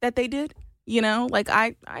that they did. You know, like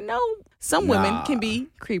I know some women can be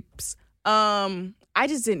creeps. I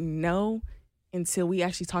just didn't know until we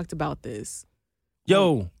actually talked about this.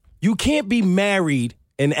 Yo, you can't be married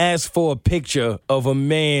and ask for a picture of a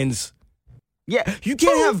man's. Yeah, you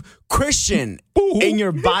can't have Christian in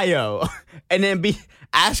your bio and then be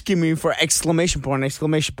asking me for exclamation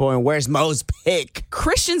point, where's Mo's pic?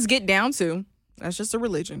 Christians get down to. That's just a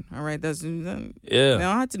religion, all right? They don't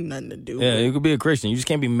have to nothing to do with it. You could be a Christian. You just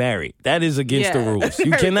can't be married. That is against the rules.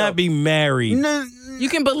 You cannot be married. No. You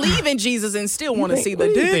can believe in Jesus and still want to see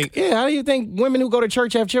the dick. Yeah, how do you think women who go to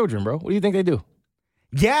church have children, bro? What do you think they do?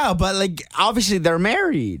 Yeah, but like obviously they're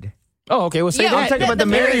married. Oh, okay. Well, say that. I'm talking about the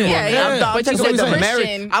married one.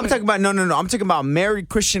 I'm talking about I'm talking about married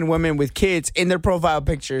Christian women with kids in their profile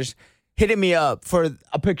pictures hitting me up for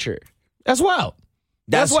a picture. That's wild.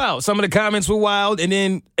 That's wild. Some of the comments were wild, and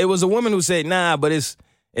then it was a woman who said, "Nah, but it's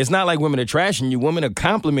not like women are trashing you. Women are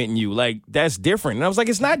complimenting you. Like that's different." And I was like,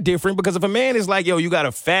 "It's not different because if a man is like, yo, you got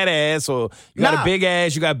a fat ass or you got a big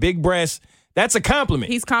ass, you got big breasts." That's a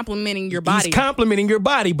compliment. He's complimenting your body. He's complimenting your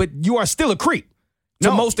body, but you are still a creep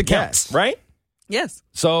to most accounts, right? Yes.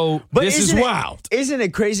 So this is wild. Isn't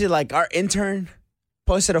it crazy? Like our intern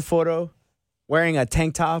posted a photo wearing a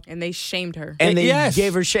tank top. And they shamed her. And they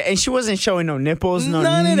gave her shit. And she wasn't showing no nipples,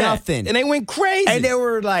 nothing. And they went crazy. And they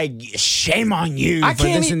were like, shame on you for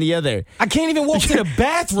this and the other. I can't even walk to the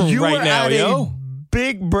bathroom right now, yo.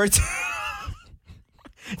 Big Bert.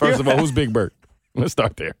 First of all, who's Big Bert? Let's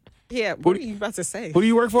start there. Yeah, what are you about to say? Who do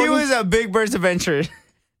you work for? He was a Big Bert's Adventure.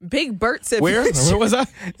 Big Bert's Adventure. Where was I?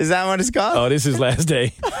 Is that what it's called? Oh, this is last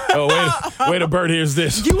day. Oh, wait a Bert hears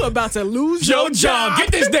this. You about to lose your job.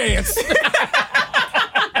 Get this dance.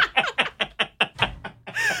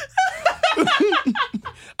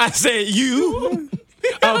 I said you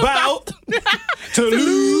about to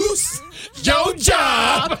lose your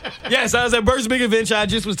job. Yes, I was at Bert's Big Adventure. I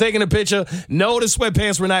just was taking a picture. No, the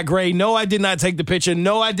sweatpants were not gray. No, I did not take the picture.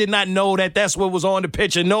 No, I did not know that that's what was on the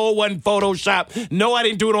picture. No, it wasn't Photoshop. No, I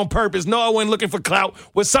didn't do it on purpose. No, I wasn't looking for clout.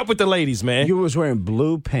 What's up with the ladies, man? You was wearing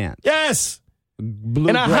blue pants. Yes.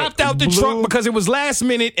 And I hopped out the truck because it was last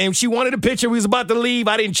minute and she wanted a picture. We was about to leave.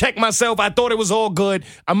 I didn't check myself. I thought it was all good.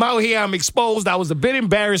 I'm out here. I'm exposed. I was a bit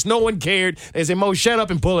embarrassed. No one cared. They said, Mo, shut up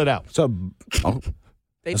and pull it out. So,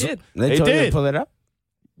 They did. They told you did. to pull it up?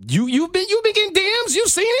 You've been getting DMs? You've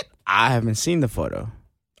seen it? I haven't seen the photo.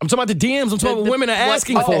 I'm talking about the DMs. I'm talking about what women are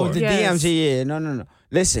asking for. Oh, the Yes. DMs. Yeah. No.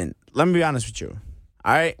 Listen, let me be honest with you.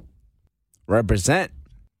 All right? Represent.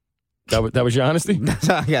 That was your honesty? That's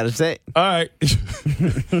all I got to say. All right.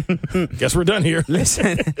 Guess we're done here.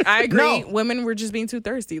 Listen. I agree. No. Women were just being too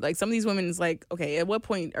thirsty. Like some of these women is like, okay, at what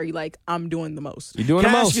point are you like, I'm doing the most? You doing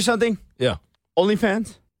Can the I most? ask you something? Yeah.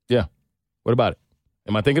 OnlyFans? Yeah. What about it?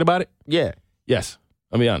 Am I thinking about it? Yeah. Yes.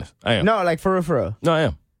 I'll be honest. I am. No, like for real. No, I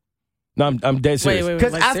am. No, I'm dead serious. Wait.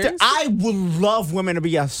 Because Like, after seriously? I would love women to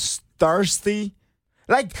be as thirsty.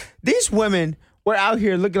 Like these women were out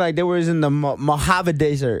here looking like they was in the Mojave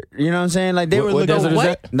Desert. You know what I'm saying? Like they What were looking desert is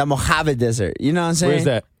what? that? The Mojave Desert. You know what I'm saying? Where's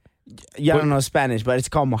that? Y'all What- don't know Spanish, but it's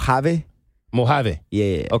called Mojave. Mojave.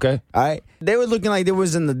 Yeah. Okay. All right. They were looking like they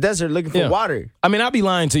was in the desert looking for Yeah. water. I mean, I'd be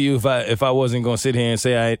lying to you if I wasn't going to sit here and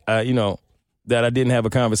say that I didn't have a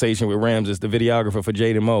conversation with Ramses, the videographer for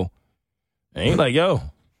Jade and Mo. And he's like, yo,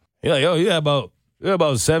 you had about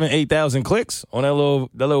 7,000-8,000 clicks on that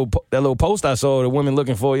little post I saw of the women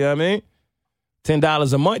looking for. You know what I mean?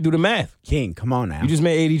 $10 a month. Do the math. King, come on now. You just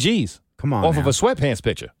made 80 G's Come on off now. of a sweatpants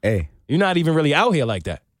picture. Hey, You're not even really out here like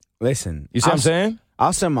that. listen. You see what I'm saying?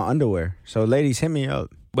 I'll send my underwear. So ladies, hit me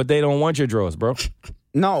up. But they don't want your drawers, bro.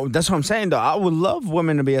 No, that's what I'm saying though. I would love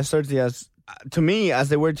women to be as thirsty as to me as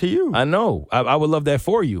they were to you. I know. I would love that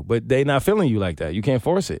for you, but they not feeling you like that. You can't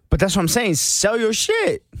force it. But that's what I'm saying. Sell your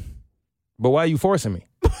shit. But why are you forcing me?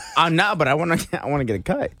 I'm not, but I want to get a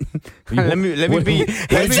cut. You- let me what- be. what He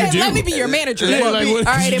did you said, do? let me be your manager. Yeah, like, what All did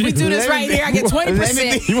right, you if we do? do this Let right me here, I get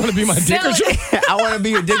 20%. You want to be my Sell dicker? it. I want to be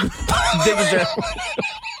your dick.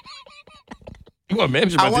 You want to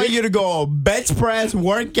manage I my want dick? you to go bench press,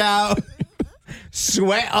 workout,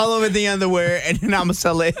 sweat all over the underwear, and then I'm gonna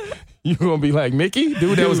sell it. You gonna be like Mickey,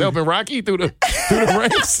 dude that was helping Rocky through the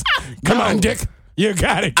ranks? Come on, Dick. You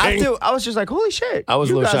got it, King. I was just like, holy shit. I was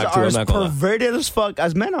a you little guys shocked, too, are I'm as not gonna lie. perverted as fuck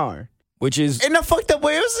as men are. Which is In a fucked up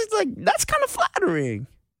way, it was just like, that's kind of flattering.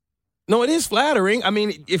 no, it is flattering. I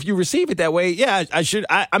mean, if you receive it that way, yeah, I should.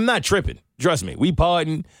 I'm not tripping. Trust me. We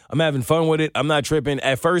partying. I'm having fun with it. I'm not tripping.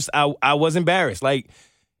 At first, I was embarrassed. Like,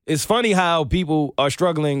 it's funny how people are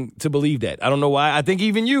struggling to believe that. I don't know why. I think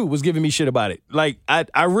even you was giving me shit about it. Like,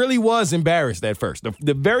 I really was embarrassed at first.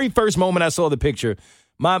 The very first moment I saw the picture,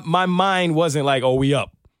 my mind wasn't like, oh, we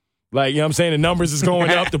up. Like, you know what I'm saying? The numbers is going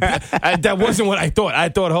up. That wasn't what I thought. I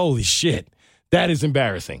thought, holy shit, that is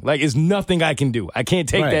embarrassing. Like, it's nothing I can do. I can't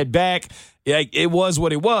take Right. that back. Like, it was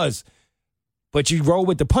what it was. But you roll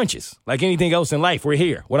with the punches. Like anything else in life, we're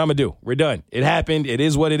here. What I'm going to do? We're done. It happened. It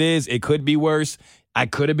is what it is. It could be worse. I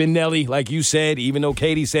could have been Nelly, like you said, even though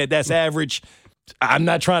Katie said that's average. I'm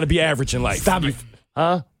not trying to be average in life. Stop it.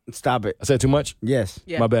 Huh? Stop it. I said too much? Yes.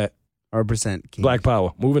 Yeah. My bad. Represent King. Black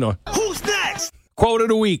power. Moving on. Who's next? Quote of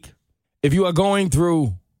the week. If you are going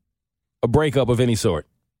through a breakup of any sort,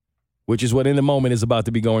 which is what In the Moment is about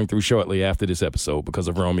to be going through shortly after this episode because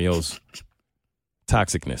of Romeo's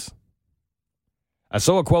toxicness. I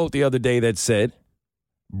saw a quote the other day that said,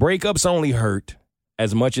 breakups only hurt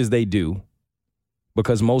as much as they do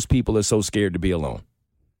because most people are so scared to be alone.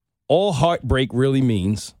 All heartbreak really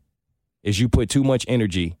means is you put too much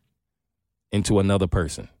energy into another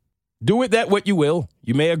person. Do it that what you will.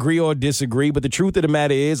 You may agree or disagree, but the truth of the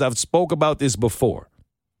matter is, I've spoke about this before.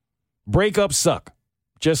 Breakups suck,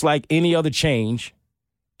 just like any other change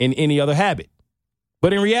in any other habit.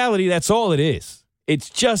 But in reality, that's all it is. It's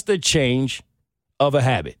just a change of a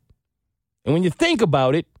habit. And when you think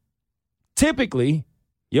about it, typically,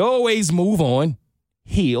 you always move on,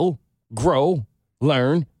 heal, grow,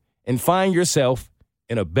 learn, and find yourself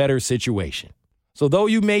in a better situation. So though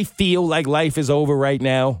you may feel like life is over right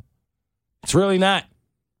now, it's really not.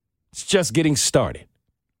 It's just getting started.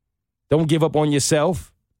 Don't give up on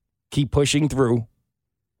yourself. Keep pushing through.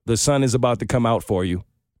 The sun is about to come out for you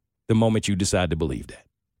the moment you decide to believe that.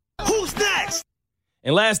 Who's next?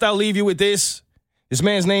 And last, I'll leave you with this. This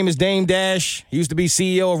man's name is Dame Dash. He used to be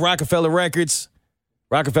CEO of Rockefeller Records.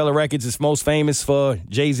 Rockefeller Records is most famous for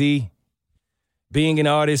Jay-Z being an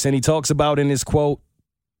artist, and he talks about in his quote,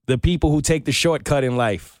 the people who take the shortcut in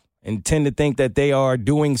life and tend to think that they are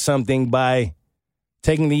doing something by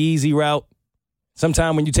taking the easy route.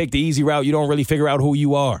 Sometimes when you take the easy route, you don't really figure out who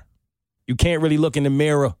you are. You can't really look in the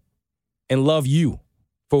mirror and love you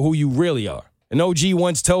for who you really are. An OG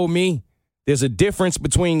once told me there's a difference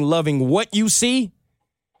between loving what you see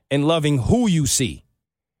and loving who you see.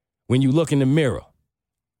 when you look in the mirror.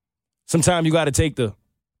 Sometimes you got to take the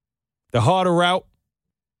harder route.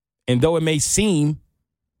 And though it may seem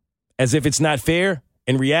as if it's not fair,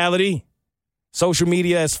 in reality, social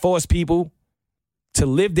media has forced people to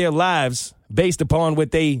live their lives based upon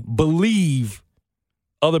what they believe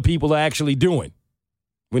other people are actually doing.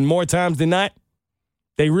 When more times than not,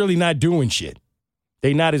 they really not doing shit.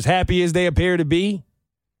 They not as happy as they appear to be.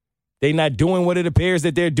 They not doing what it appears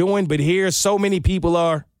that they're doing. But here, so many people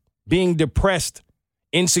are being depressed,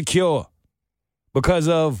 insecure, because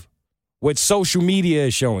of what social media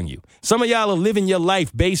is showing you. Some of y'all are living your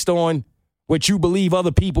life based on what you believe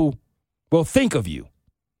other people will think of you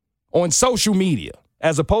on social media,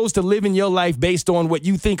 as opposed to living your life based on what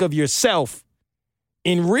you think of yourself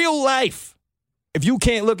in real life. If you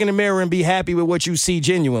can't look in the mirror and be happy with what you see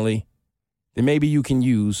genuinely, then maybe you can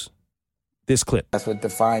use this clip. That's what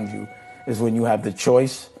defines you, is when you have the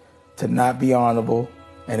choice to not be honorable,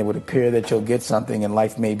 and it would appear that you'll get something and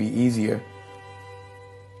life may be easier.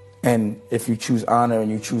 And if you choose honor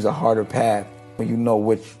and you choose a harder path, well, you know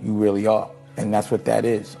which you really are. And that's what that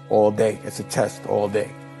is all day. It's a test all day.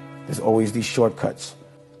 There's always these shortcuts.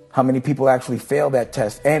 How many people actually fail that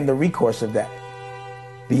test and the recourse of that?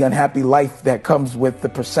 The unhappy life that comes with the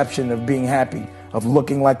perception of being happy, of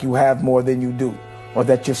looking like you have more than you do, or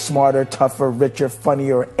that you're smarter, tougher, richer,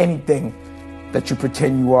 funnier, or anything that you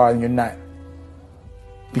pretend you are and you're not.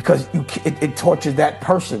 Because it tortures that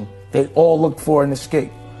person. They all look for an escape,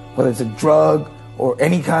 whether it's a drug or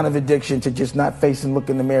any kind of addiction, to just not face and look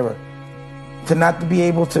in the mirror. To not to be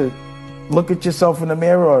able to look at yourself in the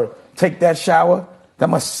mirror or take that shower, that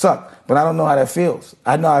must suck. But I don't know how that feels.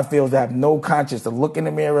 I know how it feels to have no conscience, to look in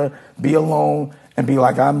the mirror, be alone, and be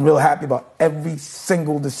like, I'm real happy about every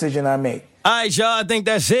single decision I make. All right, y'all, I think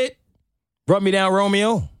that's it. Brought me down,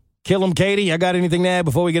 Romeo. Kill him, Katie. I got anything to add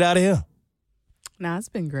before we get out of here? Nah, it's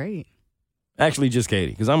been great. Actually, just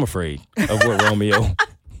Katie, because I'm afraid of what Romeo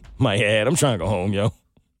might add. I'm trying to go home, yo.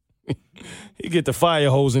 You get the fire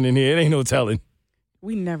hosing in here. It ain't no telling.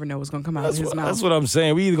 We never know what's going to come out of his mouth. That's what I'm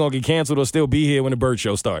saying. We either going to get canceled or still be here when the bird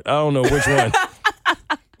show start. I don't know which one.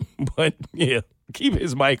 But, yeah, keep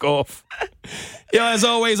his mic off. Yo, as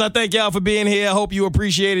always, I thank y'all for being here. I hope you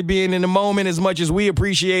appreciated being in the moment as much as we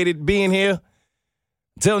appreciated being here.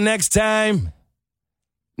 Until next time,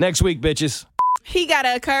 next week, bitches. He got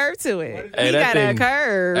a curve to it. Hey, he got a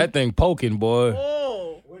curve. That thing poking, boy.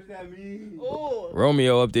 Oh. What does that mean? Oh.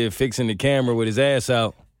 Romeo up there fixing the camera with his ass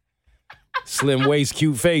out. Slim waist,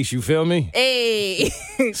 cute face, you feel me? Hey.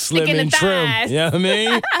 Slim and trim. You know what I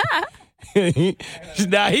mean? He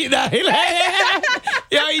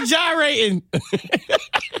gyrating.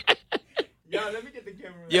 Yo, let me get the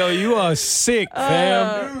camera. Yo, you are sick,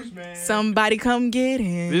 fam. Somebody come get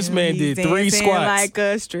him. This man He's did 3 dancing squats. like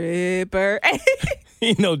a stripper.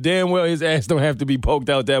 He know damn well his ass don't have to be poked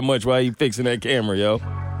out that much while he fixing that camera, yo.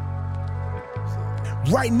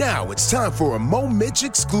 Right now, it's time for a Mo Mitch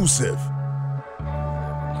exclusive.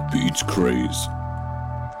 Beats craze.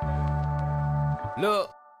 Look.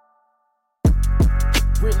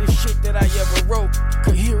 Realest shit that I ever wrote.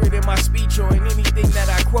 Could hear it in my speech or in anything that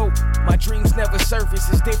I quote. My dreams never surface,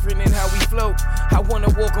 it's different in how we float. I wanna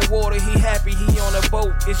walk on water, he happy, he on a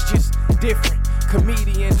boat. It's just different.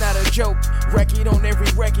 Comedian, not a joke. Record on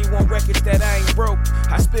every record, want records that I ain't broke.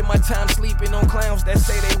 I spend my time sleeping on clowns that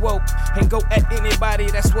say they woke. And go at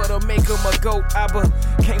anybody, that's what'll make them a goat. I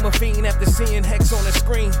became a fiend after seeing Hex on the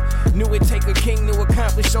screen. Knew it'd take a king to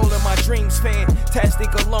accomplish all of my dreams.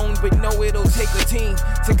 Fantastic alone, but know it'll take a team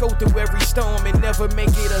to go through every storm and never make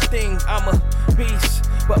it a thing. I'm a beast,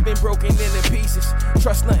 but been broken into pieces.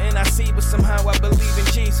 Trust nothing I see, but somehow I believe in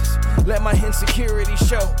Jesus. Let my insecurity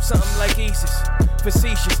show, something like ISIS.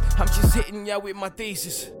 Facetious, I'm just hitting y'all with my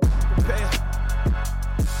thesis. Prepare.